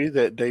is a movie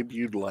that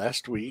debuted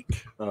last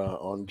week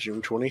on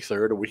June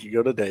 23rd, a week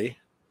ago today,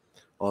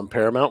 on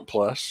Paramount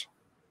Plus.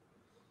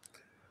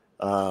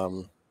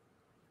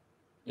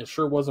 It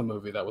sure was a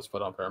movie that was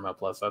put on Paramount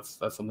Plus. That's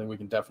something we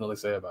can definitely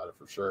say about it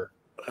for sure.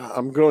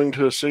 I'm going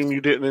to assume you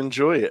didn't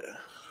enjoy it.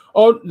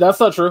 Oh, that's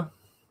not true.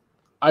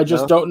 I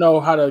just don't know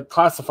how to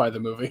classify the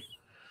movie.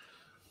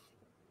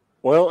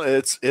 Well,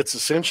 it's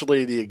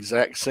essentially the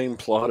exact same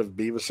plot of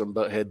Beavis and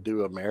Butthead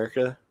Do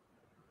America.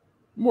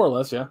 More or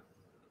less, yeah.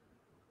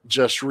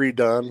 Just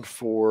redone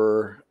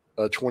for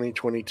a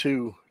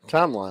 2022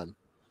 timeline.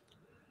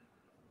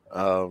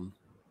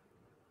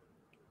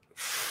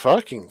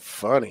 Fucking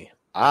funny.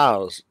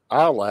 I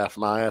laughed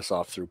my ass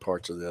off through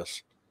parts of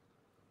this.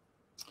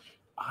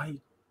 I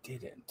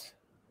didn't.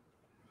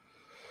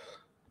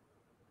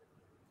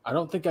 I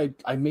don't think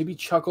I maybe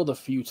chuckled a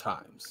few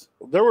times.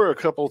 There were a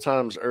couple of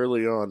times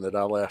early on that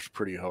I laughed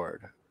pretty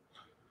hard.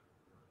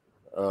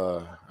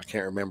 I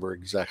can't remember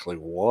exactly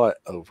what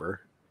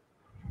over.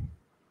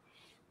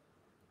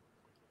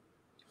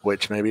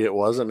 Which maybe it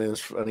wasn't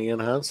as funny in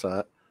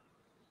hindsight.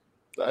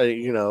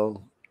 Hey,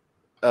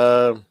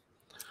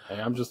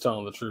 I'm just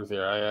telling the truth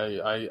here.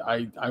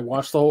 I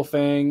watched the whole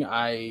thing.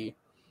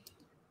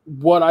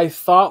 What I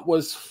thought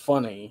was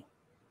funny,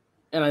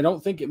 and I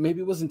don't think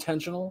maybe it was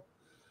intentional,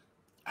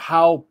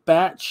 how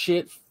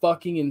batshit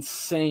fucking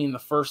insane the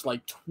first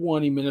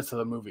 20 minutes of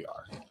the movie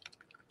are.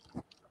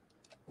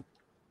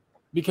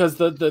 Because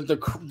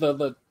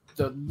the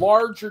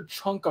larger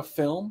chunk of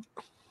film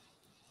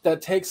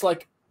that takes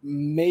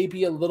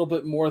maybe a little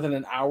bit more than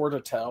an hour to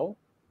tell.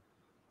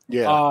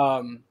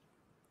 Yeah.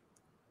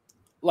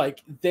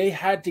 They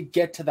had to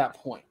get to that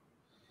point.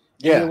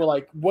 Yeah. And they were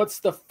like, what's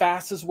the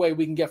fastest way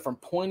we can get from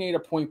point A to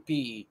point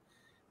B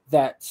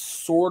that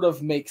sort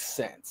of makes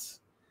sense?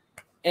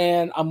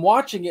 And I'm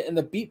watching it, and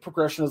the beat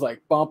progression is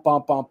like bump,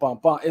 bump, bump,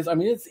 bump, bump.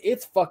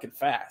 It's fucking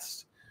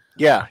fast.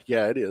 Yeah,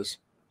 it is.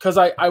 Because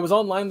I was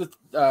online with,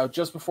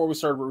 just before we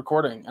started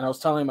recording, and I was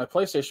telling my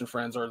PlayStation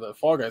friends or the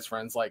Fall Guys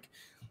friends,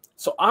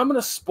 so I'm going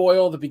to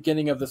spoil the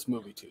beginning of this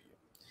movie to you.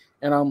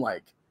 And I'm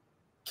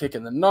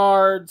kicking the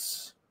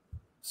nards,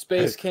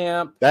 space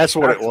camp. That's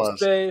what it was.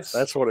 Space.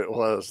 That's what it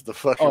was. The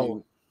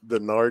fucking the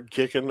nard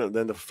kicking, and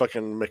then the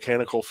fucking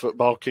mechanical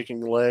football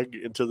kicking leg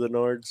into the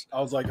nards.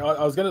 I was I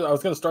was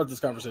gonna start this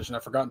conversation. I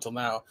forgot until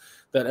now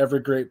that every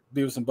great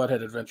Beavis and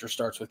Butthead adventure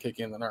starts with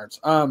kicking the nards.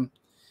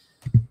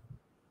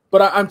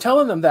 But I'm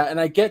telling them that, and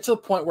I get to the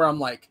point where I'm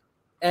like,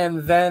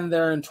 and then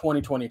they're in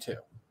 2022.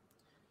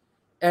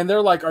 And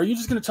they're like, are you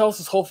just going to tell us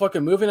this whole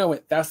fucking movie? And I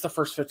went, that's the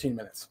first 15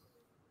 minutes.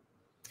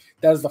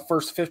 That is the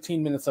first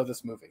 15 minutes of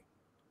this movie.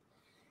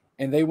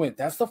 And they went,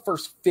 that's the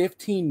first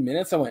 15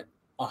 minutes? I went,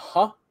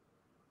 uh-huh.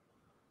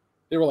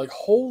 They were like,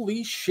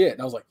 holy shit.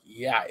 And I was like,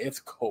 yeah, it's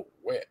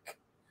quick.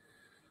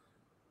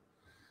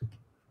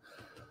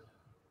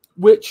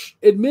 Which,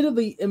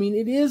 admittedly, I mean,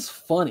 it is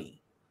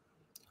funny.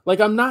 Like,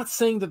 I'm not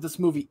saying that this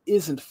movie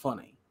isn't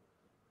funny.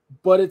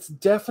 But it's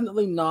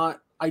definitely not,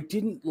 I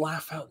didn't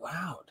laugh out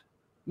loud.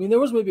 I mean, there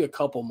was maybe a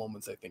couple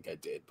moments I think I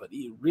did, but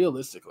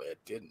realistically, I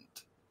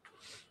didn't.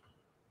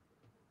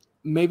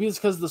 Maybe it's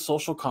because the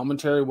social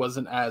commentary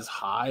wasn't as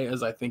high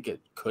as I think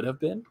it could have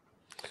been.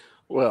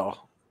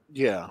 Well,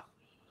 yeah.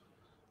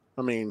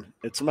 I mean,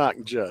 it's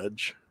Mike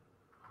Judge.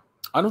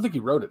 I don't think he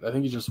wrote it. I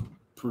think he just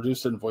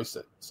produced it and voiced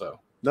it. So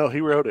no,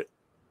 he wrote it.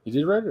 He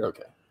did write it?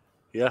 Okay.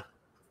 Yeah.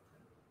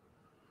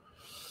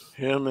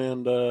 Him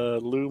and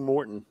Lou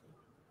Morton.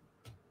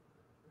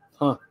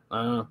 Huh.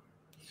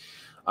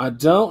 I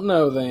don't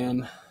know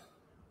then.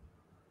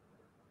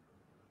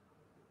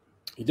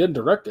 He didn't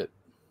direct it.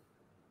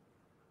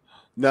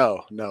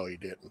 No, he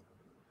didn't.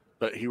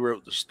 But he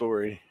wrote the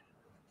story.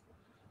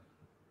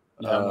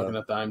 Yeah, I'm looking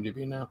at the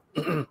IMDb now.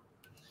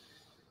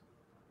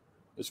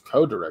 It's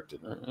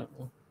co-directed. Right?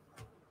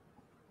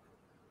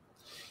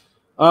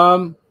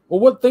 Well,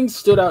 what things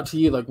stood out to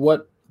you? Like,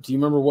 what do you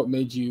remember? What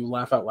made you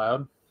laugh out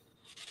loud?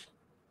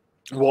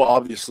 Well,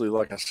 obviously,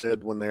 like I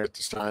said, when they're at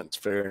the science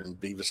fair and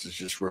Beavis is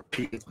just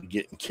repeatedly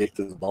getting kicked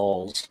in the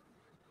balls.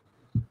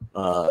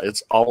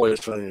 It's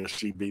always funny to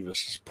see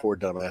Beavis' poor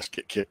dumbass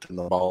get kicked in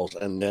the balls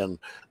and then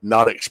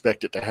not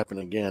expect it to happen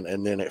again,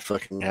 and then it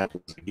fucking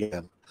happens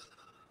again.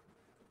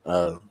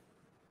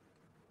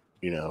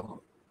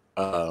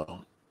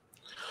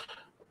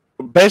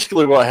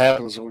 Basically what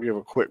happens, we'll give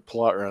a quick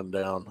plot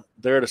rundown.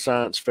 They're at a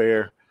science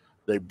fair.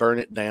 They burn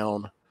it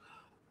down.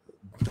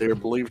 They're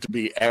believed to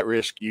be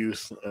at-risk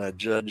youth. A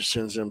judge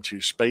sends them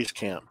to space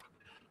camp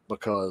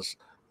because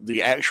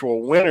the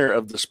actual winner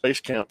of the space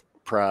camp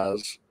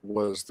prize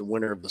was the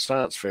winner of the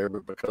science fair,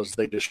 but because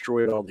they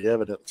destroyed all the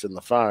evidence in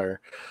the fire,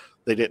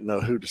 they didn't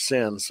know who to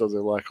send. So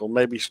they're like, well,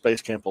 maybe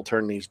space camp will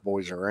turn these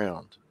boys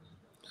around.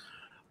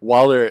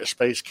 While they're at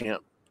space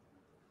camp,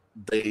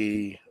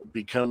 they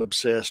become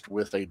obsessed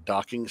with a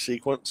docking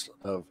sequence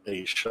of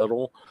a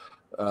shuttle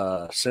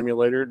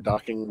simulator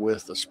docking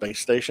with a space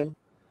station.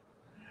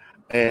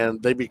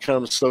 And they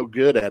become so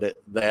good at it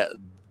that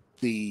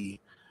the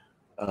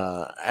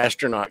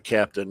astronaut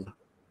captain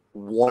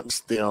wants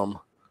them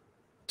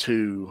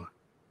to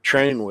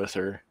train with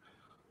her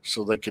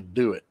so they could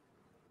do it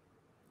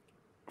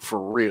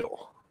for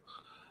real.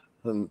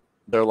 And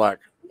they're like,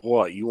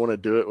 what, you want to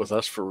do it with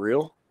us for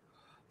real?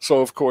 So,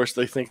 of course,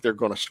 they think they're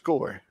going to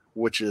score,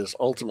 which is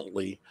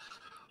ultimately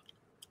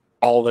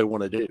all they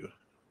want to do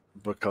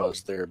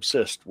because they're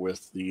obsessed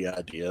with the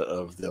idea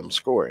of them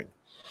scoring.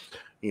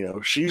 You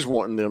know, she's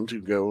wanting them to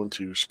go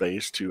into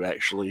space to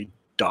actually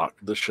dock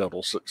the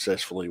shuttle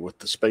successfully with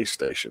the space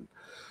station.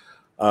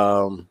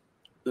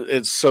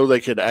 It's so they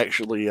could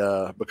actually,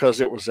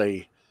 because it was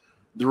the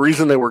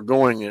reason they were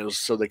going is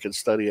so they could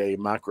study a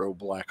micro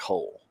black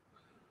hole,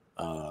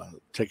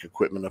 take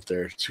equipment up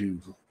there to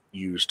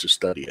use to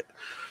study it.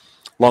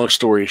 Long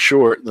story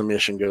short, the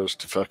mission goes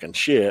to fucking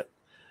shit,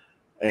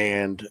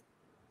 and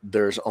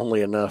there's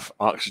only enough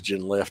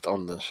oxygen left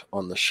on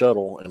the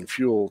shuttle and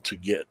fuel to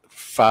get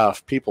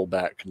 5 people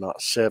back,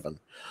 not 7.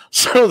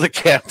 So the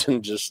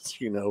captain just,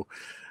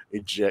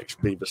 ejects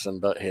Beavis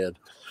and Butthead.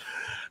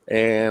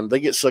 And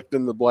they get sucked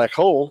in the black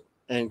hole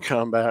and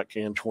come back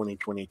in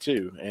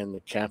 2022. And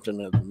the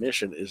captain of the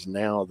mission is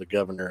now the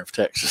governor of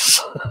Texas.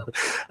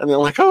 And they're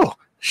like, oh,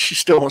 she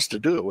still wants to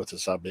do it with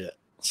us, I bet.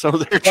 So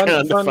they're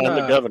trying to find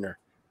the governor.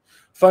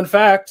 Fun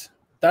fact,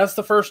 that's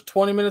the first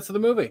 20 minutes of the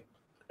movie.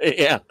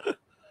 Yeah.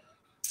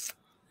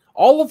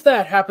 All of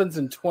that happens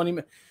in 20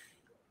 minutes.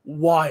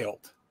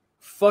 Wild.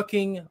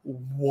 Fucking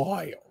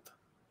wild.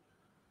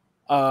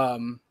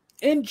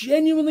 And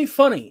genuinely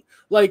funny.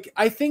 Like,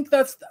 I think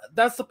that's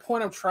the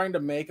point I'm trying to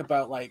make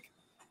about, like,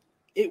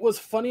 it was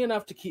funny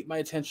enough to keep my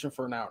attention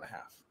for an hour and a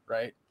half,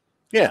 right?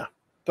 Yeah.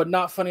 But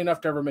not funny enough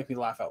to ever make me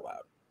laugh out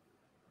loud.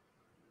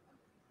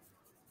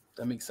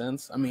 That makes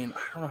sense? I mean, I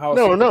don't know how...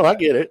 No, I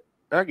get it.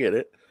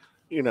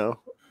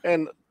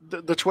 And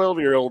the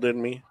 12-year-old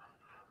in me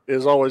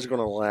is always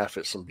going to laugh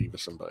at some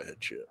Beavis and Butthead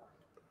shit.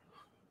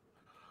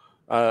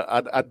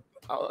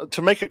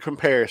 To make a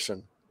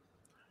comparison,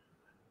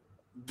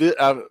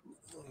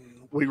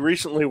 we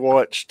recently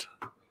watched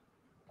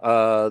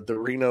the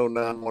Reno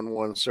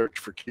 911 Search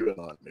for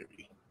QAnon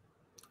movie.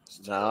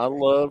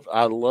 Now,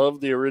 I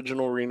love the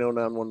original Reno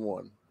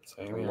 911.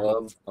 Same here.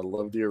 I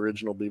love the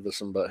original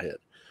Beavis and Butthead.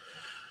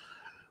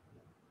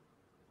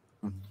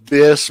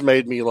 This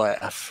made me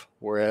laugh,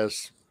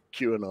 whereas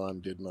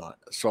QAnon did not.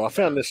 So I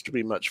found this to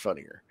be much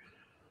funnier.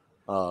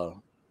 For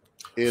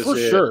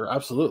sure,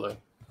 absolutely.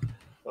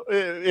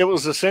 it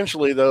was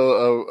essentially,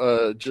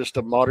 though, just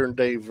a modern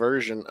day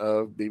version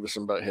of Beavis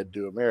and Butthead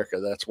Do America.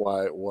 That's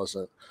why it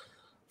wasn't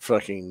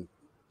fucking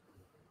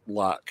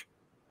like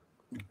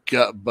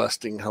gut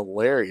busting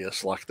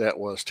hilarious like that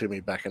was to me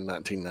back in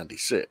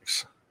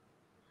 1996.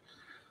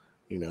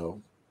 You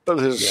know, but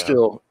it's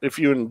still, if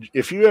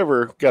you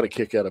ever got a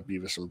kick out of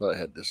Beavis and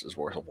Butthead, this is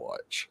worth a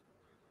watch.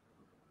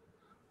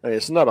 I mean,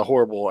 it's not a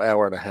horrible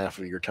hour and a half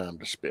of your time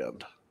to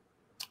spend.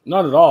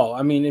 Not at all.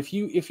 I mean, if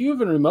you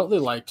even remotely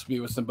liked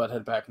Beavis and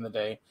Butthead back in the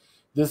day,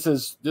 this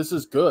is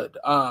good.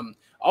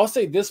 I'll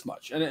say this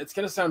much, and it's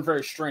going to sound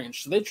very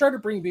strange. So they tried to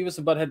bring Beavis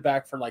and Butthead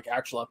back for like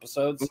actual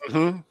episodes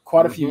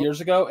quite a few years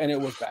ago, and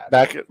it was bad.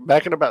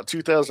 Back in about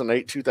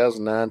 2008,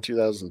 2009,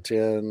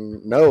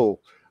 2010. No,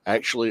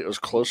 actually, it was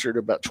closer to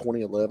about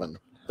 2011.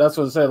 That's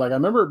what I say. Like I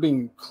remember it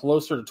being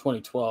closer to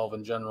 2012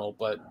 in general,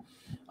 but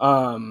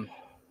let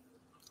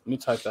me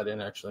type that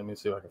in. Actually, let me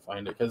see if I can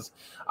find it because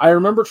I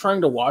remember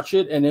trying to watch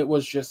it, and it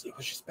was just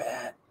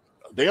bad.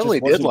 They only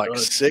did like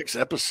 6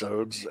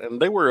 episodes, and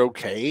they were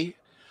okay.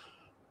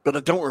 But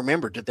I don't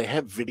remember. Did they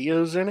have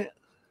videos in it?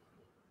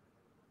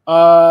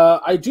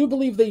 I do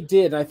believe they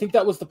did, and I think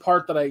that was the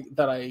part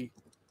that I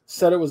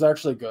said it was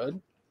actually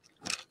good.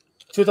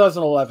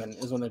 2011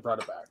 is when they brought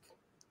it back.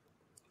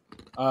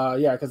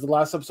 Yeah, because the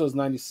last episode was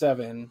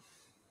 97,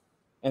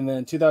 and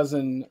then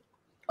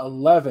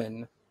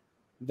 2011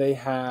 they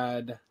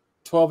had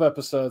 12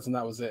 episodes, and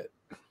that was it.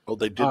 Oh,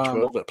 they did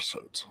 12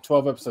 episodes.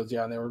 12 episodes,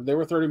 yeah, and they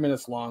were 30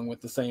 minutes long with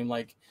the same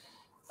like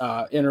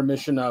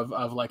intermission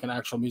of like an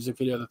actual music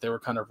video that they were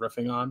kind of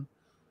riffing on,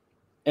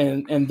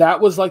 and that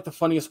was like the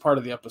funniest part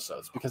of the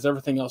episodes because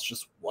everything else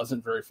just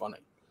wasn't very funny.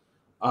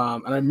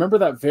 And I remember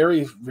that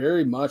very,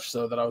 very much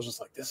so that I was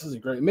just like, this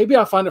isn't great. Maybe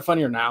I'll find it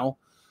funnier now.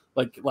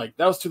 Like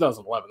that was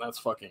 2011. That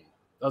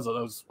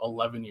was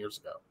 11 years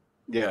ago.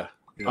 Yeah.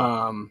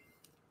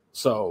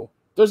 So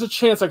there's a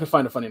chance I could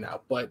find it funny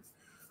now, but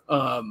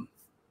I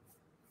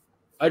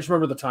just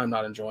remember the time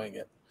not enjoying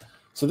it.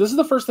 So this is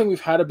the first thing we've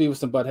had of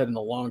Beavis and Butthead in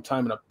a long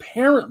time, and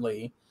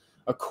apparently,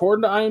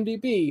 according to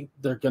IMDb,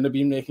 they're going to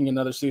be making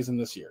another season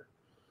this year.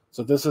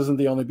 So this isn't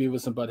the only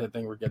Beavis and Butthead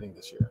thing we're getting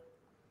this year.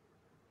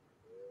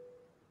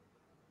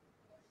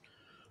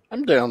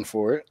 I'm down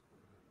for it.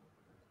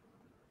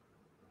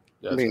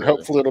 I mean,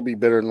 hopefully it'll be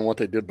better than what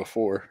they did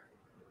before.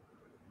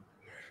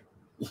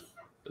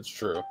 That's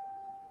true.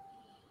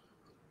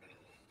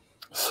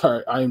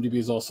 Sorry, IMDb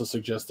is also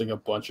suggesting a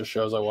bunch of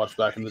shows I watched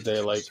back in the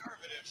day, like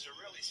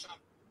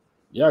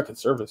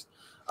conservatives.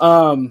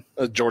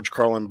 A George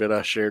Carlin bit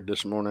I shared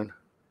this morning.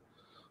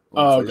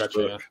 Oh,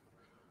 gotcha. Yeah.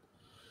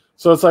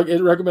 So it's like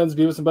it recommends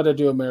Beavis and Butthead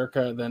Do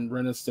America, then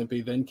Ren and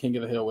Stimpy, then King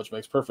of the Hill, which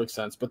makes perfect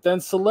sense. But then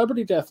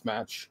Celebrity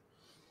Deathmatch,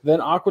 then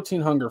Aqua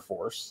Teen Hunger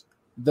Force,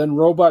 then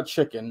Robot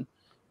Chicken,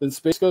 then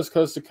Space Ghost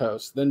Coast to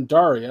Coast, then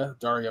Daria.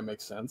 Daria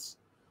makes sense.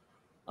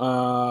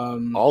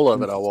 All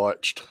of it I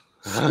watched.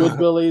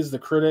 Squidbillies, The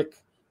Critic,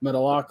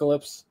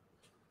 Metalocalypse.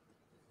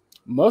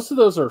 Most of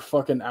those are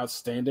fucking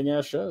outstanding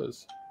ass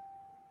shows.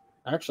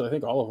 Actually, I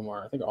think all of them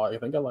are. I think I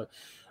like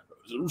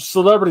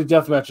Celebrity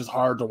Deathmatch is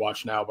hard to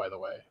watch now, by the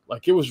way.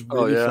 Like it was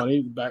really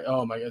funny back.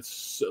 Oh my god,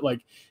 it's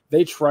like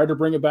they tried to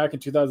bring it back in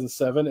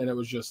 2007 and it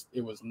was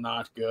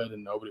not good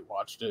and nobody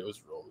watched it. It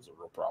was a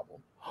real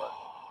problem.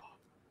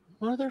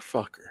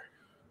 Motherfucker.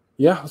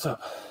 Yeah, what's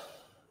up?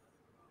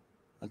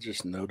 I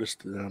just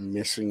noticed that I'm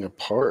missing a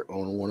part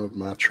on one of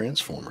my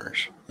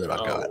Transformers that I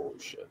got. Oh,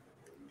 shit.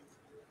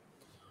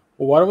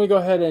 Well, why don't we go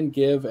ahead and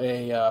give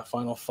a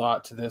final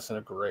thought to this and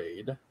a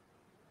grade?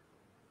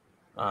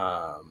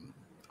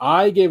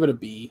 I gave it a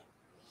B.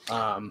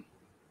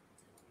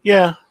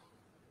 Yeah.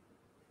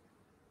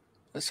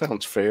 That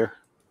sounds fair.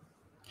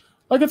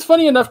 Like, it's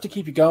funny enough to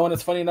keep you going.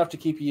 It's funny enough to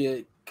keep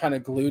you kind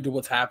of glued to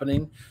what's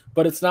happening.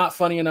 But it's not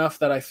funny enough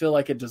that I feel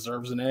like it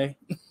deserves an A.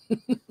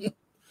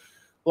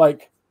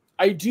 Like,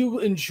 I do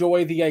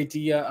enjoy the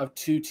idea of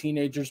two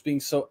teenagers being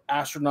so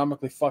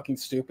astronomically fucking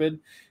stupid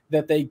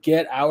that they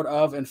get out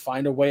of and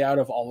find a way out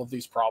of all of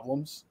these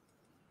problems.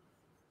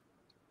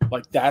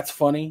 Like, that's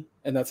funny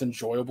and that's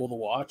enjoyable to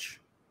watch.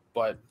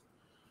 But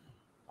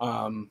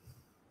I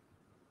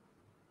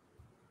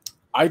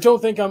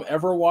don't think I'm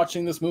ever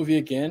watching this movie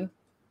again.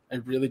 I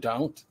really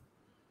don't.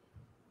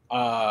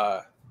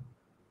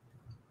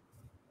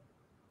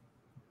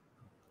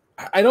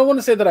 I don't want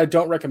to say that I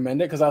don't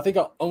recommend it because I think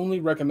I'll only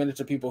recommend it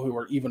to people who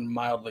are even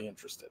mildly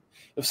interested.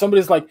 If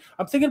somebody's like,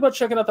 I'm thinking about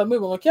checking out that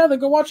movie, I'm like, yeah, then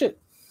go watch it.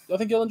 I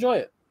think you'll enjoy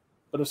it.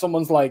 But if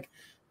someone's like,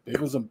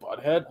 Beavis and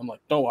Butthead, I'm like,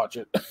 don't watch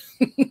it.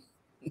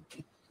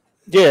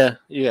 Yeah.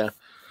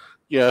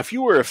 If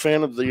you were a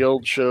fan of the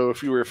old show,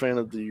 if you were a fan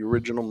of the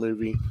original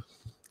movie,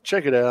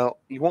 check it out.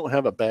 You won't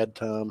have a bad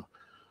time.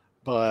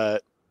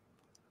 But,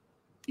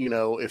 you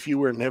know, if you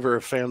were never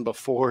a fan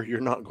before, you're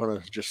not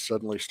going to just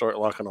suddenly start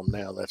liking them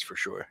now. That's for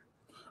sure.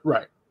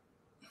 Right.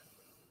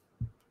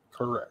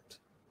 Correct.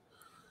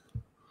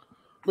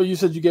 But you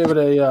said you gave it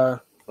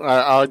a...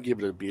 I'd give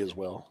it a B as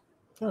well.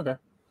 Okay.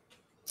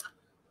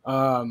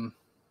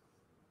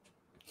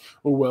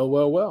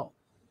 Well.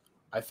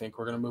 I think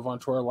we're going to move on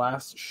to our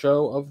last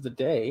show of the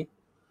day.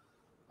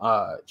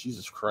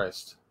 Jesus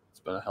Christ. It's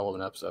been a hell of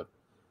an episode.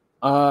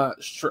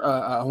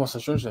 Almost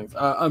Stranger Things.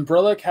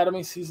 Umbrella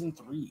Academy Season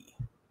 3.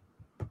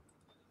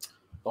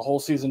 The whole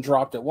season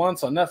dropped at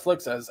once on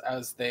Netflix,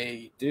 as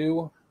they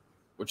do,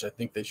 which I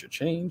think they should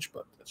change,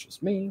 but that's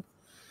just me.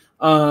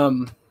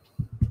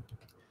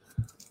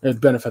 It'd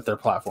benefit their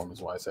platform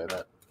is why I say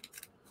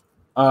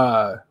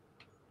that.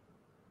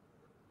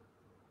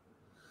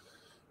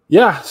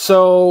 Yeah,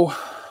 so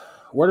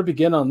where to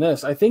begin on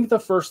this? I think the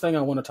first thing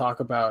I want to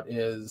talk about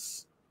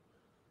is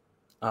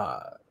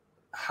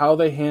how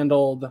they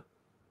handled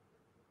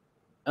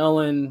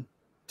Ellen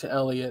to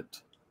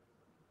Elliot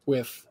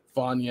with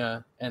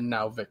Vanya and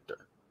now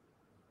Victor.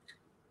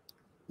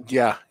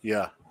 Yeah.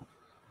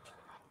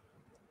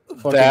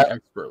 Fucking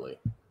expertly.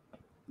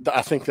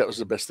 I think that was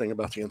the best thing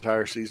about the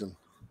entire season.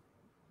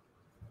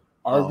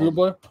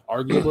 Arguably,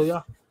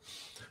 yeah.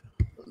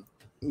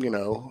 You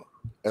know,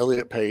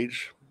 Elliot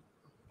Page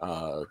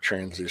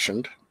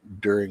transitioned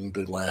during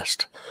the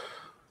last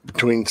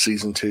between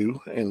season 2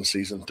 and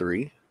season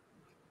 3,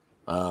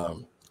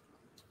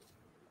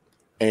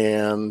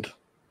 and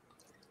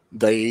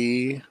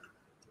they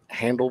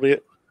handled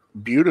it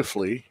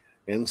beautifully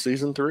in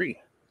season 3.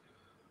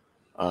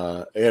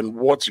 And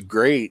what's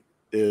great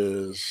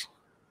is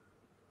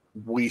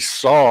we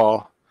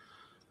saw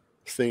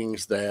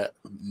things that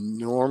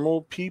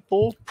normal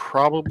people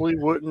probably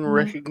wouldn't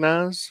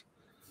recognize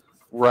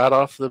right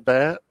off the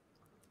bat,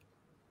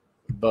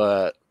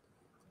 but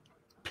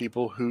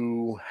people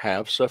who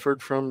have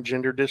suffered from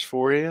gender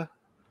dysphoria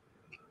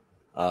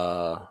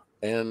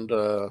and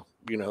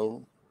you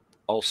know,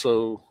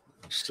 also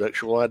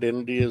sexual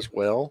identity as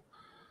well,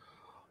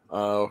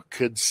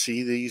 could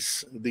see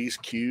these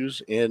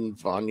cues in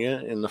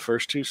Vanya in the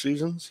first 2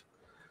 seasons.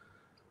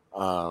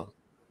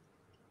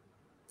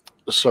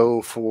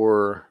 So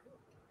for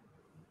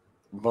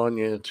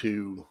Vanya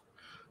to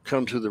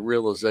come to the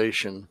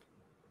realization,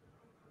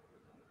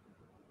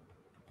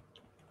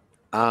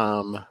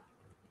 I'm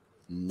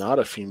not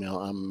a female,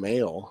 I'm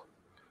male,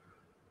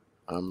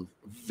 I'm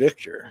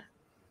Victor,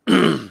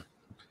 and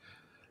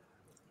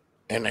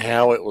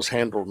how it was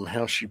handled and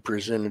how she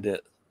presented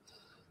it,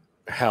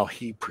 how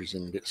he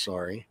presented it,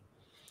 sorry.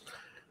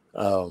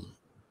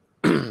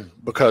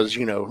 Because,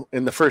 you know,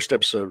 in the first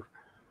episode,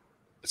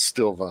 it's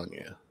still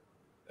Vanya,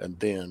 and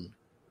then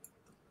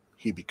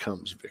he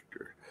becomes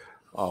Victor.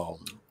 But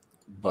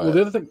well,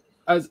 the other thing,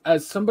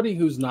 as somebody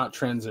who's not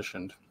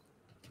transitioned,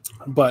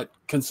 but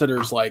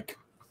considers like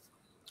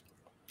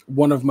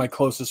one of my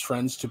closest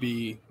friends to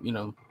be, you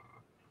know,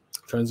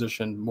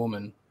 transitioned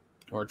woman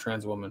or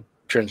trans woman,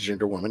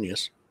 transgender woman,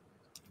 yes.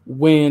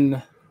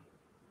 When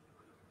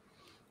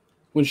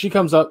she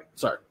comes up,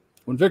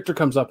 when Victor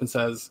comes up and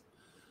says,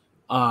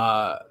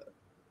 my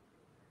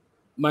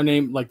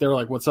name, like they're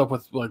like, what's up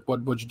with like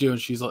what'd you do?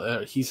 And she's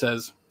he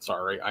says,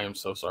 sorry, I am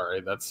so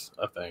sorry. That's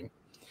a thing.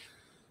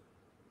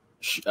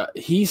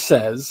 He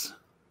says,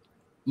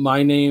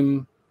 my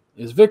name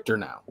is Victor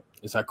now.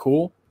 Is that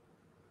cool?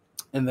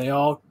 And they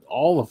all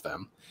of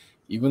them,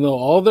 even though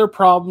all their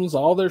problems,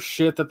 all their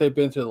shit that they've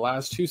been through the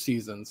last 2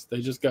 seasons, they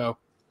just go,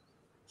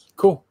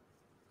 cool.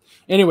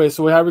 Anyway,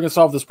 so how are we gonna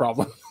solve this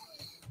problem?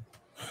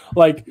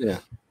 Like, yeah.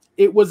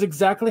 It was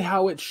exactly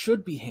how it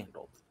should be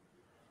handled.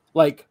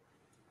 Like,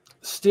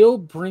 still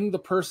bring the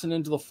person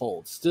into the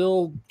fold.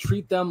 Still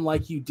treat them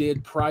like you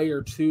did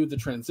prior to the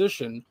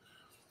transition.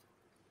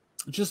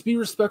 Just be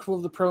respectful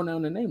of the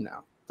pronoun and name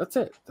now. That's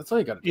it. That's all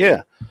you got to do.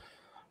 Yeah.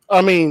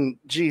 I mean,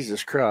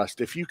 Jesus Christ.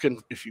 If you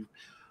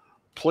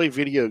play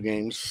video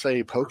games,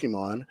 say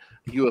Pokemon,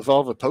 you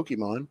evolve a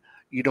Pokemon,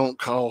 you don't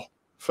call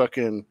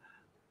fucking,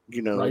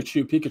 you know,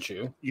 Raichu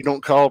Pikachu. You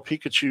don't call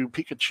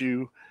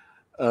Pikachu.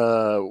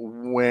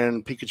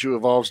 When Pikachu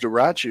evolves to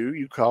Raichu,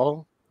 you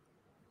call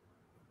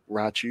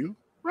Raichu.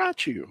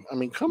 I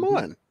mean, come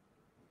on.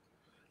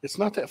 It's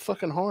not that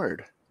fucking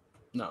hard.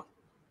 No.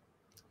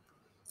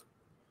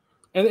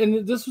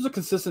 And this was a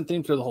consistent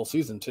theme through the whole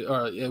season too.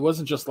 It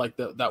wasn't just like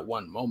that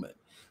one moment.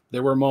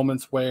 There were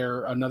moments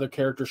where another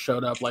character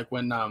showed up, like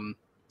when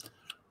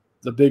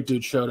the big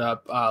dude showed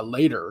up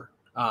later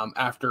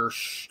after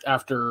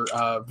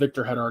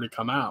Victor had already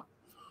come out,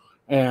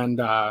 and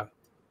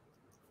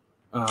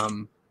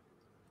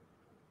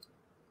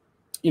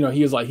you know,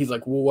 he's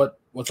like, well,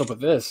 what's up with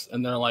this?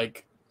 And they're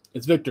like,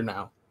 it's Victor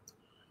now.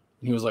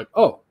 And he was like,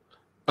 oh,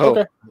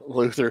 okay.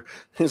 Luther.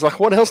 He's like,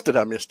 what else did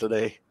I miss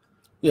today?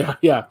 Yeah.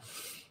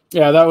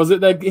 That was it.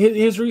 Like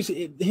his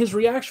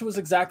reaction was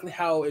exactly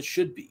how it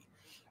should be,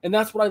 and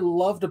that's what I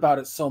loved about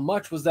it so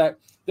much, was that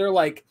they're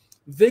like,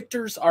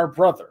 Victor's our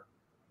brother.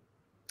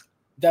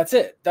 That's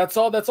it. That's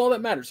all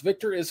that matters.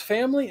 Victor is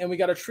family, and we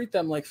got to treat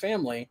them like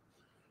family,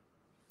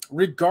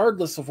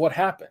 regardless of what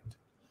happened.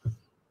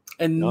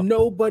 And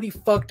nobody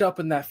fucked up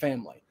in that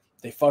family.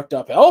 They fucked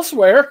up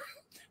elsewhere.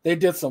 They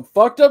did some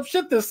fucked up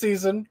shit this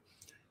season,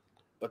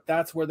 but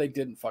that's where they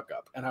didn't fuck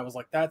up. And I was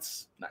like,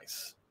 that's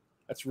nice.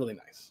 That's really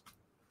nice.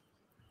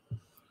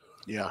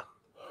 Yeah.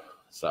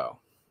 So,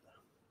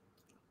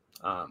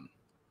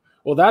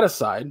 well, that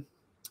aside,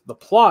 the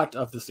plot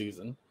of the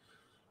season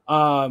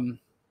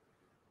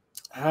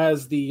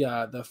has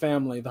the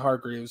family, the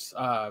Hargreaves,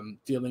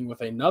 dealing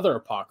with another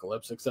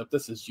apocalypse, except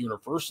this is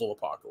universal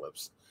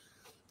apocalypse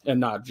and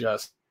not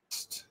just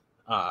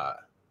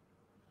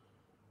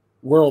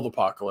world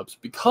apocalypse,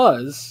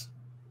 because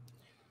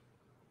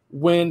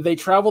when they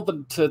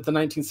traveled to the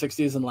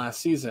 1960s and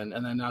last season,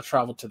 and then now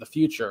traveled to the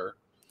future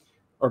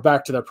or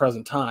back to their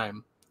present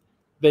time,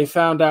 they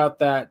found out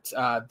that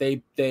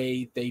they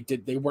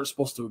weren't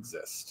supposed to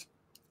exist,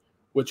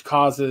 which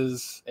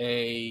causes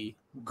a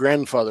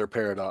grandfather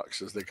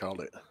paradox, as they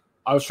called it.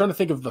 I was trying to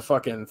think of the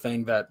fucking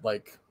thing that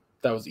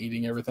was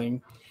eating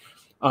everything,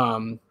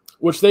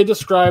 which they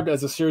described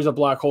as a series of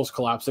black holes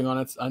collapsing on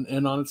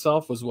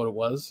itself was what it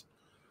was,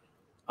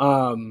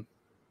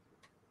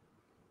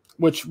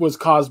 which was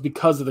caused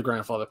because of the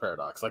grandfather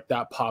paradox. Like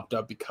that popped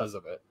up because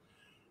of it,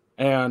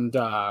 and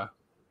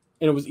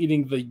it was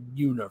eating the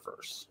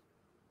universe.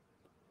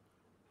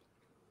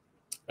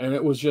 And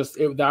it was just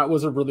that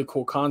was a really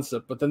cool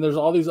concept. But then there's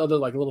all these other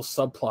little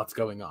subplots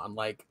going on.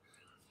 Like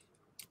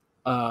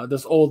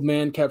this old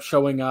man kept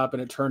showing up,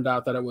 and it turned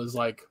out that it was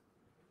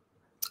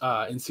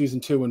in season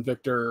 2 when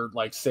Victor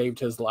saved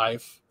his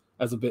life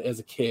as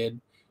a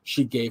kid.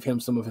 She gave him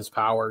some of his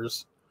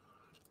powers,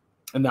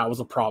 and that was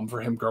a problem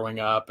for him growing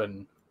up.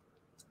 And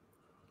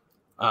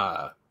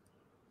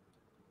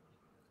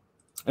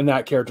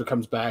that character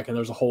comes back, and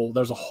there's a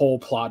whole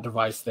plot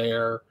device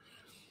there.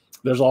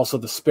 There's also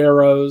the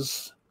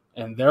Sparrows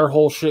and their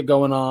whole shit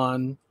going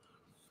on,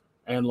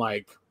 and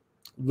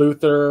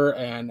Luther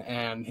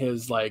and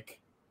his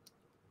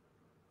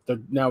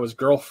now his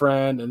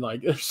girlfriend, and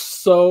there's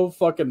so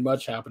fucking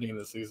much happening in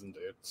this season,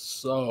 dude.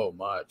 So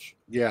much.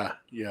 Yeah.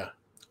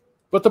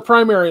 But the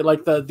primary,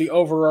 the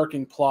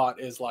overarching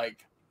plot is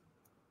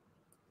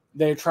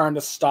they're trying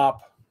to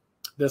stop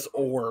this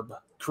orb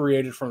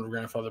created from the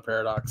grandfather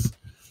paradox.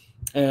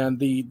 And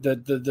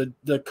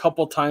the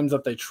couple times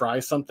that they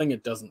try something,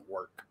 it doesn't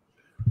work.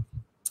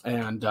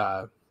 And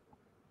there's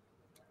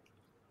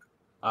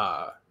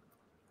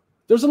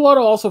a lot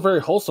of also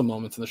very wholesome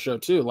moments in the show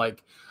too.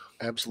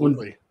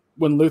 Absolutely.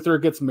 When Luther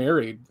gets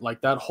married,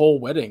 that whole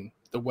wedding,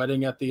 the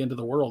wedding at the end of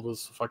the world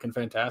was fucking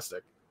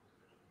fantastic.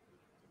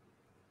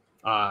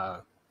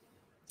 And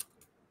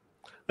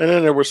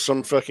then there was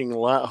some fucking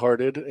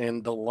lighthearted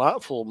and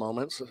delightful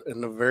moments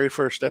in the very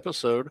first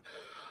episode.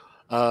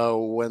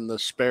 When the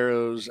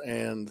Sparrows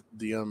and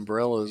the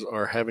Umbrellas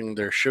are having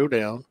their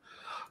showdown,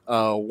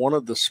 one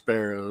of the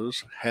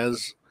Sparrows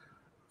has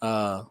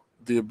the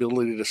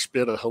ability to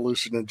spit a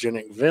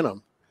hallucinogenic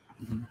venom.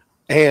 Mm-hmm.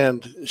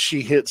 And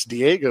she hits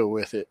Diego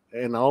with it,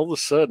 and all of a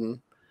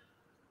sudden,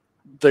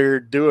 they're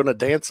doing a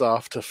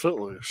dance-off to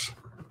Footloose.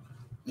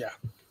 Yeah.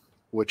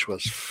 Which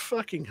was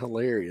fucking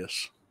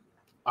hilarious.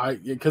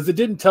 Because it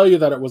didn't tell you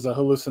that it was a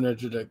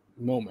hallucinogenic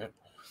moment.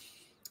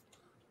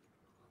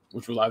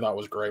 Which I thought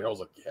was great. I was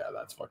like, yeah,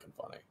 that's fucking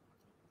funny.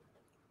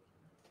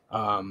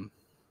 I don't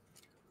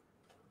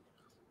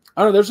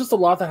know. There's just a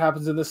lot that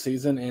happens in this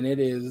season, and it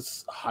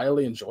is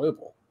highly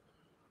enjoyable.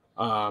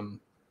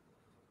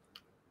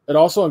 It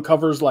also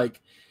uncovers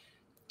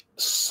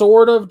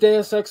sort of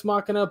Deus Ex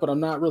Machina, but I'm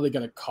not really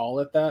going to call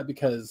it that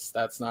because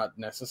that's not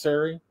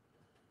necessary.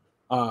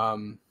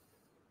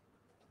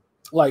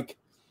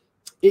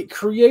 It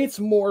creates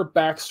more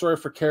backstory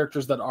for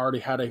characters that already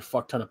had a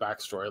fuck ton of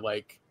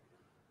backstory.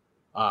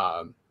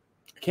 I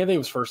can't think of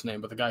his first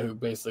name, but the guy who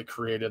basically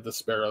created the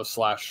Sparrow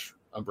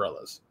 /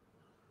 Umbrellas.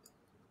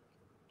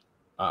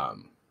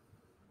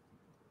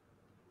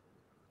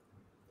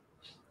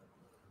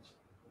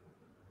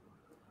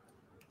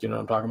 Do you know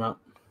what I'm talking about?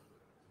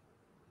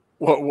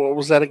 What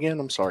was that again?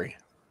 I'm sorry.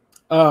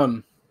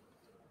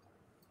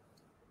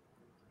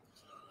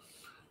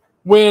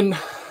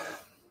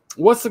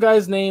 What's the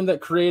guy's name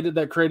that created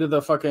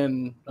the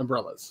fucking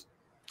Umbrellas?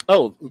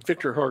 Oh,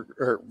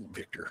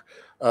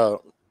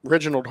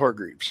 Reginald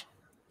Hargreaves.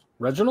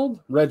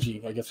 Reginald?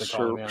 Reggie, I guess they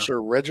call him. Yeah.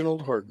 Sir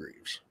Reginald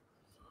Hargreaves.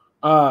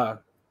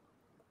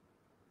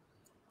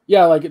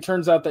 Yeah, it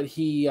turns out that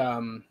he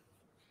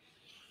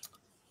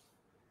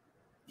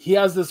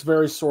has this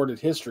very sordid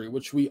history,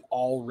 which we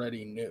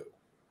already knew,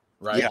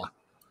 right?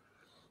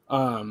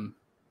 Yeah.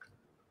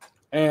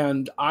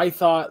 And I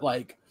thought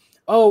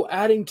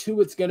adding to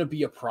it's going to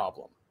be a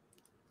problem.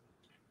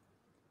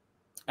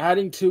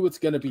 Adding to it's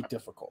going to be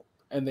difficult.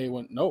 And they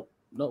went, nope,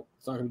 it's not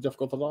going to be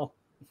difficult at all.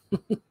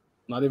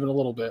 Not even a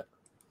little bit.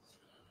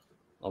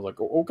 I was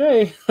like,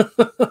 okay.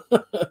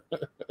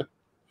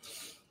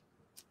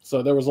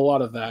 So there was a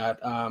lot of that.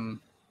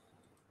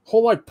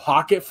 Whole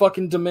pocket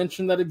fucking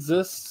dimension that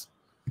exists.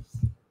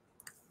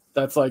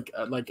 That's like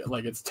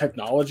it's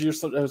technology or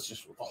something. It was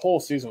just the whole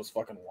season was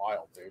fucking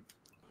wild, dude.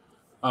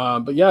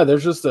 But yeah,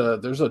 there's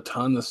a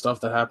ton of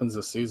stuff that happens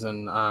this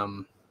season.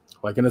 And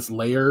it's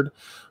layered,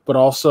 but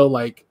also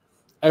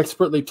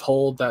expertly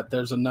told that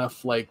there's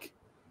enough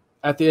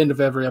at the end of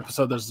every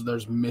episode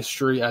there's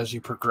mystery as you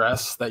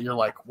progress that you're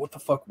like, what the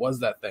fuck was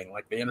that thing?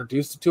 They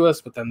introduced it to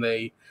us, but then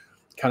they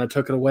kind of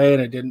took it away,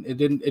 and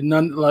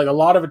a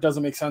lot of it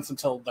doesn't make sense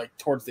until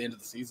towards the end of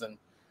the season.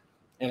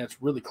 and it's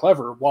really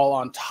clever, while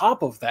on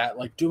top of that,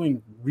 like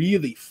doing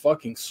really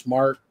fucking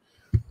smart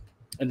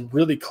and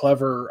really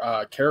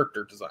clever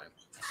character design,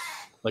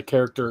 like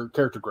character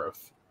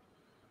growth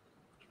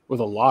with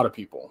a lot of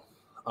people,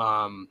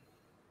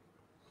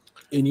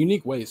 in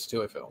unique ways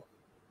too, I feel.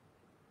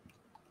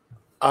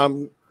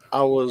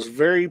 I was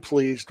very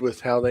pleased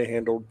with how they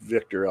handled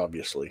Victor,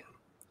 obviously.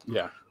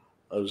 Yeah.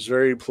 I was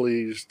very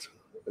pleased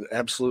and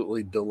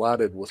absolutely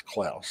delighted with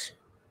Klaus.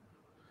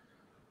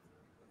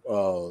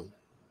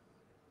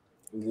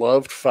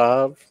 Loved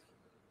Five.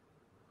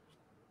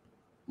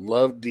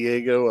 Loved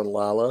Diego and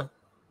Lila.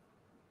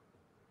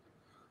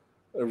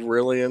 I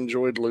really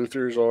enjoyed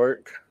Luther's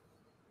arc.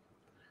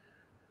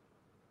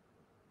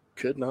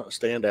 Could not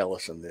stand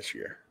Allison this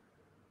year.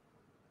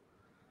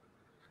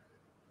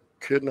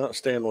 Could not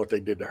stand what they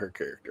did to her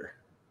character.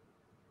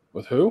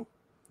 With who?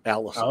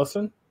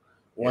 Allison.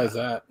 Why is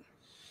that?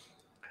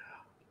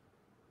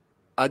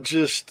 I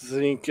just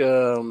think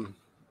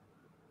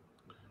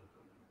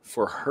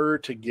for her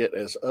to get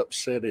as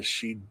upset as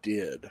she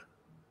did,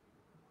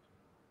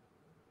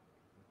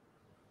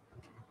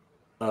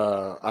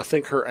 I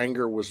think her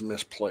anger was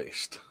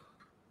misplaced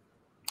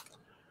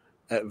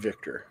at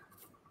Victor.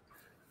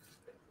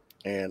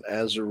 And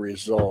as a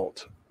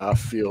result, I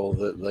feel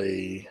that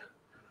they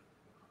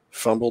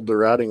fumbled the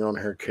writing on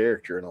her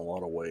character in a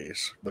lot of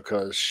ways,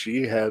 because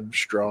she had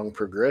strong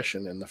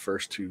progression in the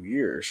first 2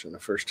 years, in the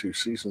first 2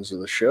 seasons of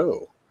the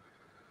show.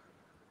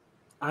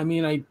 I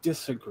mean, I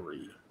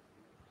disagree.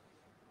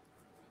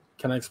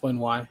 Can I explain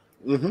why?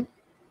 Mm-hmm.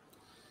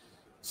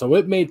 So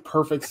it made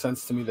perfect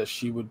sense to me that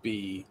she would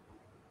be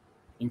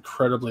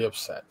incredibly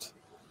upset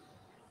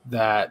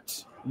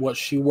that what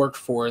she worked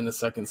for in the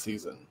second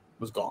season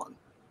was gone.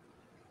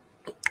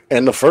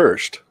 And the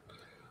first.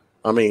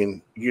 I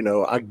mean,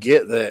 I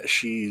get that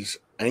she's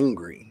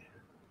angry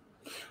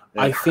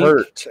and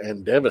hurt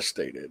and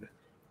devastated.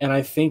 And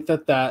I think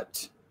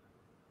that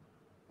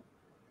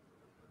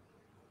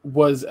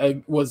was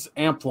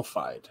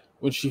amplified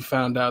when she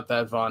found out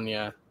that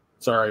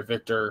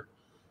Victor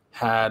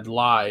had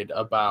lied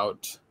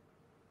about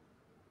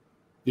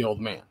the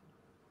old man.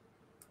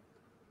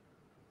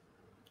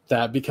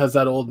 That because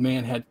that old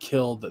man had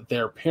killed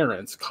their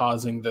parents,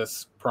 causing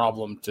this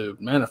problem to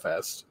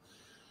manifest,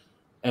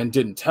 and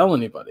didn't tell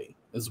anybody,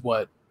 is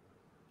what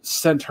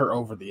sent her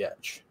over the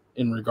edge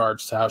in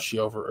regards to how she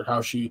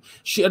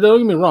don't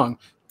get me wrong,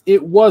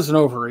 it was an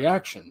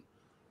overreaction,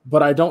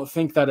 but I don't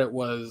think that it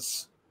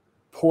was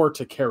poor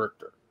to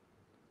character.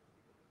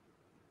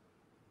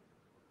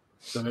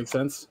 Does that make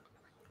sense?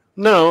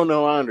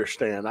 No, I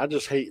understand. I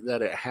just hate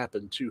that it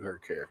happened to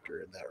her character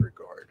in that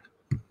regard.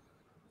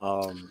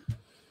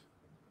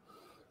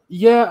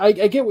 Yeah, I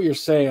get what you're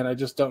saying. I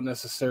just don't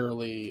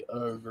necessarily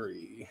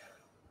agree.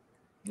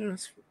 Yeah,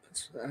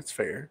 that's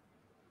fair.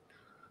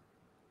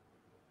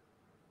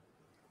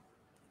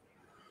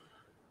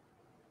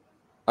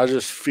 I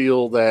just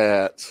feel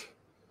that,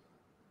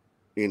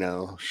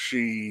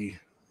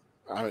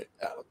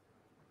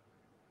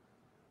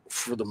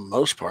 for the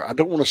most part, I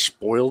don't want to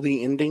spoil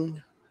the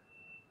ending.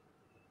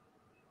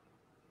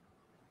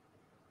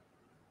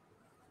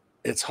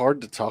 It's hard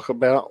to talk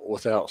about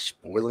without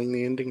spoiling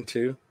the ending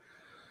too.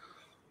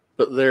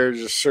 But there are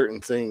just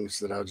certain things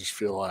that I just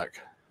feel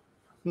like,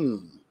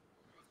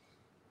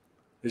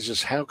 it's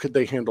just how could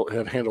they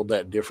have handled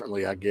that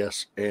differently, I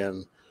guess,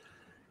 and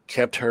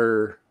kept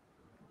her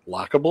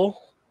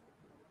likable?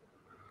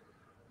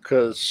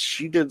 Because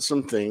she did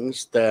some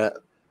things that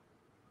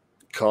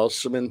caused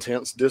some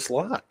intense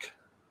dislike.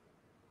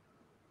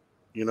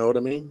 You know what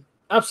I mean?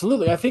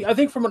 Absolutely. I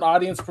think from an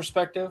audience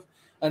perspective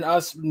and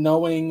us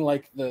knowing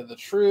like the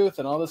truth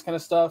and all this kind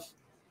of stuff,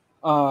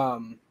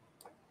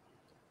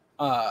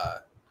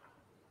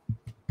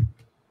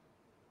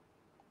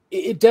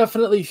 it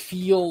definitely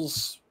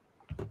feels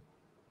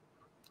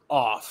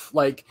off.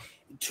 Like,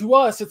 to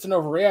us, it's an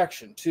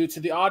overreaction. To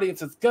the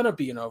audience, it's gonna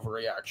be an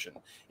overreaction,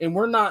 and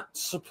we're not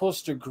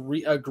supposed to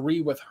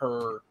agree with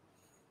her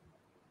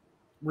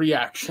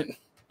reaction.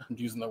 I'm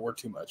using that word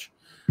too much,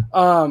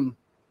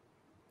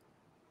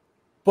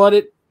 but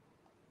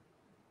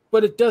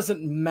it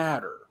doesn't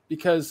matter,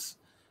 because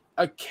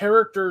a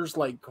character's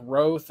like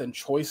growth and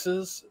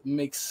choices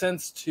make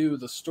sense to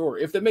the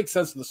story, if it makes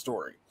sense to the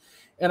story.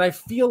 And I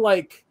feel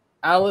like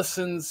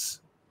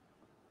Allison's,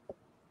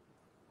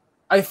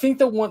 I think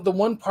the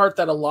one part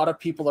that a lot of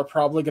people are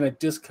probably going to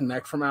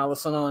disconnect from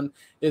Allison on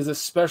is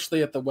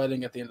especially at the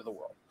wedding at the end of the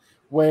world,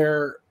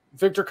 where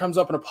Victor comes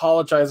up and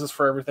apologizes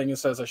for everything and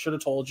says, "I should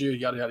have told you,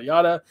 yada, yada,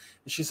 yada."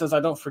 And she says, "I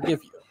don't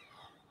forgive you."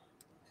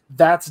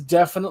 That's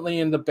definitely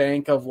in the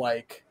bank of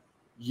like,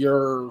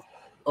 you're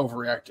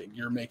overreacting.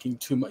 You're making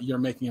too much. You're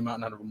making a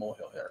mountain out of a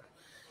molehill here.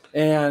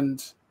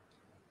 And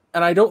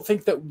I don't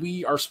think that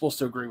we are supposed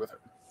to agree with her.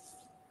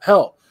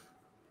 Hell,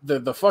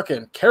 the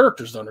fucking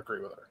characters don't agree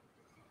with her.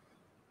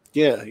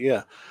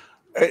 Yeah.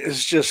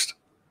 It's just,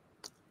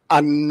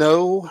 I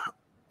know,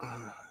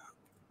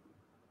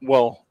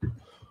 well,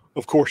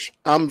 of course,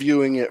 I'm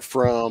viewing it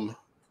from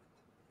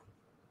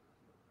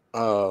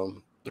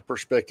the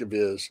perspective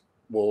is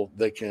well,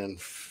 they can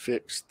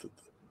fix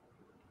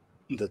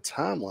the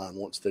timeline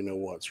once they know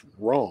what's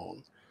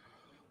wrong,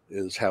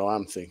 is how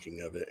I'm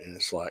thinking of it. And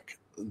it's like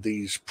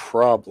these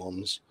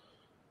problems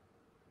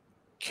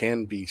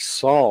can be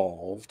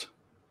solved,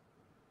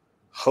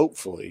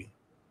 hopefully.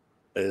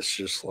 It's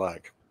just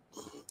like,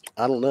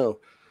 I don't know.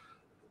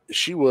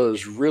 She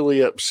was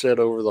really upset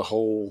over the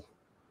whole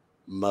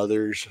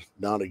mothers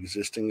not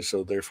existing,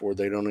 so therefore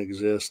they don't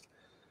exist.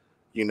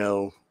 You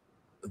know,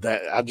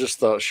 that I just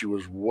thought she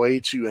was way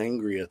too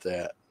angry at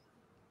that.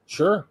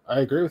 Sure,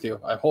 I agree with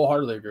you. I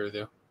wholeheartedly agree with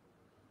you.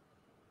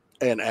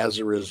 And as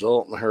a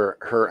result,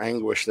 her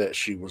anguish that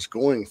she was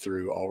going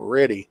through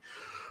already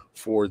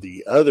for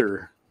the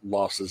other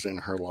losses in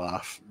her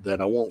life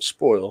that I won't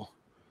spoil,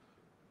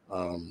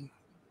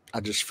 I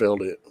just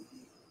felt it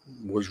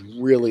was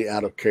really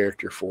out of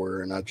character for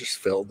her, and I just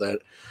felt that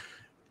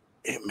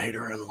it made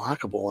her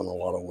unlikable in a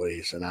lot of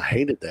ways, and I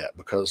hated that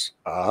because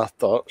I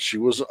thought she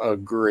was a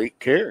great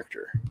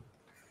character.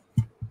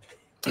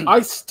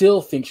 I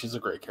still think she's a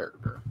great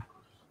character.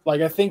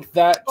 Like, I think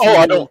that.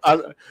 I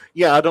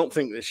don't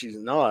think that she's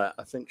not.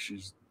 I think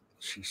she's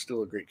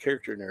still a great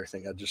character and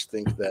everything. I just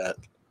think that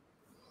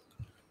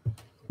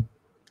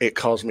it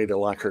caused me to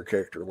like her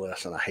character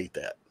less, and I hate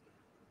that.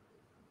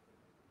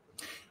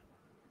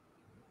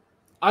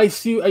 I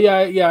see.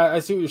 Yeah. I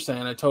see what you're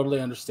saying. I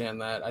totally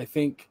understand that. I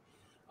think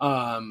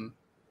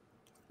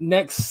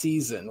next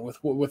season,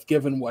 with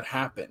given what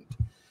happened,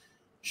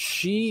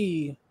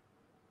 she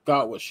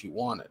got what she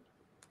wanted.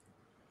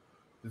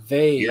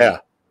 They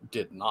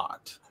did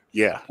not.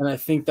 Yeah. And I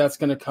think that's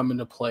going to come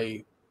into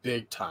play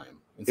big time.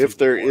 If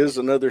there is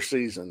another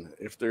season,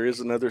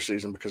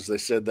 because they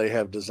said they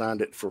have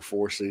designed it for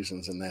 4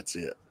 seasons and that's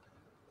it.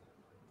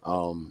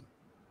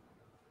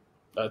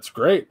 That's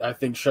great. I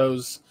think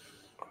shows,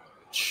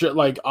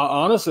 like,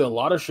 honestly, a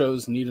lot of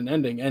shows need an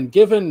ending. And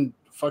given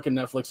fucking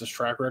Netflix's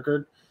track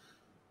record,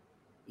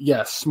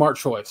 yes, smart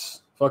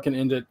choice. Fucking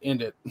end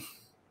it.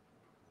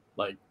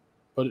 Like,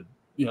 put it,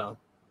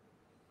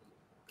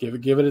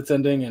 give it its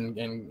ending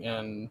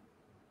and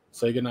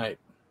say goodnight.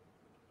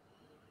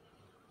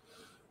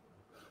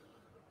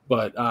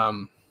 But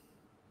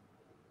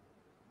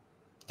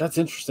that's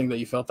interesting that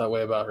you felt that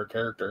way about her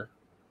character.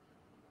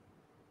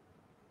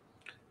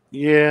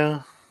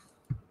 Yeah.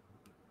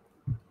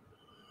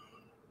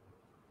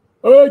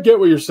 I get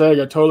what you're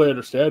saying. I totally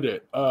understand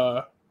it.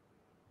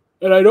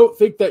 And I don't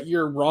think that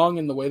you're wrong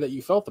in the way that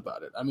you felt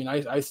about it. I mean,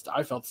 I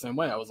felt the same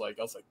way. I was like,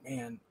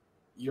 man,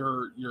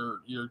 you're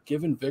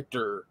giving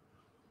Victor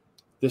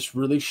this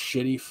really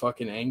shitty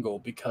fucking angle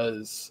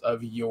because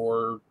of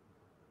your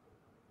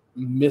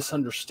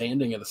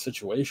misunderstanding of the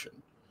situation.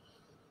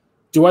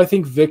 Do I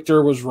think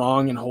Victor was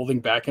wrong in holding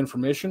back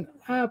information?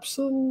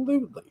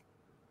 Absolutely.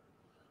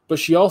 But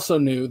she also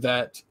knew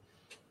that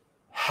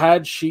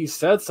had she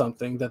said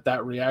something,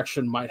 that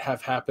reaction might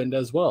have happened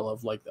as well,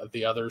 of like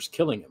the others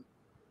killing him.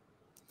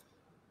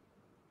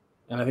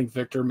 And I think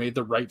Victor made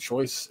the right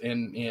choice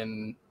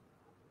in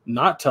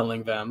not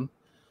telling them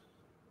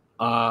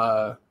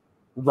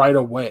right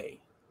away.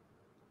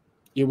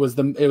 It was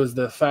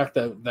the fact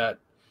that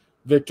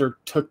Victor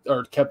took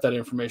or kept that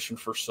information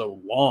for so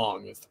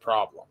long is the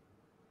problem.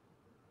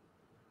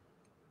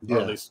 Yeah.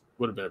 Or at least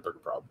would have been a bigger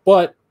problem.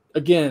 But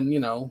again,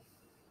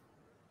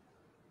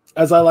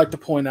 as I like to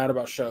point out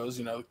about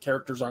shows,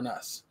 characters aren't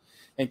us,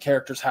 and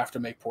characters have to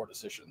make poor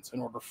decisions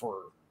in order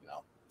for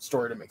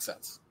story to make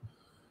sense.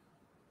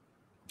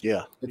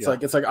 Yeah, it's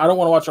like I don't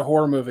want to watch a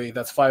horror movie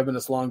that's 5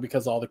 minutes long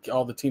because all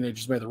the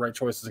teenagers made the right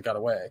choices and got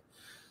away.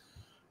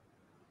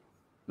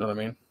 Know what I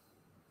mean?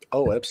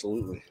 Oh,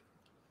 absolutely.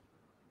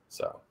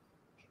 So,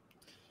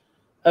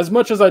 as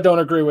much as I don't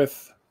agree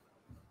with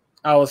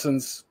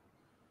Allison's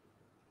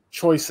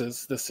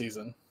choices this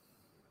season,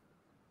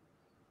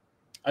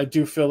 I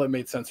do feel it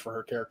made sense for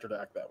her character to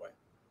act that way.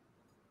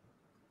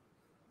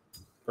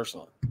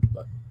 Personally.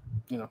 But,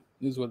 it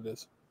is what it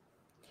is.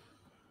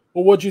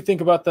 Well, what'd you think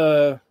about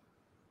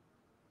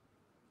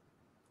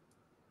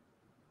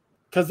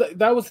because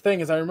that was the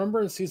thing, is I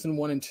remember in season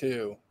 1 and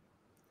 2,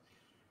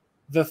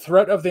 the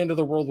threat of the end of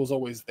the world was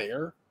always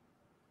there,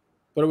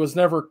 but it was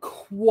never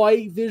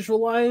quite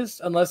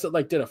visualized unless it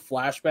did a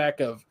flashback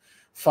of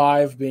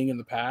 5 being in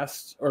the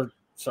past,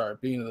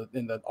 being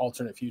in the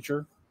alternate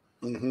future.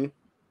 Mm-hmm.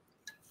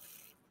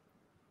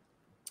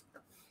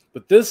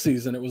 But this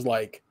season, it was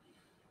like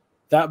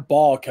that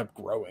ball kept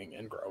growing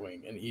and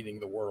growing and eating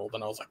the world.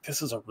 And I was like,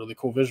 this is a really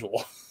cool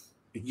visual.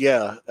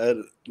 Yeah.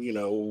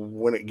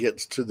 When it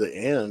gets to the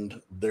end,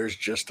 there's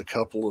just a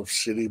couple of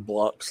city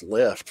blocks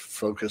left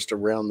focused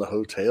around the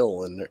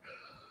hotel. And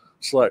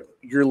it's like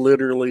you're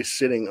literally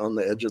sitting on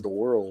the edge of the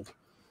world,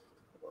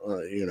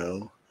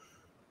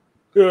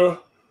 Yeah.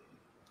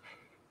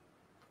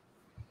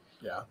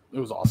 Yeah, it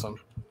was awesome.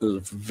 It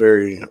was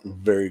very,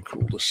 very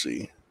cool to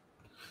see.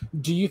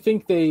 Do you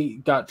think they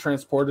got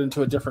transported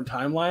into a different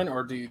timeline,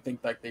 or do you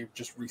think they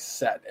just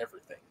reset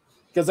everything?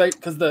 Because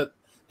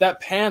that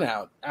pan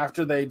out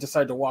after they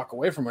decide to walk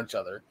away from each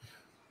other,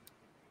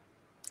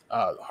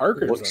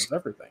 Harker knows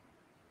everything.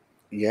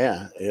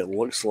 Yeah, it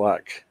looks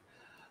like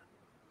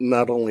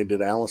not only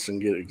did Allison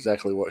get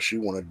exactly what she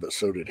wanted, but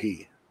so did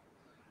he.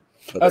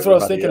 But that's what I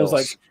was thinking. Else, it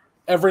was like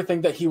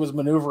everything that he was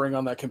maneuvering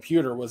on that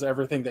computer was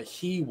everything that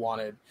he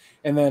wanted.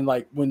 And then,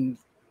 like, when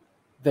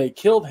they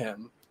killed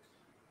him,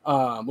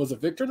 was it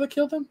Victor that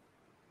killed him?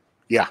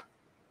 Yeah.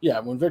 Yeah,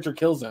 when Victor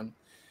kills him,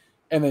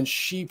 and then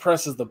she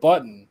presses the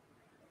button,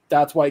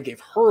 that's why it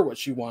gave her what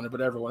she wanted,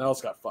 but everyone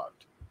else got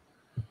fucked.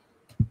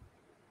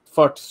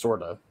 Fucked,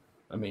 sort of.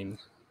 I mean,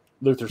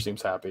 Luther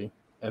seems happy.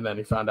 And then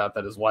he found out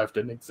that his wife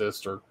didn't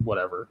exist or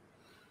whatever.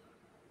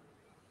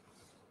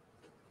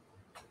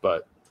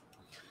 But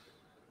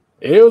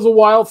it was a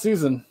wild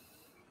season.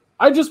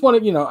 I just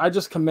want to, I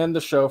just commend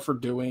the show for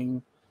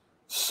doing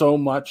so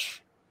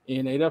much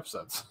in 8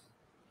 episodes.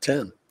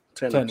 10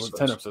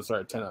 episodes.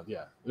 Sorry, 10.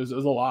 Yeah, it was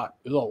a lot.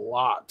 It was a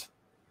lot.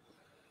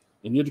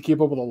 And you had to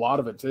keep up with a lot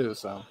of it too.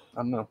 So I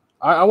don't know.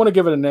 I want to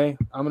give it an A.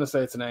 I'm going to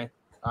say it's an A.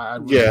 I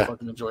really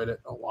fucking enjoyed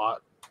it a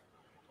lot.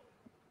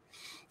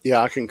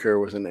 Yeah, I concur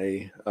with an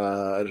A.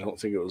 I don't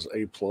think it was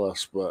A+,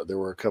 but there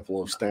were a couple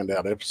of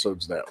standout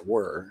episodes that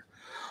were.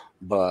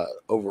 But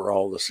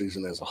overall, the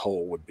season as a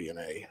whole would be an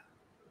A.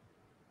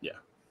 Yeah.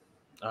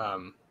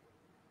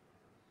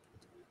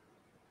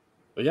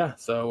 But yeah,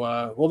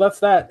 so, well, that's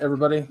that,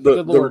 everybody.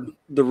 Good Lord.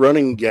 The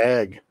running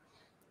gag,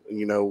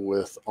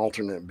 with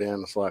alternate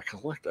Ben, it's like, I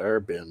like our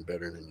Ben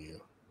better than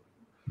you.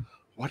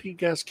 Why do you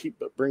guys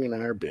keep bringing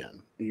our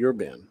Ben? Your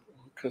Ben?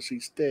 Because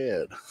he's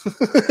dead.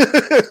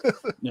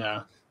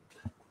 Yeah.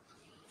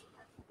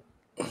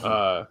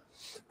 That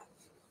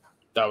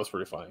was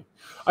pretty funny.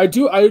 I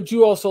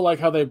do also like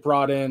how they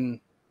brought in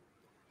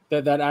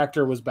that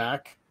actor was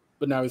back,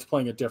 but now he's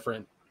playing a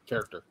different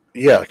character.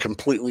 Yeah, a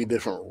completely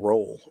different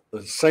role.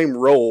 The same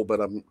role, but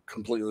a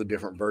completely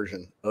different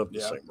version of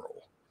the same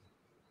role.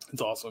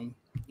 It's awesome.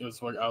 It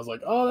was like I was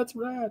like, oh, that's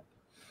rad.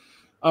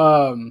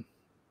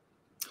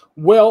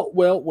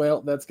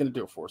 Well, that's gonna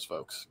do it for us,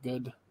 folks.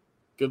 Good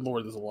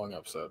Lord, this is a long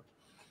episode.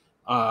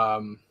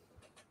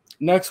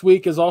 Next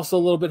week is also a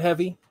little bit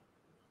heavy,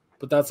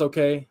 but that's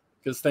okay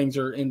because things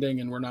are ending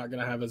and we're not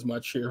gonna have as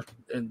much here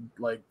in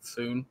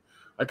soon.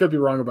 I could be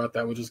wrong about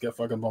that. We'll just get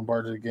fucking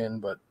bombarded again,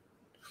 but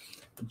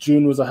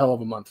June was a hell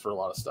of a month for a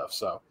lot of stuff.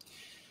 So,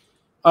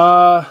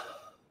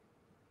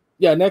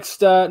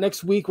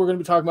 next week we're gonna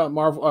be talking about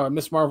Marvel,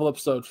 Miss Marvel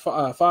episode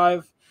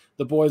 5,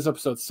 The Boys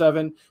episode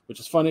 7, which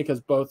is funny because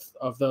both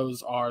of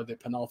those are the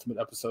penultimate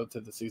episode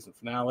to the season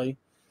finale.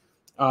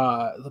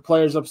 The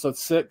Players episode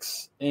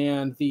 6,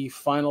 and the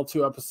final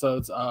 2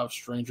 episodes of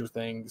Stranger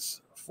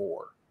Things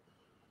 4.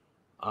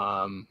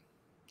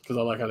 Because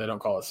I like how they don't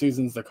call it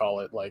seasons; they call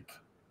it like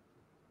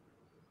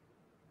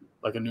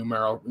a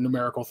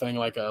numerical thing,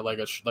 like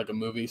a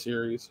movie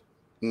series.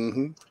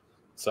 Mm-hmm.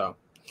 So,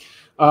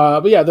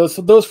 but yeah,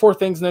 those 4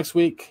 things next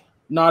week.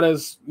 Not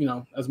as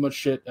as much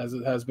shit as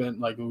it has been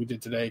like we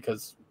did today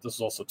because this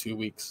is also 2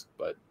 weeks.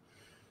 But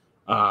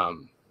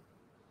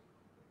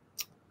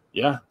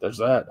yeah, there's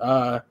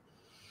that.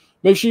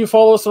 Make sure you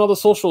follow us on all the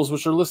socials,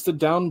 which are listed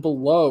down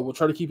below. We'll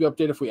try to keep you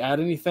updated if we add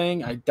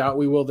anything. I doubt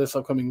we will this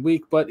upcoming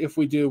week, but if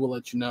we do, we'll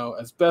let you know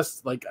as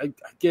best.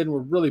 Again,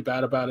 we're really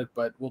bad about it,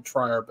 but we'll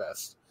try our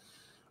best.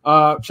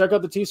 Check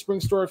out the Teespring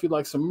store if you'd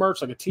like some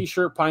merch, like a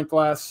t-shirt, pint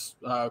glass,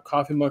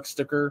 coffee mug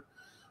sticker.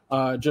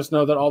 Just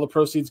know that all the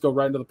proceeds go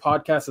right into the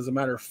podcast. As a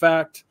matter of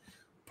fact,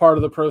 part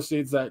of the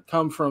proceeds that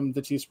come from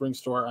the Teespring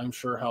store, I'm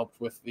sure helped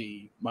with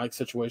the mic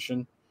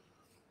situation.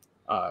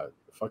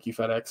 Fuck you,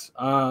 FedEx.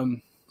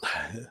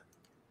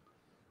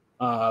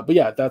 But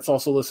yeah, that's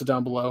also listed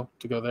down below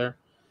to go there.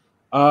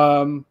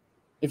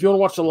 If you want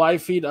to watch the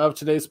live feed of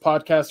today's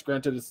podcast,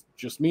 granted it's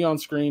just me on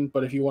screen,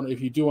 but if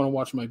you do want to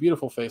watch my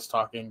beautiful face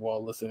talking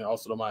while listening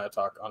also to Maya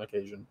talk on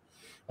occasion,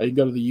 you can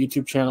go to the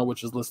YouTube channel,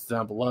 which is listed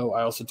down below.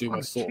 I also do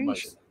my soul.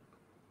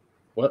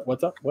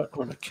 What's up? What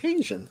on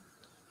occasion?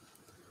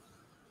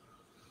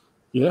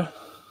 Yeah.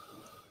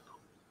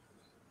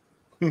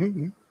 If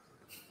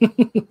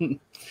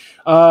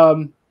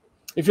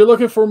you're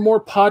looking for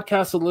more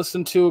podcasts to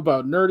listen to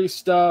about nerdy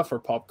stuff or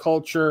pop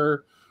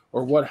culture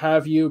or what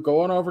have you,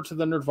 go on over to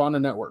the Nerdvana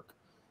Network.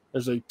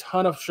 There's a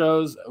ton of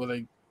shows with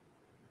a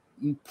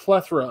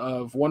plethora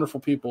of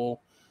wonderful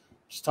people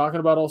just talking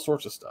about all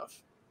sorts of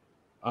stuff.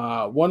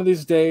 One of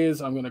these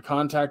days, I'm going to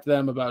contact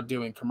them about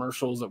doing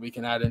commercials that we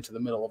can add into the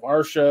middle of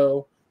our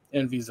show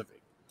and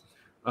vis-a-vis.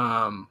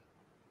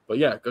 But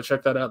yeah, go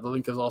check that out. The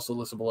link is also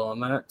listed below on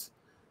that.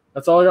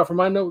 That's all I got for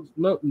my notes.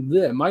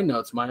 My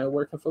notes, Maya.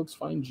 Where can folks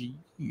find you?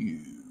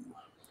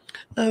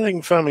 They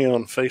can find me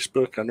on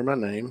Facebook under my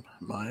name,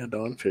 Maya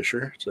Dawn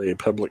Fisher. It's a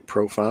public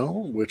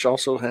profile, which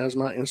also has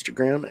my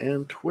Instagram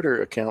and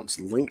Twitter accounts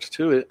linked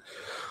to it.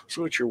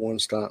 So it's your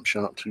one-stop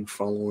shop to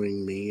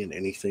following me and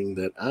anything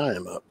that I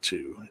am up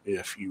to,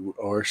 if you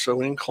are so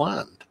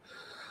inclined.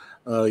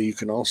 You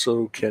can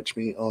also catch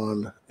me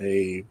on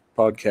a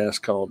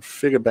podcast called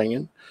Figga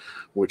Bangin',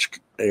 which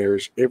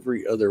airs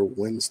every other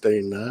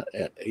Wednesday night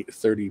at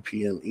 8:30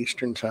 p.m.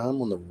 Eastern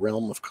Time on the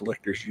Realm of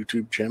Collectors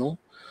YouTube channel.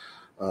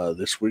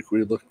 This week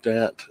we looked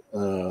at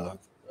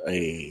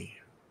a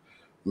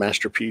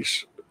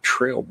masterpiece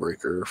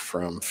Trailbreaker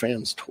from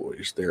Fans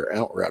Toys, their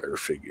Outrider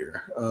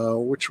figure,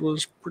 which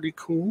was pretty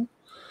cool.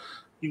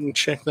 You can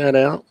check that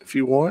out if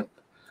you want,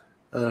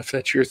 if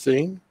that's your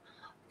thing.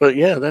 But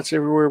yeah, that's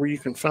everywhere where you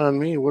can find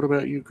me. What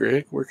about you,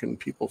 Greg? Where can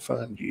people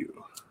find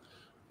you?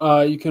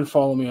 You can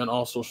follow me on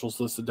all socials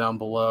listed down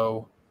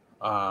below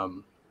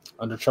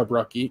under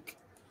Chubrock Geek.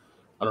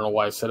 I don't know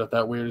why I said it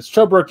that weird. It's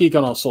Chubrock Geek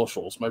on all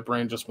socials. My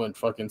brain just went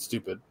fucking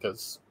stupid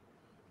because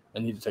I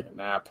need to take a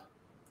nap.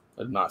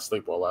 I did not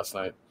sleep well last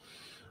night.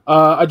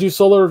 I do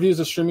solo reviews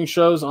of streaming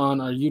shows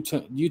on our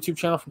YouTube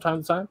channel from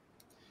time to time.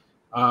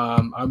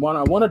 I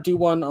want to do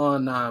one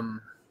on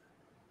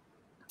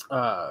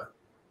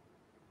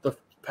the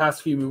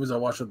past few movies I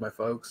watched with my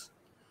folks,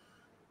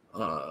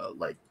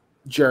 like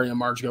Jerry and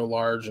Marge Go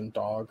Large and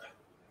Dog.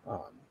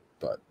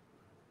 But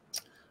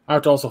I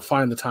have to also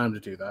find the time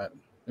to do that.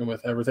 And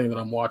with everything that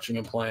I'm watching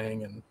and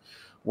playing and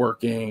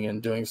working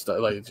and doing stuff,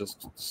 like it's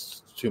just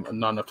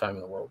not enough time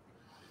in the world.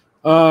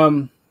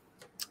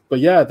 But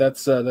yeah,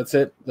 that's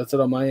it. That's it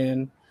on my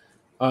end.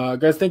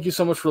 Guys, thank you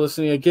so much for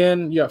listening.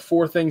 Again, you have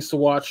 4 things to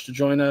watch to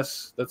join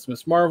us. That's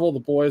Ms. Marvel, The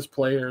Boys,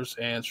 Players,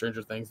 and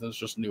Stranger Things. And there's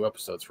just new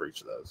episodes for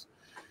each of those.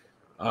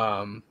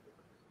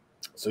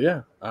 So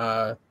yeah.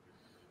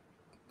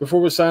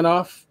 Before we sign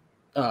off,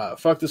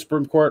 fuck the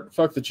Supreme Court,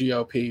 fuck the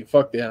GOP,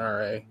 fuck the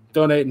NRA.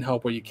 Donate and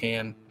help where you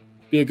can.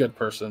 Be a good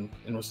person,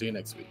 and we'll see you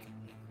next week.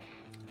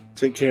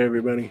 Take care,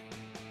 everybody.